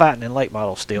quite a bit of fighting in late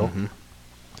model still.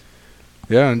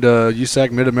 Yeah, and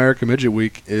USAC Mid-America Midget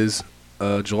Week is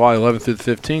July 11th through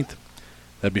the 15th.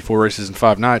 That'd be 4 races in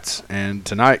 5 nights, and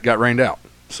tonight got rained out.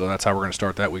 So that's how we're going to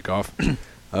start that week off.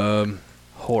 Horrible.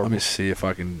 Let me see if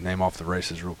I can name off the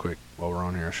races real quick while we're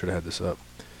on here. I should have had this up.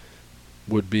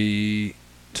 Would be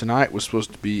tonight was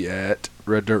supposed to be at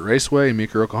Red Dirt Raceway in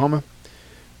Meeker, Oklahoma.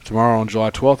 Tomorrow on July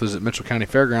 12th is at Mitchell County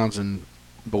Fairgrounds in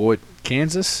Beloit,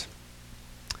 Kansas.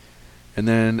 And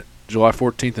then July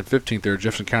 14th and 15th there at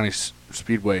Jefferson County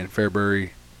Speedway in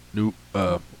Fairbury,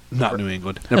 not New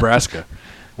England, Nebraska.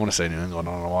 I want to say New England,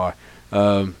 I don't know why.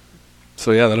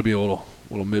 So yeah, that'll be a little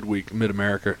midweek,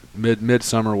 mid-America,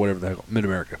 midsummer, whatever the hell,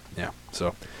 mid-America. Yeah.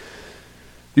 So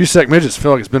USAC midgets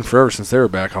feel like it's been forever since they were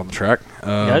back on the track.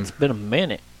 Yeah, it's been a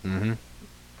minute. Mm-hmm.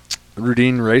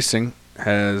 Rudeen Racing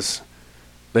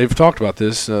they've talked about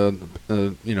this,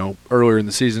 earlier in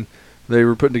the season. They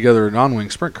were putting together a non-wing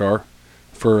sprint car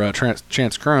for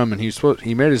Chance Crum, and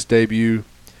he made his debut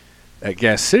at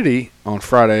Gas City on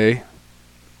Friday,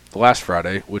 the last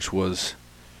Friday, which was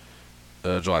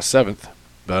July 7th.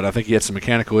 But I think he had some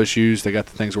mechanical issues. They got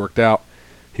the things worked out.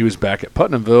 He was back at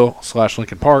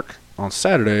Putnamville/Lincoln Park on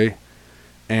Saturday,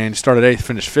 and started 8th,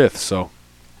 finished 5th. So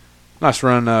nice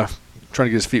run, trying to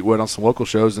get his feet wet on some local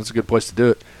shows. That's a good place to do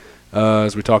it,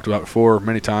 as we talked about before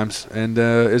many times. And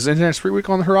is International Speedweek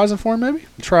on the horizon for him? Maybe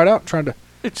try it out.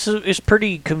 It's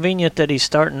pretty convenient that he's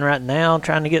starting right now,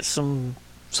 trying to get some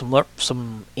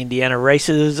Indiana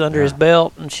races under his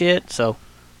belt and shit. So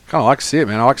kind of like to see it,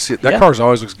 man. I like to see it. That car's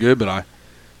always looks good, but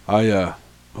I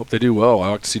hope they do well. I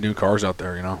like to see new cars out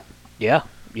there, Yeah,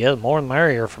 the more the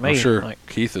merrier for me. I'm sure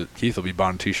Keith will be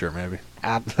buying a T-shirt maybe.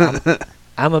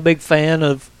 I'm a big fan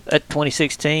of that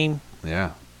 2016.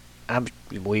 Yeah.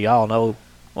 We all know.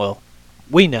 Well,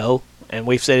 we know, and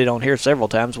we've said it on here several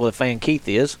times. What a fan Keith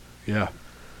is. Yeah.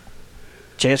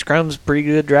 Chance Crum's a pretty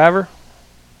good driver.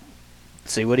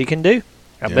 See what he can do.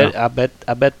 I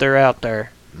bet they're out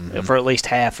there for at least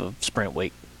half of Sprint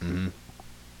Week. Mm-hmm.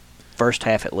 First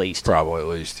half at least. Probably at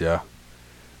least, yeah.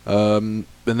 And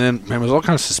then, man, there's all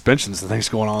kinds of suspensions and things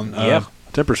going on.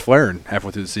 Tempers flaring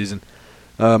halfway through the season.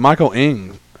 Michael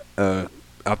Ing, out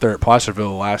there at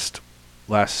Placerville last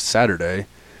Saturday,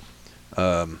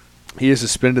 he has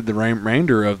suspended the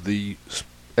remainder of the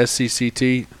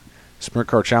SCCT Sprint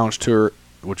Car Challenge Tour,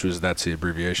 that's the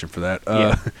abbreviation for that,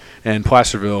 and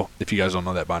Placerville, if you guys don't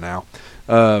know that by now,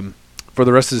 for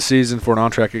the rest of the season for an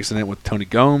on-track accident with Tony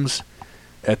Gomes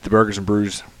at the Burgers and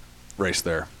Brews race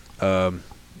there. Kind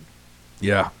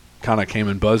of came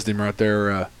and buzzed him right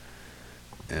there,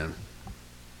 and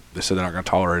they said they're not going to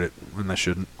tolerate it, and they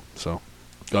shouldn't. So,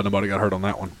 glad nobody got hurt on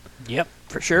that one. Yep,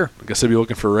 for sure. I guess they'll be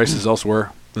looking for races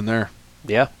elsewhere than there.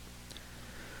 Yeah.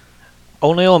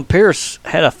 O'Neill and Pierce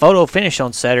had a photo finish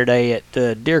on Saturday at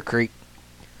Deer Creek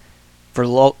for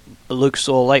the Lucas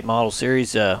Oil Late Model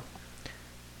Series. The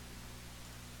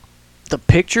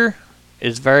picture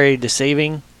is very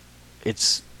deceiving.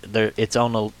 It's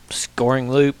on a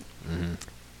scoring loop. Mm-hmm.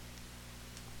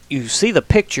 You see the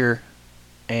picture,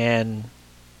 and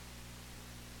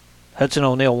Hudson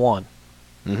O'Neill won.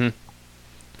 Mm-hmm.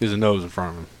 He has a nose in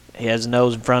front of him. He has a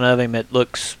nose in front of him. It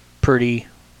looks pretty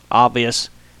obvious,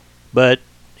 but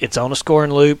it's on a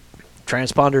scoring loop.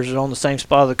 Transponders are on the same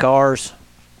spot of the cars.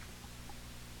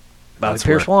 Bobby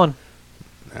Pierce won.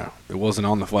 Yeah, it wasn't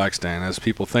on the flag stand, as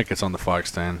people think it's on the flag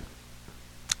stand.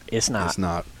 It's not. It's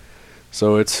not.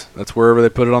 So that's wherever they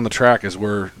put it on the track is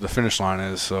where the finish line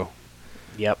is. So,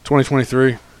 yep.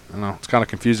 2023. I know it's kind of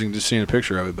confusing just seeing a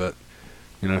picture of it, but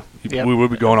we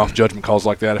would be going off judgment calls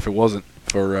like that if it wasn't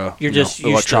for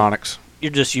electronics.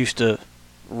 You're just used to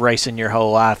racing your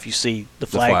whole life. You see the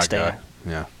flag stand.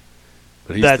 Guy. Yeah,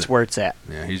 but that's where it's at.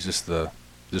 Yeah, he's just there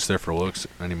for looks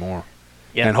anymore.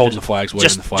 Yeah, and holding the flags,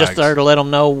 waving the flags. Just there to let them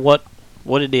know what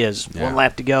it is. Yeah. 1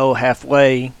 lap to go,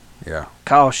 halfway. Yeah.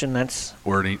 Caution. That's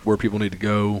where people need to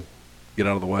go, get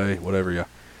out of the way, whatever.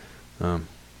 Yeah.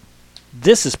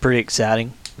 This is pretty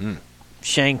exciting. Mm.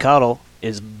 Shane Cottle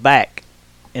is back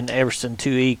in the Everson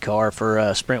 2E car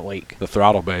for Sprint Week. The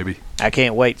Throttle baby. I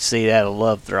can't wait to see that. I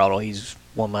love Throttle. He's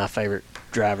one of my favorite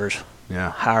drivers. Yeah.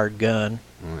 Hired gun.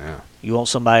 Oh, yeah. You want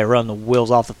somebody to run the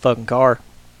wheels off the fucking car,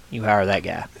 you hire that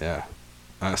guy. Yeah.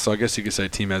 So I guess you could say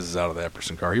Team Ez is out of the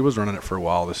Epperson car. He was running it for a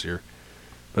while this year,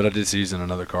 but I did see he's in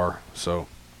another car. So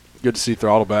good to see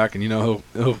Throttle back, and he'll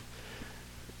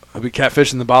be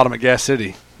catfishing the bottom at Gas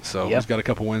City. So He's got a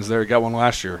couple wins there. He got one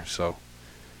last year. So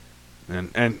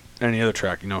and any other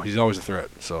track, he's always a threat.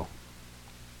 So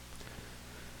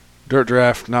Dirt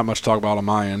Draft, not much to talk about on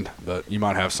my end, but you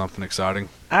might have something exciting.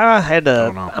 I've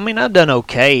done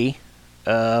okay.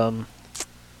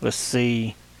 Let's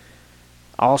see.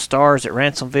 All-Stars at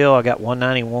Ransomville, I got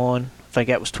 191. I think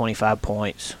that was 25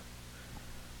 points.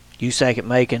 USAC at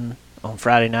Macon, On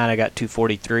Friday night, I got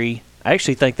 243. I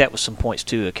actually think that was some points,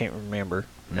 too. I can't remember.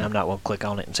 And I'm not going to click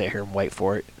on it and sit here and wait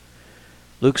for it.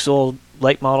 Lucas Oil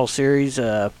Late Model Series.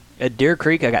 At Deer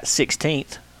Creek, I got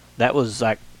 16th. That was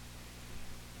like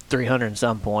 300 and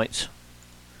some points.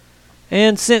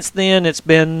 And since then, it's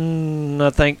been,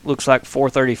 I think, looks like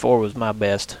 434 was my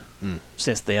best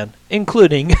since then,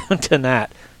 including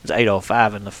tonight. It was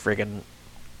 805 in the friggin'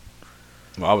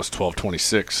 Well, I was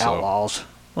 1226. So Outlaws.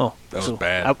 Oh, that was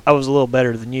bad. I was a little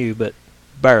better than you, but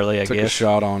barely, I Took guess. a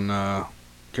shot on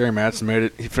Gary Madsen, made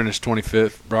it. He finished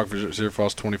 25th. Brock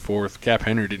Zierfoss 24th. Cap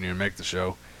Henry didn't even make the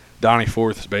show. Donnie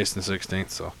 4th is based in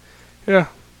 16th. So, yeah,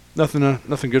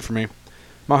 nothing good for me.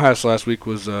 My highest last week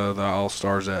was the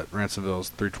All-Stars at Ransomville's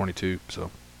 322.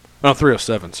 So,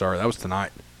 307, sorry. That was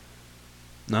tonight.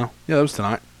 No? Yeah, that was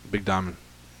tonight. Big Diamond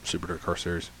Super Dirt Car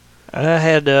Series. I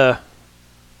had,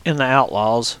 in the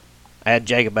Outlaws, I had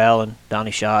Jacob Allen,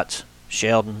 Donnie Schatz,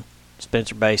 Sheldon,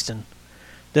 Spencer Baston.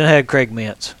 Then I had Craig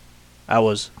Mintz. I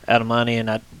was out of money, and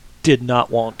I did not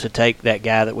want to take that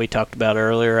guy that we talked about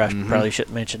earlier. I probably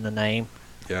shouldn't mention the name.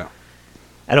 Yeah.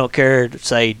 I don't care to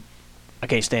say I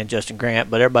can't stand Justin Grant,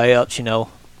 but everybody else, a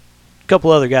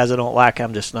couple other guys I don't like,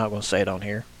 I'm just not going to say it on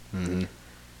here. Mm-hmm.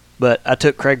 But I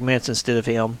took Craig Mintz instead of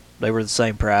him. They were the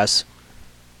same price.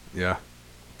 Yeah.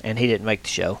 And he didn't make the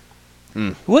show.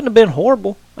 It wouldn't have been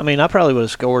horrible. I mean, I probably would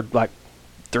have scored like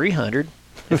 300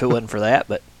 if it wasn't for that,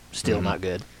 but still not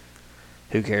good.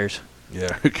 Who cares?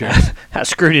 Yeah, who cares? I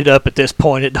screwed it up at this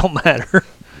point. It don't matter.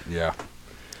 Yeah.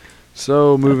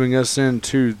 So, moving us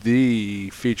into the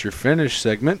feature finish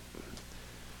segment.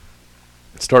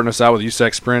 Starting us out with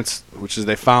USAC Sprints, which is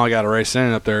they finally got a race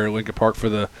in up there at Lincoln Park for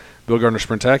the Bill Gardner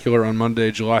Sprintacular on Monday,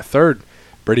 July 3rd.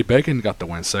 Brady Bacon got the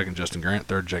win, second Justin Grant,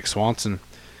 third Jake Swanson.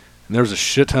 And there was a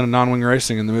shit ton of non-wing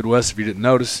racing in the Midwest, if you didn't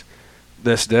notice,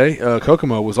 this day.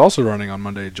 Kokomo was also running on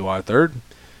Monday, July 3rd.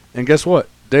 And guess what?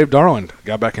 Dave Darland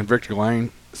got back in victory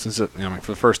lane for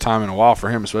the first time in a while for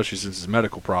him, especially since his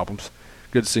medical problems.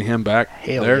 Good to see him back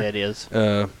Hell there. yeah, it is.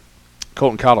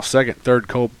 Colton Cottle second, third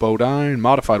Colt Bodine,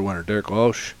 modified winner Derek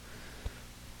Loesch.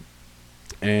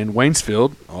 And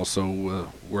Waynesfield, also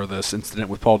where this incident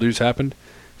with Paul Dews happened,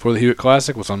 for the Hewitt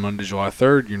Classic was on Monday, July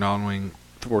 3rd. Your non-wing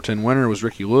 410 winner was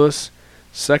Ricky Lewis.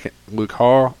 Second, Luke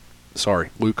Hall.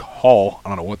 I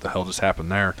don't know what the hell just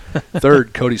happened there.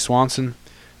 Third, Cody Swanson.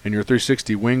 And your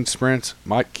 360 winged sprints,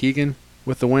 Mike Keegan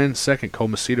with the win. Second, Cole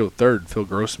Macedo. Third, Phil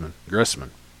Grossman.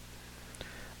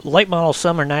 Late Model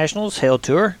Summer Nationals held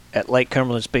tour at Lake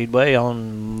Cumberland Speedway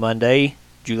on Monday,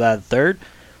 July 3rd,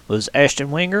 was Ashton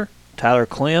Winger, Tyler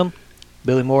Clem,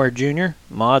 Billy Moore Jr.,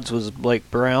 mods was Blake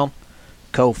Brown,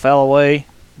 Cole Falloway,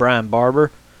 Brian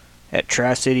Barber. At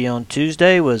Tri-City on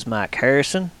Tuesday was Mike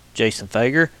Harrison, Jason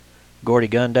Fager, Gordy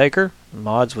Gundaker,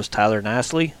 mods was Tyler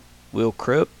Nicely, Will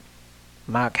Krupp,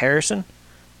 Mike Harrison.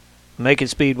 Macon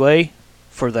Speedway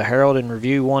for the Herald and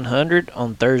Review 100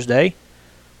 on Thursday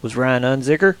was Ryan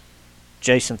Unzicker,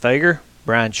 Jason Fager,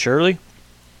 Brian Shirley.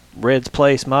 Reds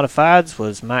Place Modifieds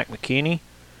was Mike McKinney,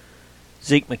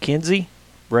 Zeke McKenzie,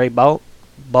 Ray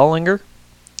Bollinger.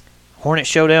 Hornet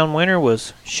Showdown winner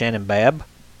was Shannon Babb.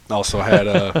 Also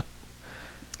had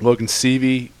Logan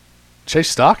Seavey, Chase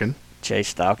Stocking. Chase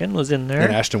Stocking was in there.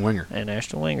 And Ashton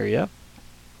Winger. Yeah.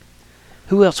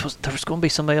 Who else was there? Was going to be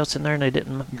somebody else in there and they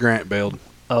didn't. Grant bailed.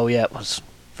 Oh, yeah, it was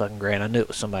fucking Grant. I knew it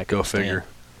was somebody. Go figure.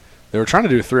 They were trying to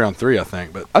do a 3-on-3, I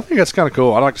think, but I think that's kind of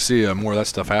cool. I'd like to see more of that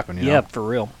stuff happen. You know? For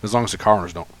real. As long as the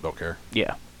coroners don't care.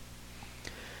 Yeah.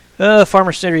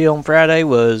 Farmer City on Friday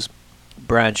was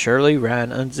Brian Shirley,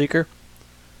 Ryan Unzicker,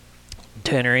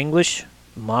 Tanner English.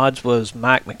 Mods was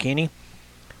Mike McKinney,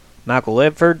 Michael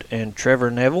Ledford, and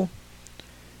Trevor Neville.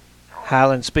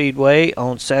 Highland Speedway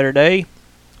on Saturday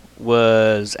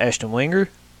was Ashton Winger,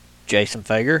 Jason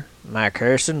Fager, Mike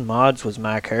Harrison. Mods was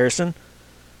Mike Harrison,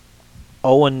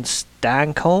 Owen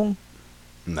Steincombe.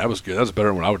 That was good. That was better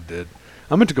than what I would have did.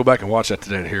 I meant to go back and watch that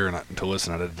today to hear and to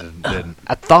listen. I didn't.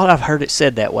 I thought I've heard it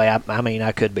said that way. I mean,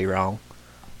 I could be wrong.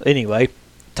 Anyway,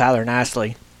 Tyler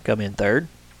Nicely come in third.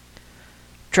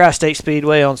 Tri-State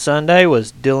Speedway on Sunday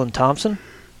was Dylan Thompson.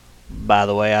 By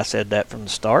the way, I said that from the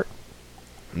start.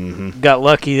 Mm-hmm. Got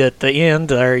lucky at the end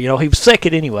there. He was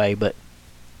second anyway, but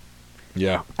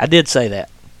yeah, I did say that.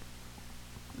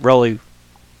 Rolly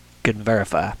couldn't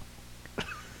verify.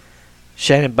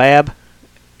 Shannon Babb,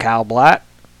 Kyle Black.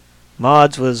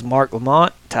 Mods was Mark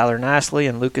Lamont, Tyler Nicely,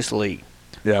 and Lucas Lee.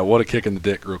 Yeah, what a kick in the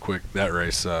dick real quick, that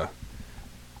race. Lap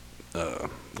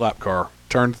car.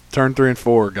 Turn 3 and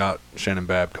 4 got Shannon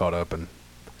Babb caught up, and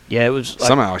yeah, it was like,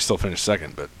 somehow he still finished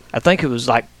second, but I think it was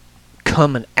like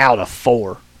coming out of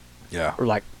 4. Yeah. Or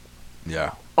like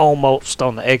yeah. almost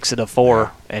on the exit of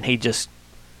 4, and he just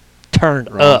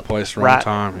turned Wrong up. place, wrong right,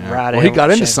 time. Yeah. Right. Well, he got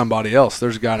into Shane. somebody else.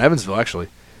 There's a guy in Evansville, actually,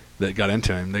 that got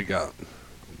into him. They got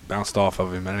bounced off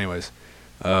of him. Anyways,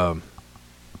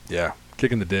 yeah,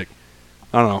 kicking the dick.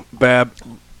 I don't know. Bab,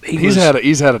 he's had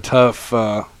a tough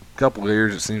couple of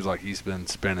years. It seems like he's been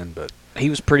spinning, but he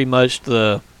was pretty much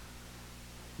the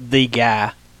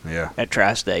guy at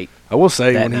Tri-State. I will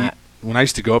say that when I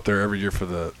used to go up there every year for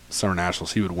the Summer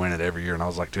Nationals, he would win it every year, and I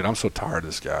was like, dude, I'm so tired of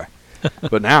this guy.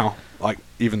 But now, like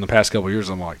even the past couple of years,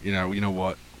 I'm like, you know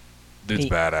what, dude's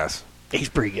badass. He's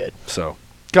pretty good. So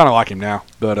kind of like him now,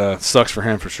 but sucks for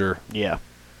him for sure. Yeah.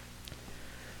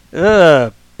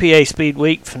 PA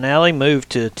Speedweek finale moved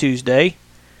to Tuesday.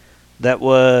 That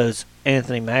was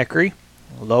Anthony Macri,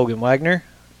 Logan Wagner,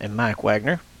 and Mike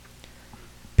Wagner.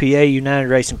 PA United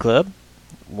Racing Club.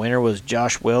 Winner was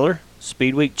Josh Weller.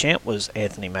 Speedweek champ was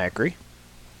Anthony Macri.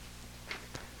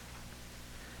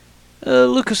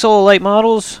 Lucas Oil Late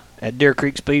Models at Deer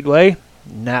Creek Speedway.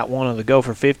 Night 1 of the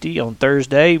Gopher 50 on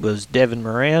Thursday was Devin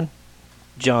Moran,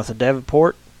 Jonathan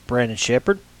Davenport, Brandon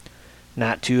Shepard.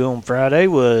 Night 2 on Friday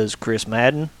was Chris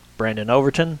Madden, Brandon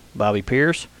Overton, Bobby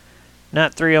Pierce.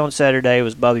 Night 3 on Saturday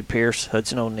was Bobby Pierce,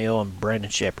 Hudson O'Neill, and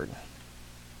Brandon Shepard.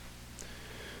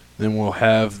 Then we'll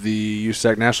have the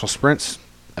USAC National Sprints.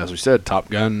 As we said, Top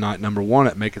Gun night number 1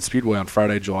 at Macon Speedway on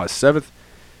Friday, July 7th.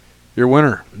 Your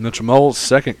winner, Mitchell Moles.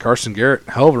 Second, Carson Garrett.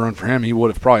 Hell of a run for him. He would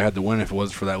have probably had to win if it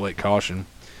wasn't for that late caution.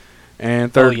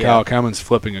 And third, Kyle Cummins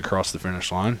flipping across the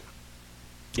finish line.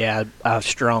 Yeah, I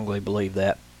strongly believe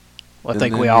that. Well, I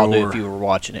think we all do if you were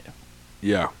watching it.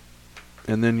 Yeah.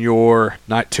 And then your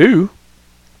night 2,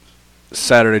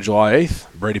 Saturday, July 8th,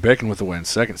 Brady Bacon with the win.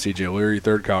 Second, C.J. O'Leary.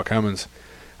 Third, Kyle Cummins.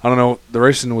 I don't know. The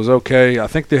racing was okay. I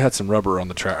think they had some rubber on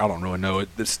the track. I don't really know.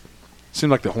 It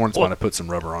seemed like the Hornets might have put some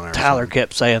rubber on there. Tyler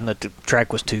kept saying that the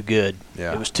track was too good.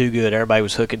 Yeah. It was too good. Everybody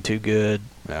was hooking too good.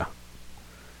 Yeah.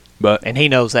 And he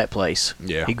knows that place.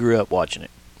 Yeah. He grew up watching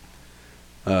it.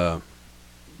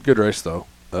 Good race, though.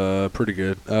 Pretty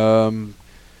good.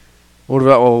 What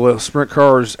about sprint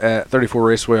cars at 34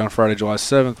 Raceway on Friday, July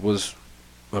 7th was,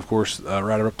 of course,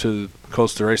 right up to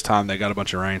close to race time. They got a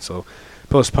bunch of rain, so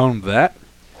postponed that.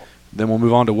 Then we'll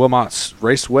move on to Wilmot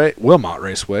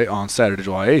Raceway on Saturday,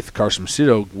 July 8th. Carson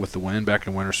Macedo with the win back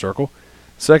in winner's circle.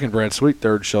 Second, Brad Sweet.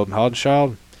 Third, Sheldon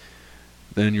Hodenschild.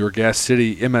 Then your Gas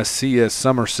City MSCS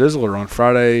Summer Sizzler on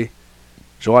Friday,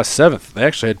 July 7th. They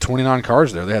actually had 29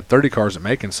 cars there. They had 30 cars at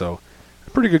Macon, so a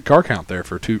pretty good car count there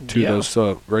for two of those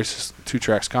races. Two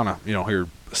tracks kind of, here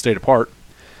a state apart.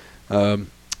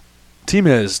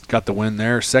 T-Miz got the win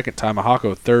there. Second, Ty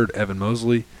Mahako. Third, Evan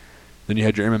Mosley. Then you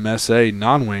had your MMSA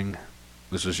non-wing.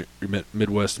 This was your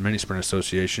Midwest Mini Sprint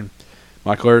Association.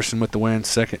 Mike Larson with the win.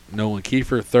 Second, Nolan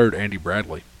Kiefer. Third, Andy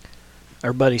Bradley.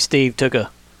 Our buddy Steve took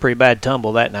a pretty bad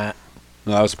tumble that night.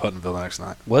 No, that was Putnamville the next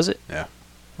night. Was it? Yeah.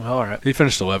 All right. He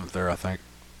finished 11th there, I think.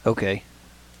 Okay.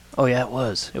 Oh, yeah, it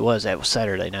was. That was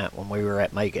Saturday night when we were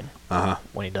at Macon.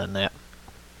 When he done that.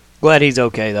 Glad he's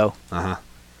okay, though.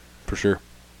 For sure.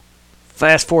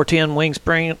 Fast 410 wing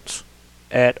sprints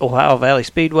at Ohio Valley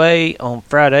Speedway on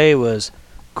Friday was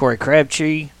Corey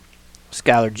Crabtree,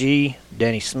 Skylar G.,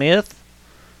 Danny Smith.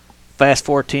 Fast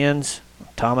 410s,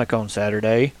 Atomic on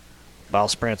Saturday. Ball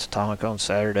sprints, Atomic on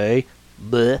Saturday.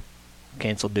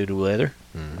 Canceled due to weather,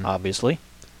 obviously.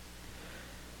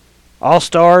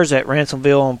 All-Stars at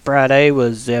Ransomville on Friday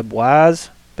was Zeb Wise.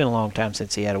 Been a long time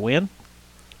since he had a win.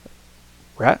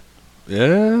 Right?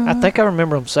 Yeah. I think I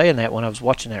remember him saying that when I was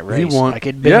watching that race. He won. Like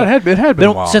it had been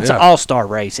a while. Since an all-star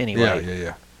race, anyway.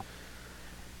 Yeah.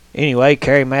 Anyway,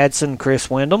 Kerry Madsen, Chris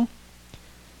Wyndham.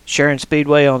 Sharon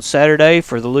Speedway on Saturday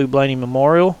for the Lou Blaney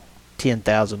Memorial.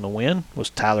 10,000 to win was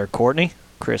Tyler Courtney,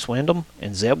 Chris Wyndham,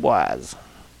 and Zeb Wise.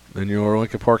 Then your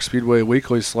Lincoln Park Speedway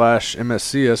Weekly /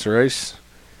 MSCS race.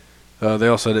 They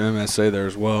also had MSA there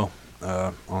as well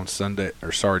on Saturday,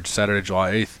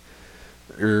 July 8th.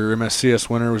 Your MSCS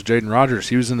winner was Jaden Rogers.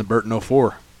 He was in the Burton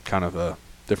 04. Kind of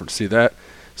different to see that.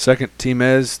 Second,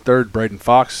 T-Mez. Third, Braden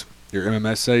Fox. Your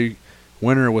MMSA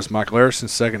winner was Mike Larson.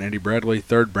 Second, Andy Bradley.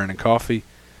 Third, Brandon Coffey.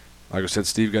 Like I said,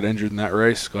 Steve got injured in that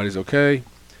race. Glad he's okay.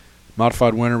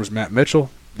 Modified winner was Matt Mitchell.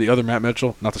 The other Matt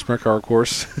Mitchell, not the sprint car, of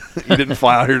course. He didn't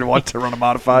fly out here to run a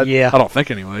modified. Yeah. I don't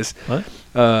think anyways. What?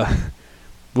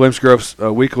 Williams Grove's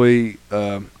Weekly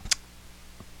Word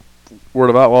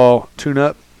of Outlaw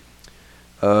tune-up.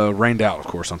 Rained out, of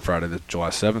course, on Friday, July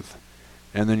 7th.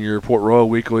 And then your Port Royal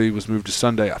Weekly was moved to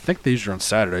Sunday. I think these are on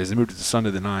Saturdays. They moved it to Sunday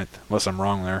the 9th, unless I'm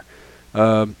wrong there.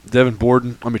 Devin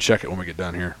Borden. Let me check it when we get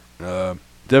done here.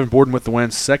 Devin Borden with the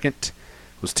win. Second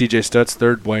was TJ Stutz.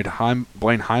 Third, Blaine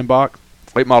Heimbach.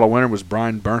 Late model winner was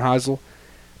Brian Bernheisel.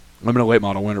 Limited late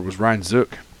model winner was Ryan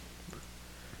Zook.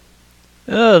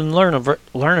 In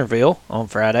Lernerville on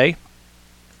Friday,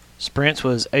 sprints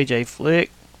was AJ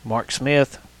Flick, Mark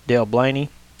Smith, Dale Blaney.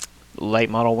 Late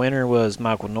model winner was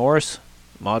Michael Norris.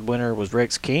 Mod winner was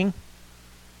Rex King.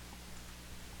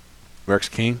 Rex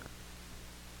King?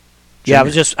 Yeah,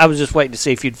 Junior. I was just waiting to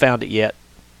see if you'd found it yet.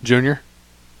 Junior?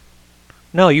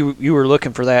 No, you were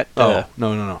looking for that.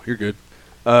 No. You're good.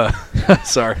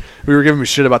 Sorry. We were giving me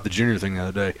shit about the junior thing the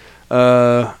other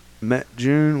day.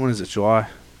 June, when is it, July?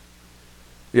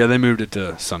 Yeah, they moved it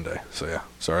to Sunday. So, yeah.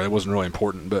 Sorry, it wasn't really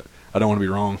important, but I don't want to be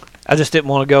wrong. I just didn't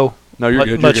want to go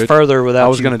much good. further without I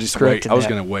was going to just wait. I was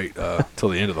going to wait till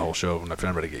the end of the whole show if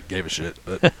anybody gave a shit.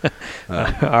 But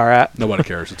all right. Nobody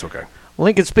cares. It's okay.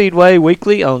 Lincoln Speedway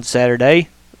Weekly on Saturday.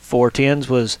 410s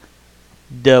was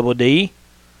Double D,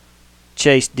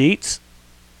 Chase Dietz,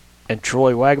 and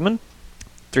Troy Wagman.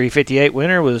 358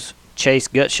 winner was Chase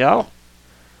Gutshaw.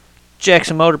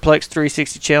 Jackson Motorplex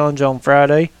 360 Challenge on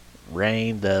Friday.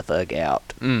 Rained the fuck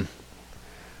out.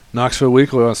 Knoxville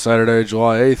Weekly on Saturday,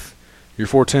 July 8th. Your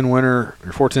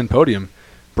 410 podium.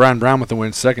 Brian Brown with the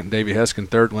win, second. Davey Heskin,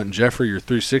 third. Linton Jeffrey, your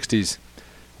 360s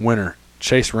winner.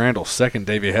 Chase Randall, second.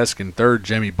 Davey Heskin, third.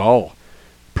 Jamie Ball.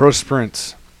 Pro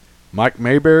Sprints. Mike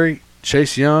Mayberry,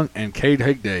 Chase Young, and Cade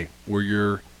Higday were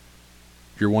your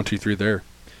 1, 2, 3 there.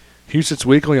 Husets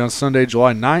Weekly on Sunday,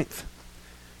 July 9th.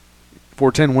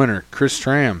 410 winner, Chris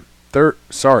Tram.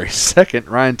 Second,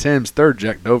 Ryan Timms. Third,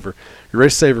 Jack Dover. Your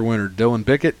Race Saver winner, Dylan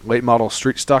Bickett. Late model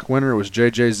street stock winner was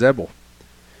J.J. Zebel.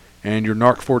 And your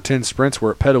NARC 410 sprints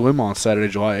were at Petaluma on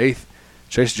Saturday, July 8th.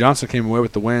 Chase Johnson came away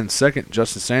with the win. Second,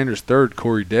 Justin Sanders. Third,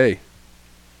 Corey Day.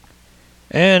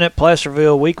 And at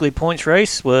Placerville Weekly Points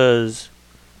Race was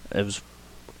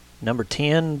number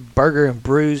 10, Burger and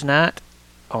Brews Night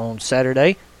on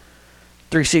Saturday.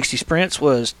 360 sprints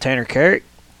was Tanner Carrick,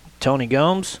 Tony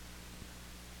Gomes,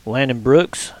 Landon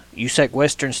Brooks. USAC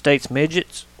Western States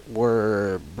Midgets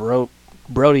were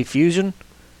Brody Fusion,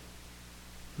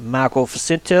 Michael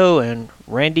Facento, and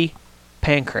Randy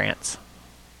Pankratz.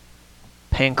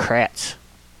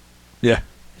 Yeah.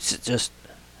 It's just,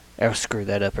 I'll screw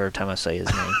that up every time I say his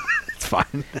name. It's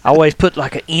fine. I always put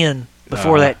like an N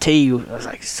before that T. I was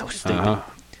like, so stupid.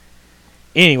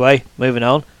 Anyway, moving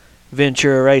on.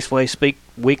 Ventura Raceway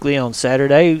Weekly on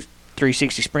Saturday.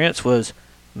 360 sprints was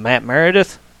Matt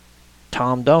Meredith,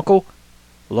 Tom Dunkel,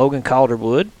 Logan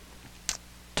Calderwood.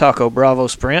 Taco Bravo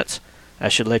sprints. I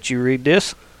should let you read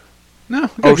this. No,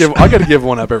 I got to give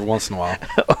one up every once in a while.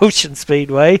 Ocean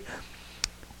Speedway.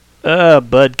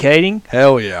 Bud Kading.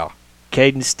 Hell yeah.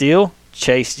 Caden Steele.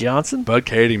 Chase Johnson. Bud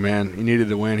Kading, man, he needed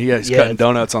to win. He's cutting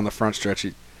donuts on the front stretch.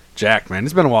 Jack, man,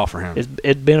 it's been a while for him.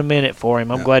 It's been a minute for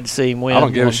him. I'm glad to see him win. I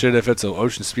don't give a shit if it's an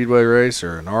Ocean Speedway race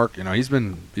or an ARC. He's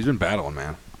been battling,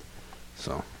 man.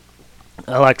 So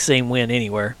I like to see him win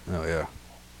anywhere. Oh yeah.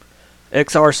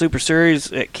 XR Super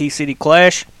Series at Key City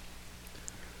Clash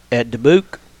at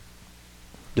Dubuque.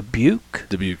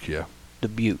 Dubuque, yeah.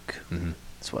 Dubuque. Mm-hmm.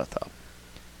 That's what I thought.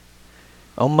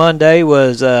 On Monday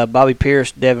was Bobby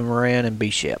Pierce, Devin Moran, and B.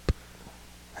 Shep.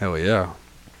 Hell yeah.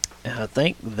 And I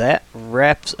think that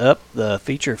wraps up the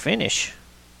feature finish.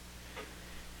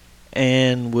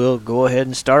 And we'll go ahead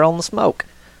and start on the smoke.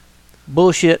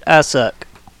 Bullshit, I suck.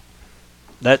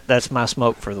 That's my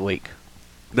smoke for the week.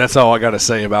 That's all I got to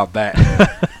say about that.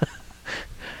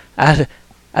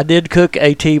 I did cook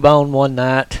a T-bone one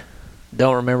night.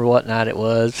 Don't remember what night it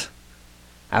was.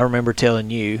 I remember telling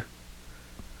you.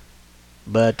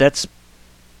 But that's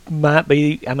might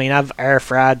be, I've air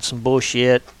fried some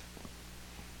bullshit.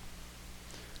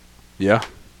 Yeah.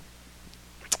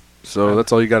 So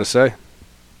that's all you got to say.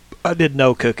 I did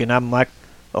no cooking. I'm like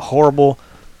a horrible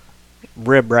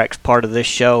rib racks part of this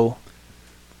show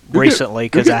recently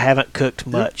because I haven't cooked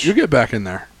much. You get back in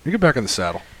there. You get back in the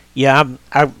saddle. Yeah,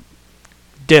 I'm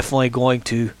definitely going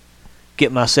to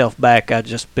get myself back. I've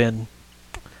just been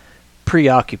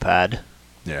preoccupied.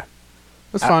 Yeah.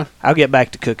 That's fine. I'll get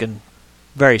back to cooking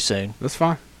very soon. That's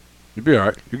fine. You'll be all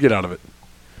right. You'll get out of it.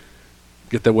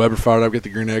 Get that Weber fired up. Get the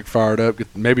green egg fired up.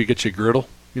 Maybe get you a griddle,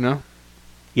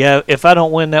 Yeah, if I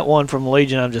don't win that one from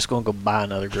Legion, I'm just going to go buy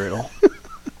another griddle.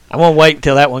 I'm going to wait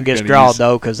until that one gets drawn,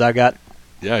 though, because I got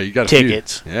you got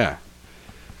tickets. Yeah.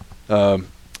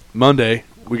 Monday,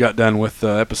 we got done with the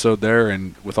episode there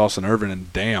and with Austin Irvin,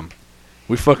 and damn,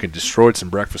 we fucking destroyed some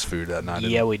breakfast food that night.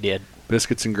 Yeah, we did.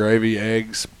 Biscuits and gravy,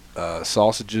 eggs,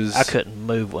 sausages. I couldn't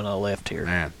move when I left here.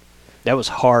 Man. That was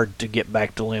hard to get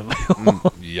back to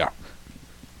Linville. Yeah.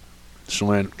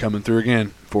 Shalyn coming through again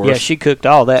for us. Yeah, she cooked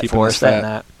all that for us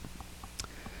that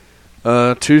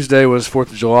night. Tuesday was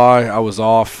 4th of July. I was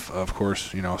off, of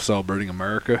course, celebrating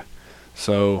America.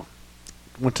 So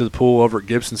went to the pool over at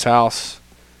Gibson's house.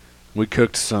 We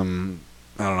cooked some,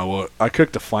 I don't know what. I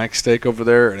cooked a flank steak over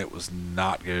there, and it was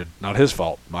not good. Not his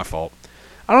fault, my fault.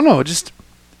 I don't know.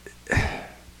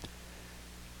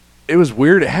 It was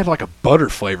weird. It had like a butter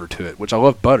flavor to it, which I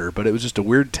love butter, but it was just a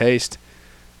weird taste.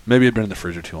 Maybe it had been in the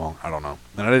freezer too long. I don't know.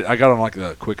 And I got on like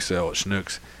the quick sale at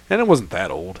Schnucks, and it wasn't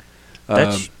that old.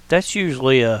 That's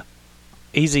usually a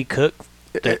easy cook.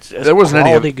 There wasn't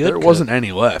any. Good there wasn't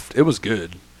any left. It was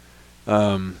good.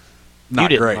 Not you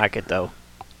didn't great. like it though.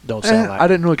 Don't sound like I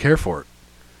didn't really care for it.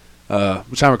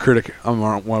 Which I'm a critic. I'm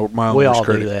my own we worst all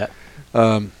critic. do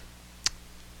that.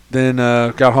 Then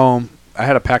got home. I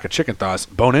had a pack of chicken thighs,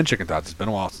 bone-in chicken thighs. It's been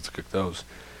a while since I cooked those.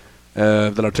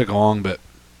 That I took along, but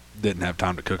didn't have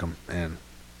time to cook them. And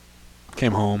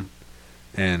came home,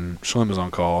 and Slim was on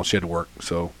call. She had to work,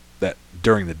 so that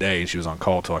during the day she was on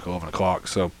call till like 11 o'clock.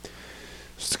 So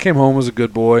just came home, was a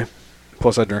good boy.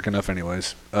 Plus I drank enough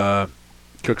anyways.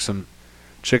 Cooked some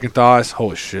chicken thighs.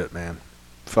 Holy shit, man.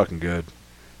 Fucking good.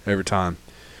 Every time.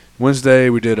 Wednesday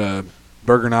we did a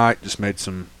burger night. Just made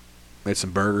some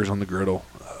burgers on the griddle.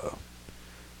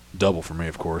 Double for me,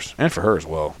 of course. And for her as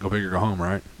well. Go big or go home,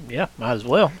 right? Yeah, might as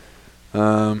well.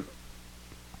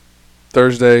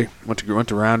 Thursday, went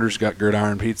to Rounders, got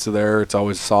gridiron pizza there. It's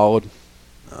always solid.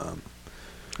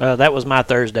 That was my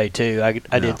Thursday, too.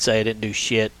 I did say I didn't do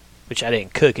shit, which I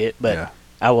didn't cook it, but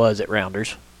I was at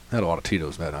Rounders. Had a lot of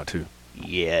Tito's that night, too.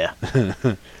 Yeah.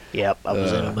 Yep, I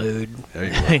was in a mood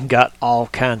and got all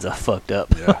kinds of fucked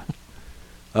up.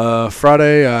 Yeah.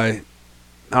 Friday, I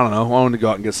don't know. I wanted to go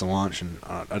out and get some lunch, and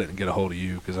I didn't get a hold of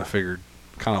you because I figured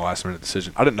kind of last-minute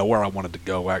decision. I didn't know where I wanted to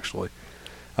go, actually.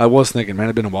 I was thinking, man,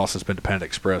 it's been a while since I've been to Panda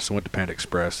Express. I went to Panda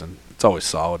Express, and it's always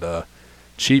solid.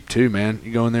 Cheap, too, man.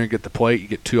 You go in there and get the plate. You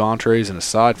get 2 entrees and a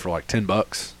side for like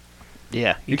 $10.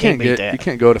 Yeah, you can't beat that. You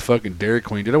can't go to fucking Dairy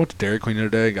Queen. Dude, I went to Dairy Queen the other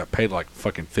day and got paid like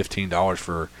fucking $15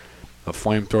 for a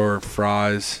flamethrower,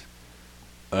 fries,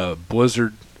 a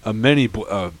Blizzard, a mini,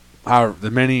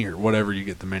 the mini or whatever, you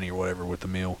get the mini or whatever with the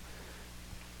meal.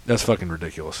 That's fucking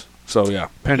ridiculous. So, yeah,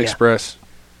 Panda Express,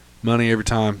 money every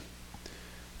time.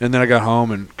 And then I got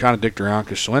home and kind of dicked around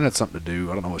because Shalyn had something to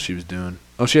do. I don't know what she was doing.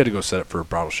 Oh, she had to go set up for a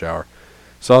bridal shower.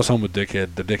 So I was home with the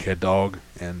Dickhead dog,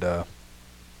 and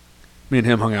me and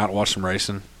him hung out and watched some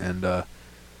racing. And I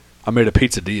made a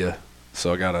pizzadilla.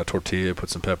 So I got a tortilla, put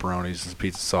some pepperonis, some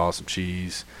pizza sauce, some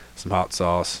cheese, some hot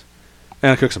sauce.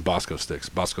 And I cooked some Bosco sticks.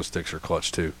 Bosco sticks are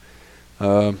clutch, too.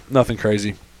 Nothing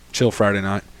crazy. Chill Friday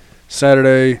night.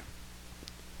 Saturday,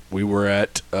 we were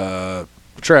at the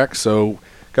track. So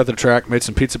got to the track, made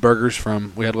some pizza burgers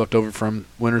we had left over from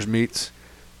Winter's Meats.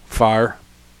 Fire.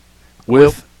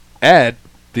 With add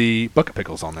the bucket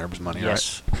pickles on there was money,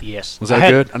 right? Yes. Was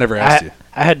that good? I never asked you.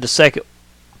 I had the second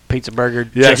pizza burger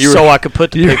so I could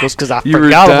put the pickles because I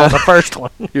forgot them on the first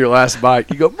one. Your last bite.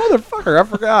 You go, motherfucker, I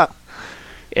forgot.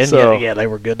 And yeah, they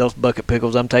were good. Those bucket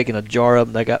pickles, I'm taking a jar of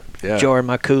them. They got a jar in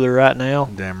my cooler right now.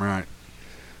 Damn right.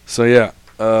 So, yeah,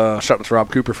 shot with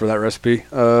Rob Cooper for that recipe.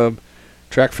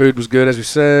 Track food was good, as we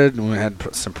said. We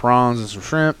had some prawns and some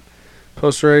shrimp.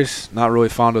 Post-race, not really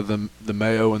fond of the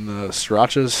mayo and the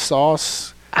sriracha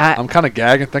sauce. I'm kind of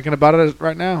gagging thinking about it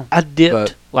right now. I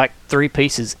dipped like 3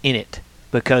 pieces in it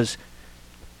because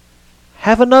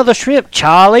have another shrimp,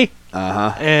 Charlie.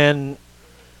 And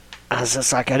I was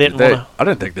just like, I didn't want to. I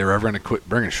didn't think they were ever going to quit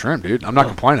bringing shrimp, dude. I'm not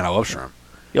complaining. I love shrimp.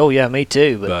 Oh, yeah, me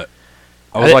too. But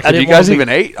I was like, have you guys even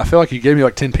ate? I feel like you gave me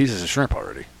like 10 pieces of shrimp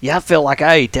already. Yeah, I feel like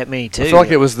I ate that many too. I feel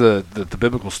like it was the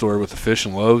biblical story with the fish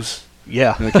and loaves.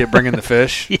 Yeah. And they kept bringing the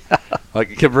fish. Yeah. Like,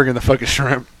 you kept bringing the fucking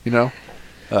shrimp, you know?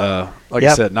 Like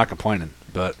I said, not complaining.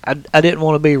 But I didn't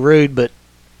want to be rude, but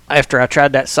after I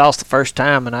tried that sauce the first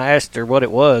time and I asked her what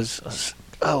it was,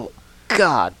 oh,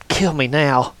 God, kill me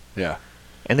now. Yeah.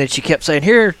 And then she kept saying,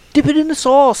 here, dip it in the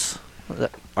sauce.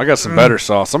 I got some better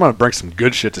sauce. I'm going to bring some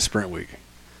good shit to Sprint Week.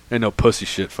 Ain't no pussy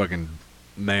shit fucking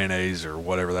mayonnaise or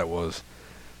whatever that was.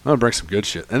 I'm going to bring some good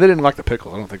shit. And they didn't like the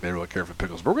pickles. I don't think they really care for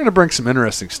pickles. But we're going to bring some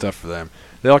interesting stuff for them.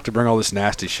 They like to bring all this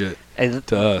nasty shit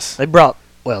to us. They brought,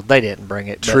 well, they didn't bring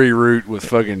it. Tree root with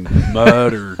fucking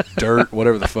mud or dirt,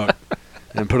 whatever the fuck.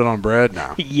 And put it on bread?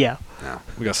 No. Yeah. No.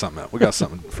 We got something else. We got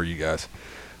something for you guys.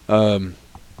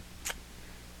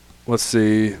 Let's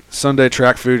see. Sunday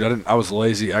track food. I was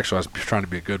lazy. Actually, I was trying to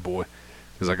be a good boy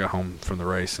because I got home from the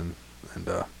race and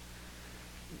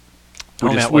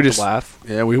we just laugh.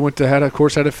 Yeah, we went to had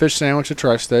a fish sandwich at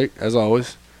Tri-State as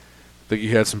always. I think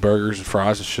you had some burgers and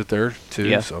fries and shit there too.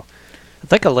 Yeah. So I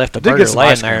think I left a burger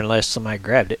laying there unless somebody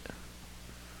grabbed it.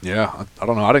 Yeah, I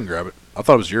don't know. I didn't grab it. I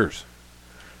thought it was yours.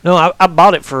 No, I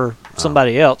bought it for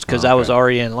somebody else because I was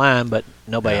already in line, but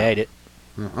nobody ate it.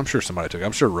 I'm sure somebody took it.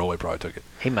 I'm sure Rolly probably took it.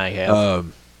 He may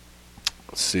have.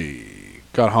 Let's see.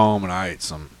 Got home and I ate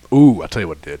some. Ooh, I'll tell you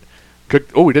what I did.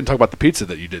 We didn't talk about the pizza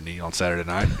that you didn't eat on Saturday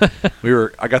night.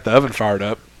 I got the oven fired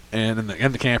up and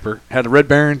in the camper had the Red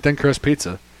Baron thin crust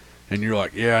pizza, and you're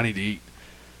like, yeah, I need to eat,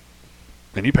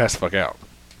 and you passed the fuck out.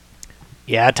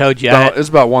 Yeah, I told you. It was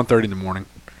about 1:30 in the morning.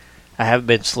 I haven't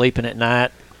been sleeping at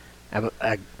night.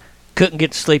 I couldn't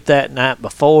get to sleep that night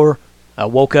before. I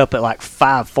woke up at like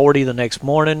 5:40 the next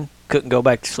morning. Couldn't go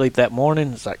back to sleep that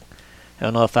morning. It's like, I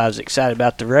don't know if I was excited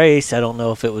about the race. I don't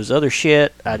know if it was other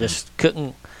shit. I just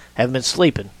haven't been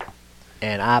sleeping.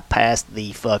 And I passed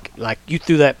the fuck, like you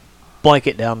threw that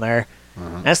blanket down there.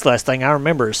 That's the last thing I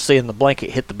remember is seeing the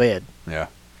blanket hit the bed. Yeah.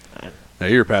 Yeah,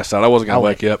 you were passed out. I wasn't going to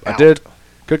wake you up. I did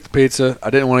cook the pizza.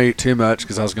 I didn't want to eat too much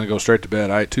because I was going to go straight to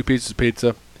bed. I ate 2 pieces of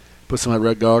pizza, put some of that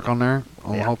red garlic on there,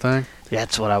 the whole thing. Yeah,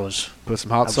 that's what I was. Put some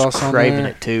hot sauce on there. Craving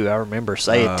it too. I remember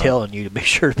telling you to be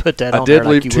sure to put that on there.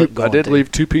 I did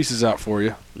leave 2 pieces out for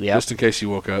you, just in case you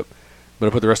woke up. But I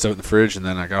put the rest of it in the fridge, and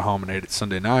then I got home and ate it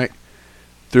Sunday night.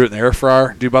 Threw it in the air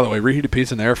fryer. Dude, by the way, reheated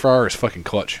pizza in the air fryer is fucking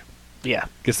clutch. Yeah.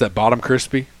 Gets that bottom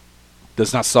crispy.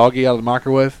 Does not soggy out of the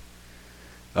microwave.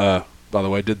 By the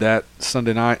way, did that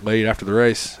Sunday night late after the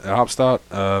race at Hopstop.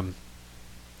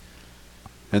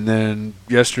 And then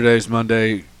yesterday's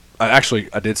Monday. I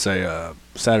did say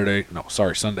Sunday.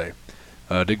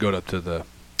 Did go up to the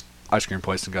ice cream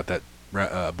place and got that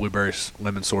blueberries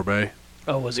lemon sorbet.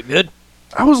 Oh, was it good?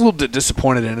 I was a little bit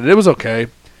disappointed in it. It was okay.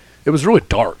 It was really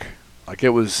dark. Like, it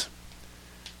was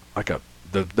like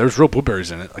there's real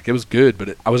blueberries in it. Like, it was good,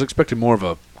 but I was expecting more of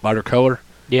a lighter color.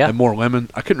 Yeah. And more lemon.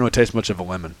 I couldn't really taste much of a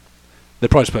lemon. They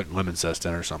probably just put lemon zest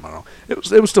in it or something. I don't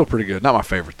know. It was still pretty good. Not my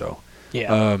favorite, though.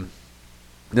 Yeah.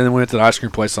 Then we went to the ice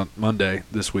cream place on Monday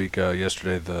this week,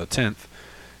 yesterday the 10th,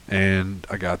 and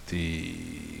I got the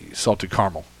salted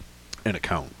caramel in a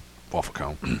cone, waffle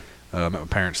cone. Met my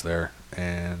parents there,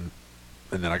 and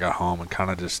then I got home and kind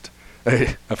of just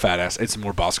a fat ass ate some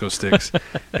more Bosco sticks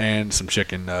and some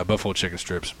chicken, buffalo chicken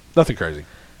strips. Nothing crazy.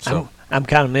 So I'm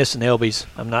kind of missing Elby's.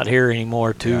 I'm not here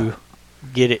anymore to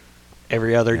get it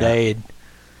every other day. And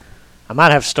I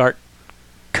might have to start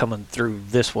coming through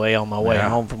this way on my way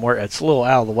home from work. It's a little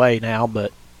out of the way now,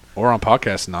 but or on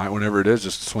podcast night, whenever it is,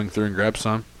 just swing through and grab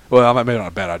some. Well, that may not be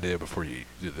a bad idea before you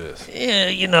do this.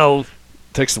 Yeah,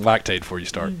 take some Lactaid before you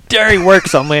start. Derry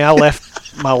works on me. I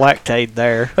left my Lactaid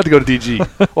there. I had to go to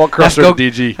DG. Walk across there to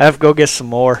DG. I have to go get some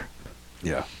more.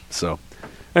 Yeah. So,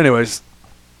 anyways,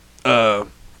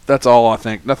 that's all I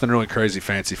think. Nothing really crazy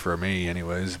fancy for me,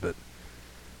 anyways. But,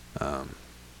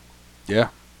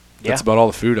 that's about all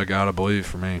the food I got, I believe,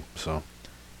 for me. So,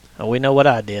 well, we know what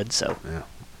I did. So, yeah.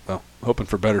 Well, hoping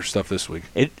for better stuff this week.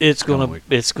 It's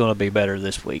gonna be better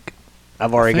this week.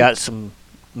 I've already got some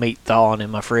meat thawing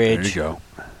in my fridge. There you go.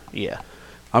 Yeah.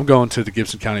 I'm going to the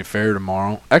Gibson County Fair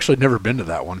tomorrow. Actually, never been to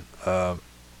that one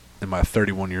in my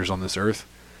 31 years on this earth.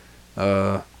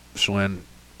 Shalyn,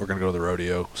 we're going to go to the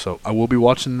rodeo. So I will be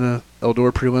watching the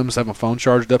Eldora prelims. I have my phone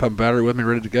charged up. I have a battery with me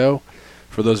ready to go,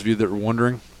 for those of you that were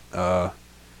wondering. And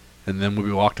then we'll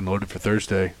be locked and loaded for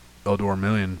Thursday, Eldora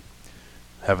Million,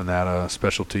 having that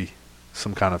specialty,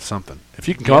 some kind of something. If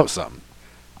you can come up with something.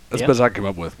 That's the best I can come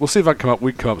up with. We'll see if we can come up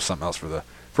with something else for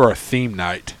our theme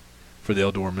night for the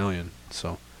Eldora Million.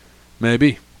 So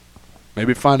maybe make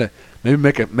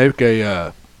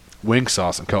a wing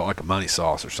sauce and call it like a money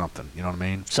sauce or something. You know what I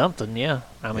mean? Something, yeah.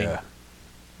 I mean,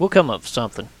 we'll come up with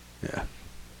something. Yeah.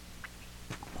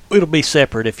 It'll be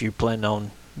separate if you plan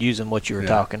on using what you were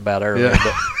talking about earlier.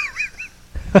 Yeah.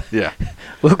 But yeah.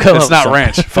 We'll come it's up not with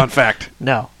ranch. Fun fact.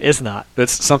 No, it's not.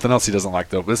 It's something else he doesn't like,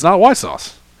 though. But it's not white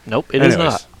sauce. Nope, it is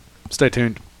not. Stay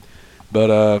tuned.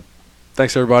 But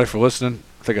thanks, everybody, for listening.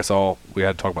 I think that's all we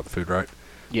had to talk about the food, right?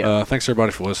 Yeah. Thanks,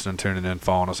 everybody, for listening, tuning in,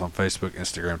 following us on Facebook,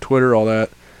 Instagram, Twitter, all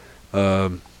that.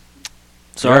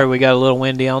 Sorry we got a little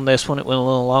windy on this one. It went a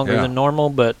little longer than normal,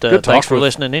 but thanks for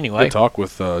listening anyway. Good talk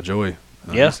with Joey.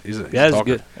 He's a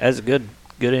talker. That's a good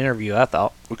interview, I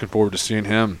thought. Looking forward to seeing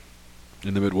him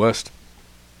in the Midwest.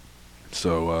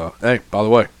 So, hey, by the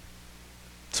way,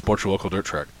 support your local dirt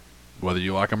track, whether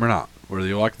you like them or not, whether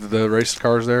you like the race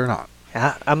cars there or not.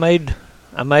 I made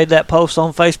that post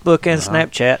on Facebook and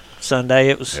Snapchat Sunday.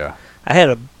 It was I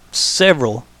had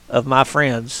several of my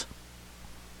friends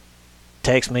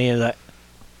text me and like,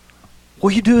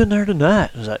 "What are you doing there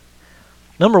tonight?" I was like,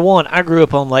 number one, I grew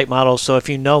up on late models, so if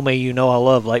you know me, you know I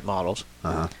love late models.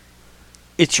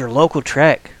 It's your local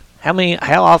track.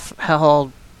 How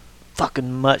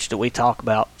fucking much do we talk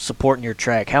about supporting your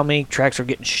track? How many tracks are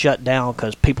getting shut down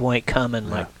because people ain't coming?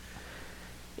 Like,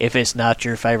 if it's not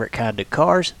your favorite kind of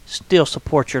cars, still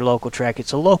support your local track.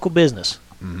 It's a local business.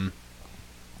 Mm-hmm.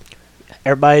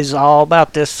 Everybody's all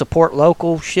about this support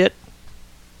local shit.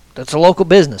 That's a local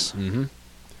business. Mm-hmm.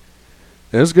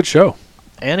 It was a good show.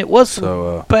 And it was some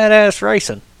badass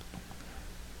racing.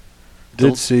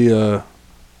 Did see,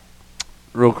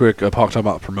 real quick, talking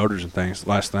about promoters and things.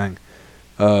 Last thing.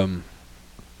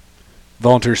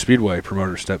 Volunteer Speedway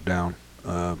promoter stepped down.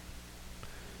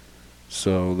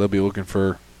 So they'll be looking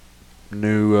for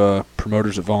new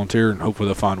promoters at Volunteer, and hopefully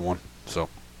they'll find one. So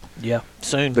yeah,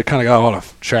 soon. They kind of got a lot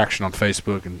of traction on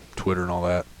Facebook and Twitter and all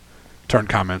that. Turned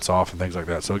comments off and things like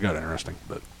that, so it got interesting.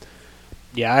 But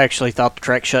yeah, I actually thought the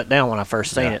track shut down when I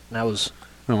first seen it, and I was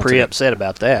pretty upset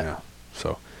about that. Yeah.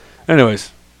 So,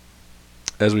 anyways,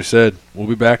 as we said, we'll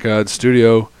be back in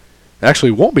studio.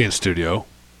 Actually, won't be in studio.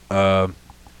 We'll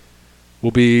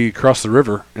be across the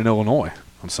river in Illinois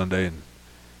on Sunday, and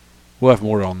we'll have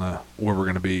more on where we're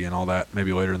going to be and all that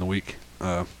maybe later in the week.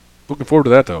 Looking forward to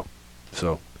that, though.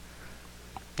 So,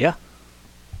 yeah.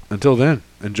 Until then,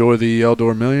 enjoy the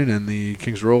Eldora Million and the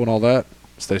King's Roll and all that.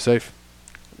 Stay safe.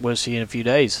 We'll see you in a few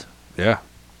days. Yeah.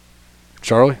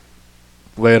 Charlie,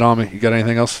 lay it on me. You got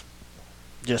anything else?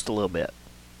 Just a little bit.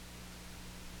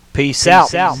 Peace out,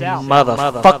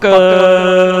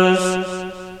 motherfuckers.